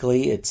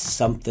likely it's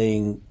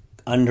something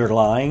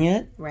underlying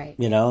it. Right.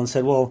 And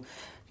said, well,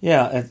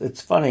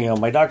 it's funny.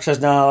 My doctor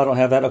says, no, I don't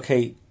have that.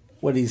 Okay.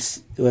 What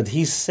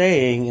he's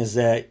saying is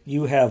that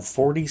you have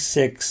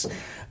 46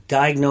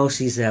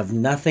 diagnoses that have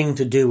nothing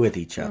to do with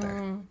each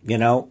other.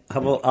 How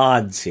about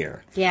odds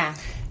here? Yeah.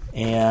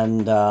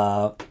 And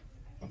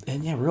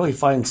really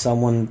find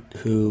someone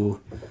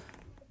who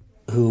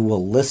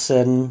will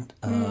listen.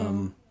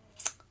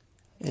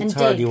 It's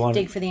hard.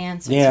 Dig for the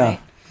answers. Yeah. Right?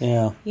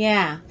 Yeah.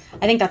 Yeah.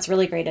 I think that's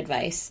really great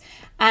advice.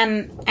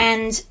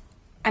 And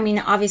I mean,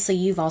 obviously,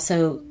 you've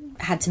also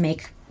had to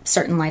make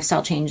certain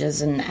lifestyle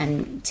changes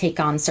and take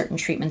on certain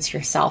treatments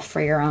yourself for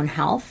your own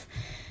health.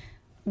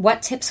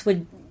 What tips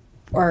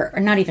or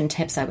not even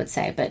tips, I would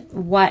say, but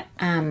what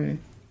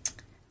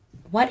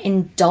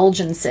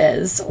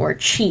indulgences or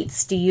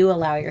cheats do you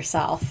allow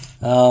yourself?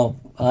 Oh,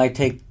 I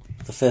take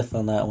the fifth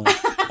on that one.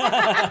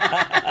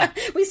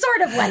 We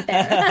sort of went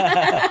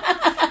there.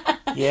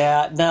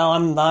 Yeah, no,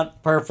 I'm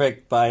not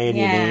perfect by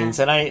any means.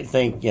 And I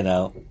think,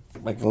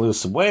 I can lose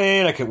some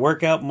weight, I could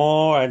work out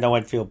more, I know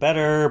I'd feel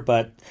better,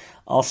 but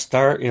I'll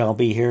start, I'll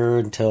be here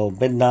until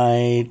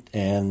midnight,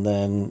 and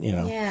then,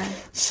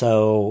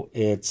 so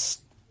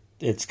it's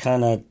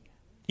kind of,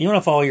 you want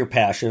to follow your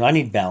passion. I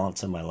need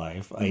balance in my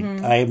life.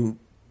 I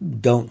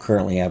don't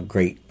currently have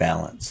great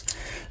balance.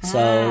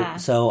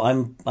 So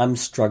I'm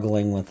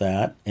struggling with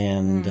that.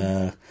 And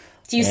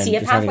do you see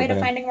a pathway to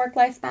finding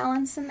work-life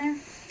balance in there?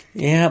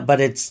 Yeah,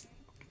 but it's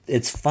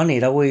funny.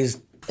 It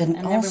always,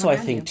 and also I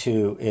think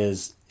too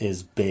is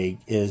big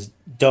is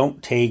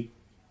don't take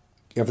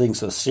everything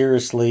so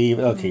seriously.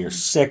 Okay, you're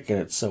sick and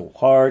it's so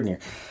hard and your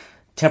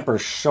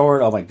temper's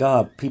short. Oh my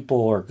God,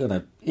 people are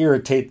gonna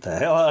irritate the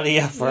hell out of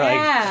you for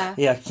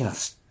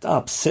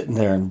stop sitting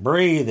there and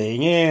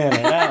breathing in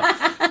and out.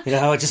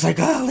 It's just like,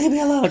 oh, leave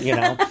me alone.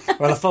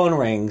 Or the phone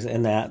rings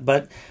and that.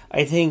 But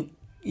I think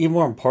even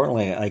more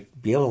importantly, like,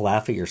 be able to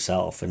laugh at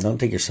yourself and don't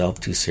take yourself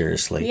too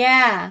seriously.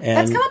 Yeah.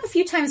 That's come up a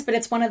few times, but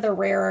it's one of the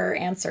rarer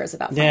answers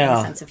about finding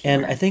a sense of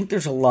humor. And I think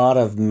there's a lot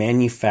of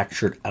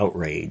manufactured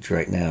outrage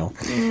right now.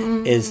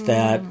 Is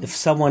that if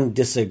someone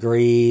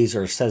disagrees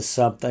or says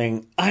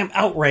something, I'm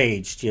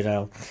outraged,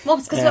 Well,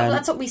 it's because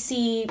that's what we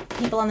see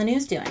people on the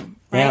news doing,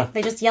 right? Yeah.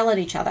 They just yell at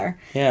each other.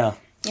 Yeah.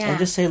 And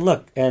just say,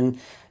 look, and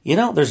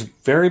there's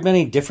very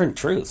many different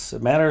truths.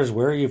 It matters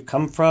where you've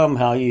come from,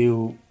 how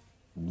you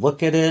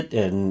look at it,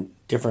 and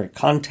different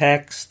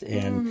context,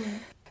 and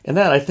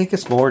that I think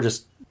it's more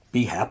just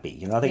be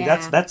happy. I think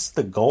that's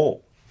the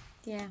goal.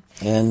 Yeah.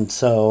 And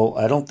so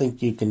I don't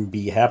think you can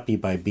be happy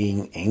by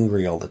being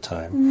angry all the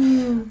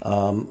time.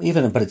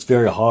 But it's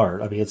very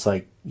hard. I mean, it's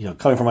like,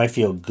 coming from I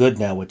feel good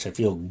now, which I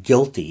feel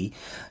guilty,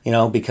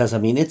 because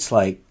it's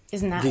like,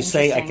 isn't that you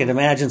say, I can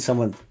imagine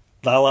someone,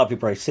 a lot of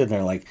people are sitting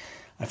there like,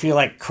 I feel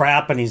like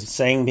crap, and he's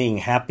saying being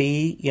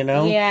happy,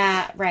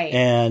 Yeah, right.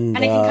 And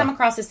it can come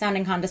across as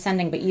sounding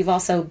condescending, but you've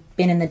also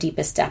been in the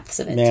deepest depths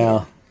of it,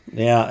 too.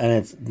 Yeah, and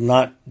it's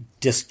not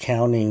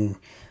discounting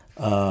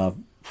how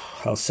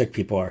sick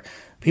people are.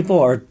 People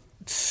are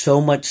so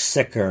much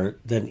sicker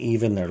than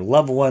even their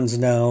loved ones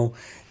know,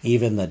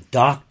 even the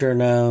doctor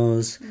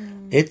knows.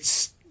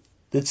 It's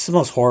the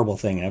most horrible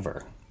thing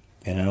ever.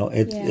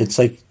 It's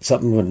like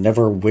something you would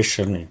never wish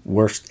on your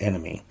worst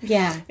enemy.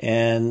 Yeah.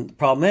 And the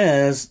problem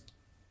is,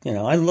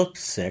 I looked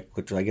sick,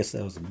 which I guess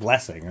that was a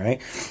blessing,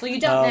 right? Well,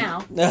 you don't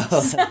now. No,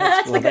 well,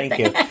 thank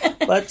you.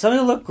 But some of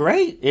you look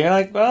great. You're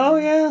like, oh,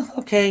 yeah,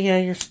 okay, yeah,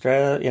 you're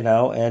stressed,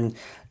 and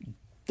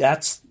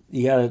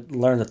you got to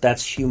learn that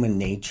that's human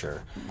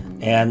nature.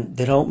 And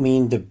they don't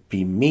mean to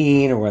be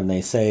mean, or when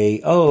they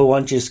say, oh, why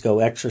don't you just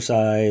go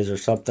exercise or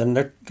something,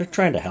 they're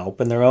trying to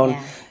help in their own,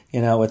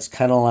 it's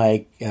kind of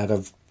like out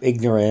of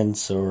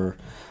ignorance, or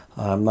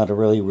I'm not a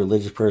really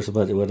religious person,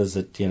 but what is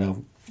it,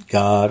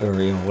 God, or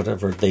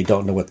whatever, they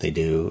don't know what they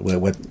do.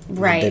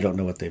 They don't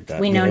know what they've done.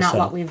 We know not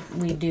what we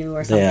do,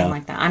 or something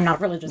like that. I'm not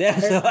religious. Yeah,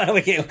 so I'm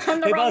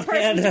the wrong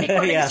person to be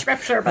quoting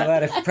scripture,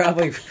 but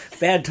probably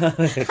bad time.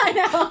 I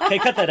know. Hey,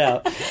 cut that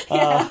out.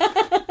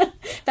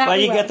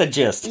 But you get the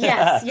gist.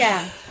 Yes,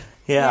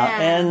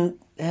 yeah.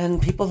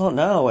 And people don't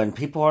know, and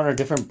people are on a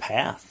different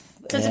path.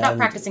 So it's about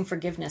practicing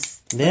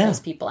forgiveness for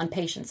those people, and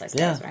patience, I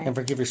suppose, right? And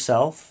forgive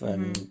yourself,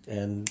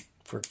 and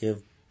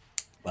forgive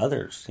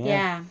others.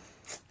 Yeah.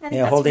 I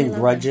think holding really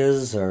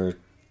grudges I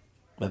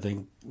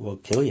think will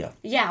kill you.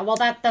 Yeah, well,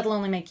 that'll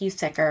only make you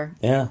sicker.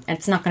 Yeah. And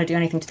it's not going to do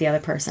anything to the other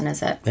person,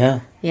 is it? Yeah.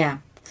 Yeah.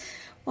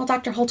 Well,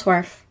 Dr.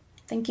 Holtorf,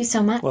 thank you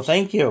so much. Well,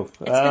 thank you.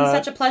 It's been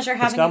such a pleasure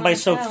having you on the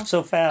show. It's gone by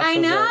so fast. I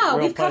know.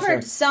 We've pleasure.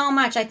 covered so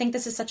much. I think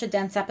this is such a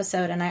dense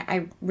episode, and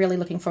I'm really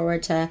looking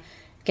forward to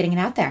getting it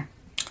out there.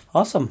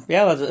 Awesome.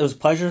 Yeah, it was a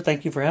pleasure.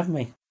 Thank you for having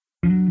me.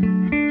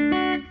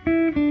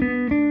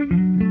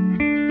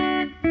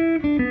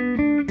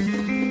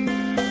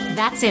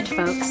 That's it,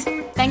 folks.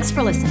 Thanks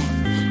for listening.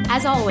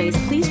 As always,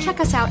 please check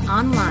us out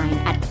online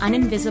at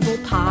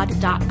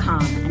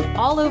uninvisiblepod.com and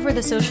all over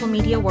the social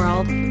media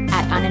world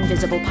at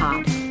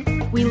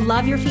uninvisiblepod. We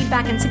love your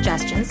feedback and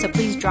suggestions, so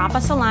please drop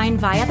us a line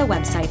via the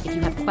website if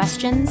you have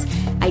questions,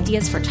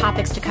 ideas for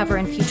topics to cover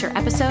in future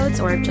episodes,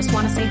 or just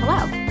want to say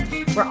hello.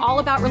 We're all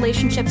about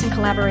relationships and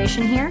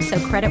collaboration here, so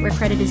credit where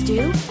credit is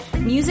due.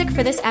 Music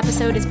for this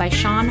episode is by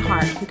Sean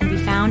Hart, who can be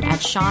found at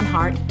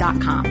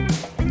seanhart.com.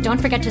 Don't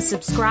forget to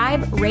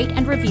subscribe, rate,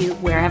 and review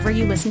wherever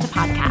you listen to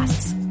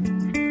podcasts.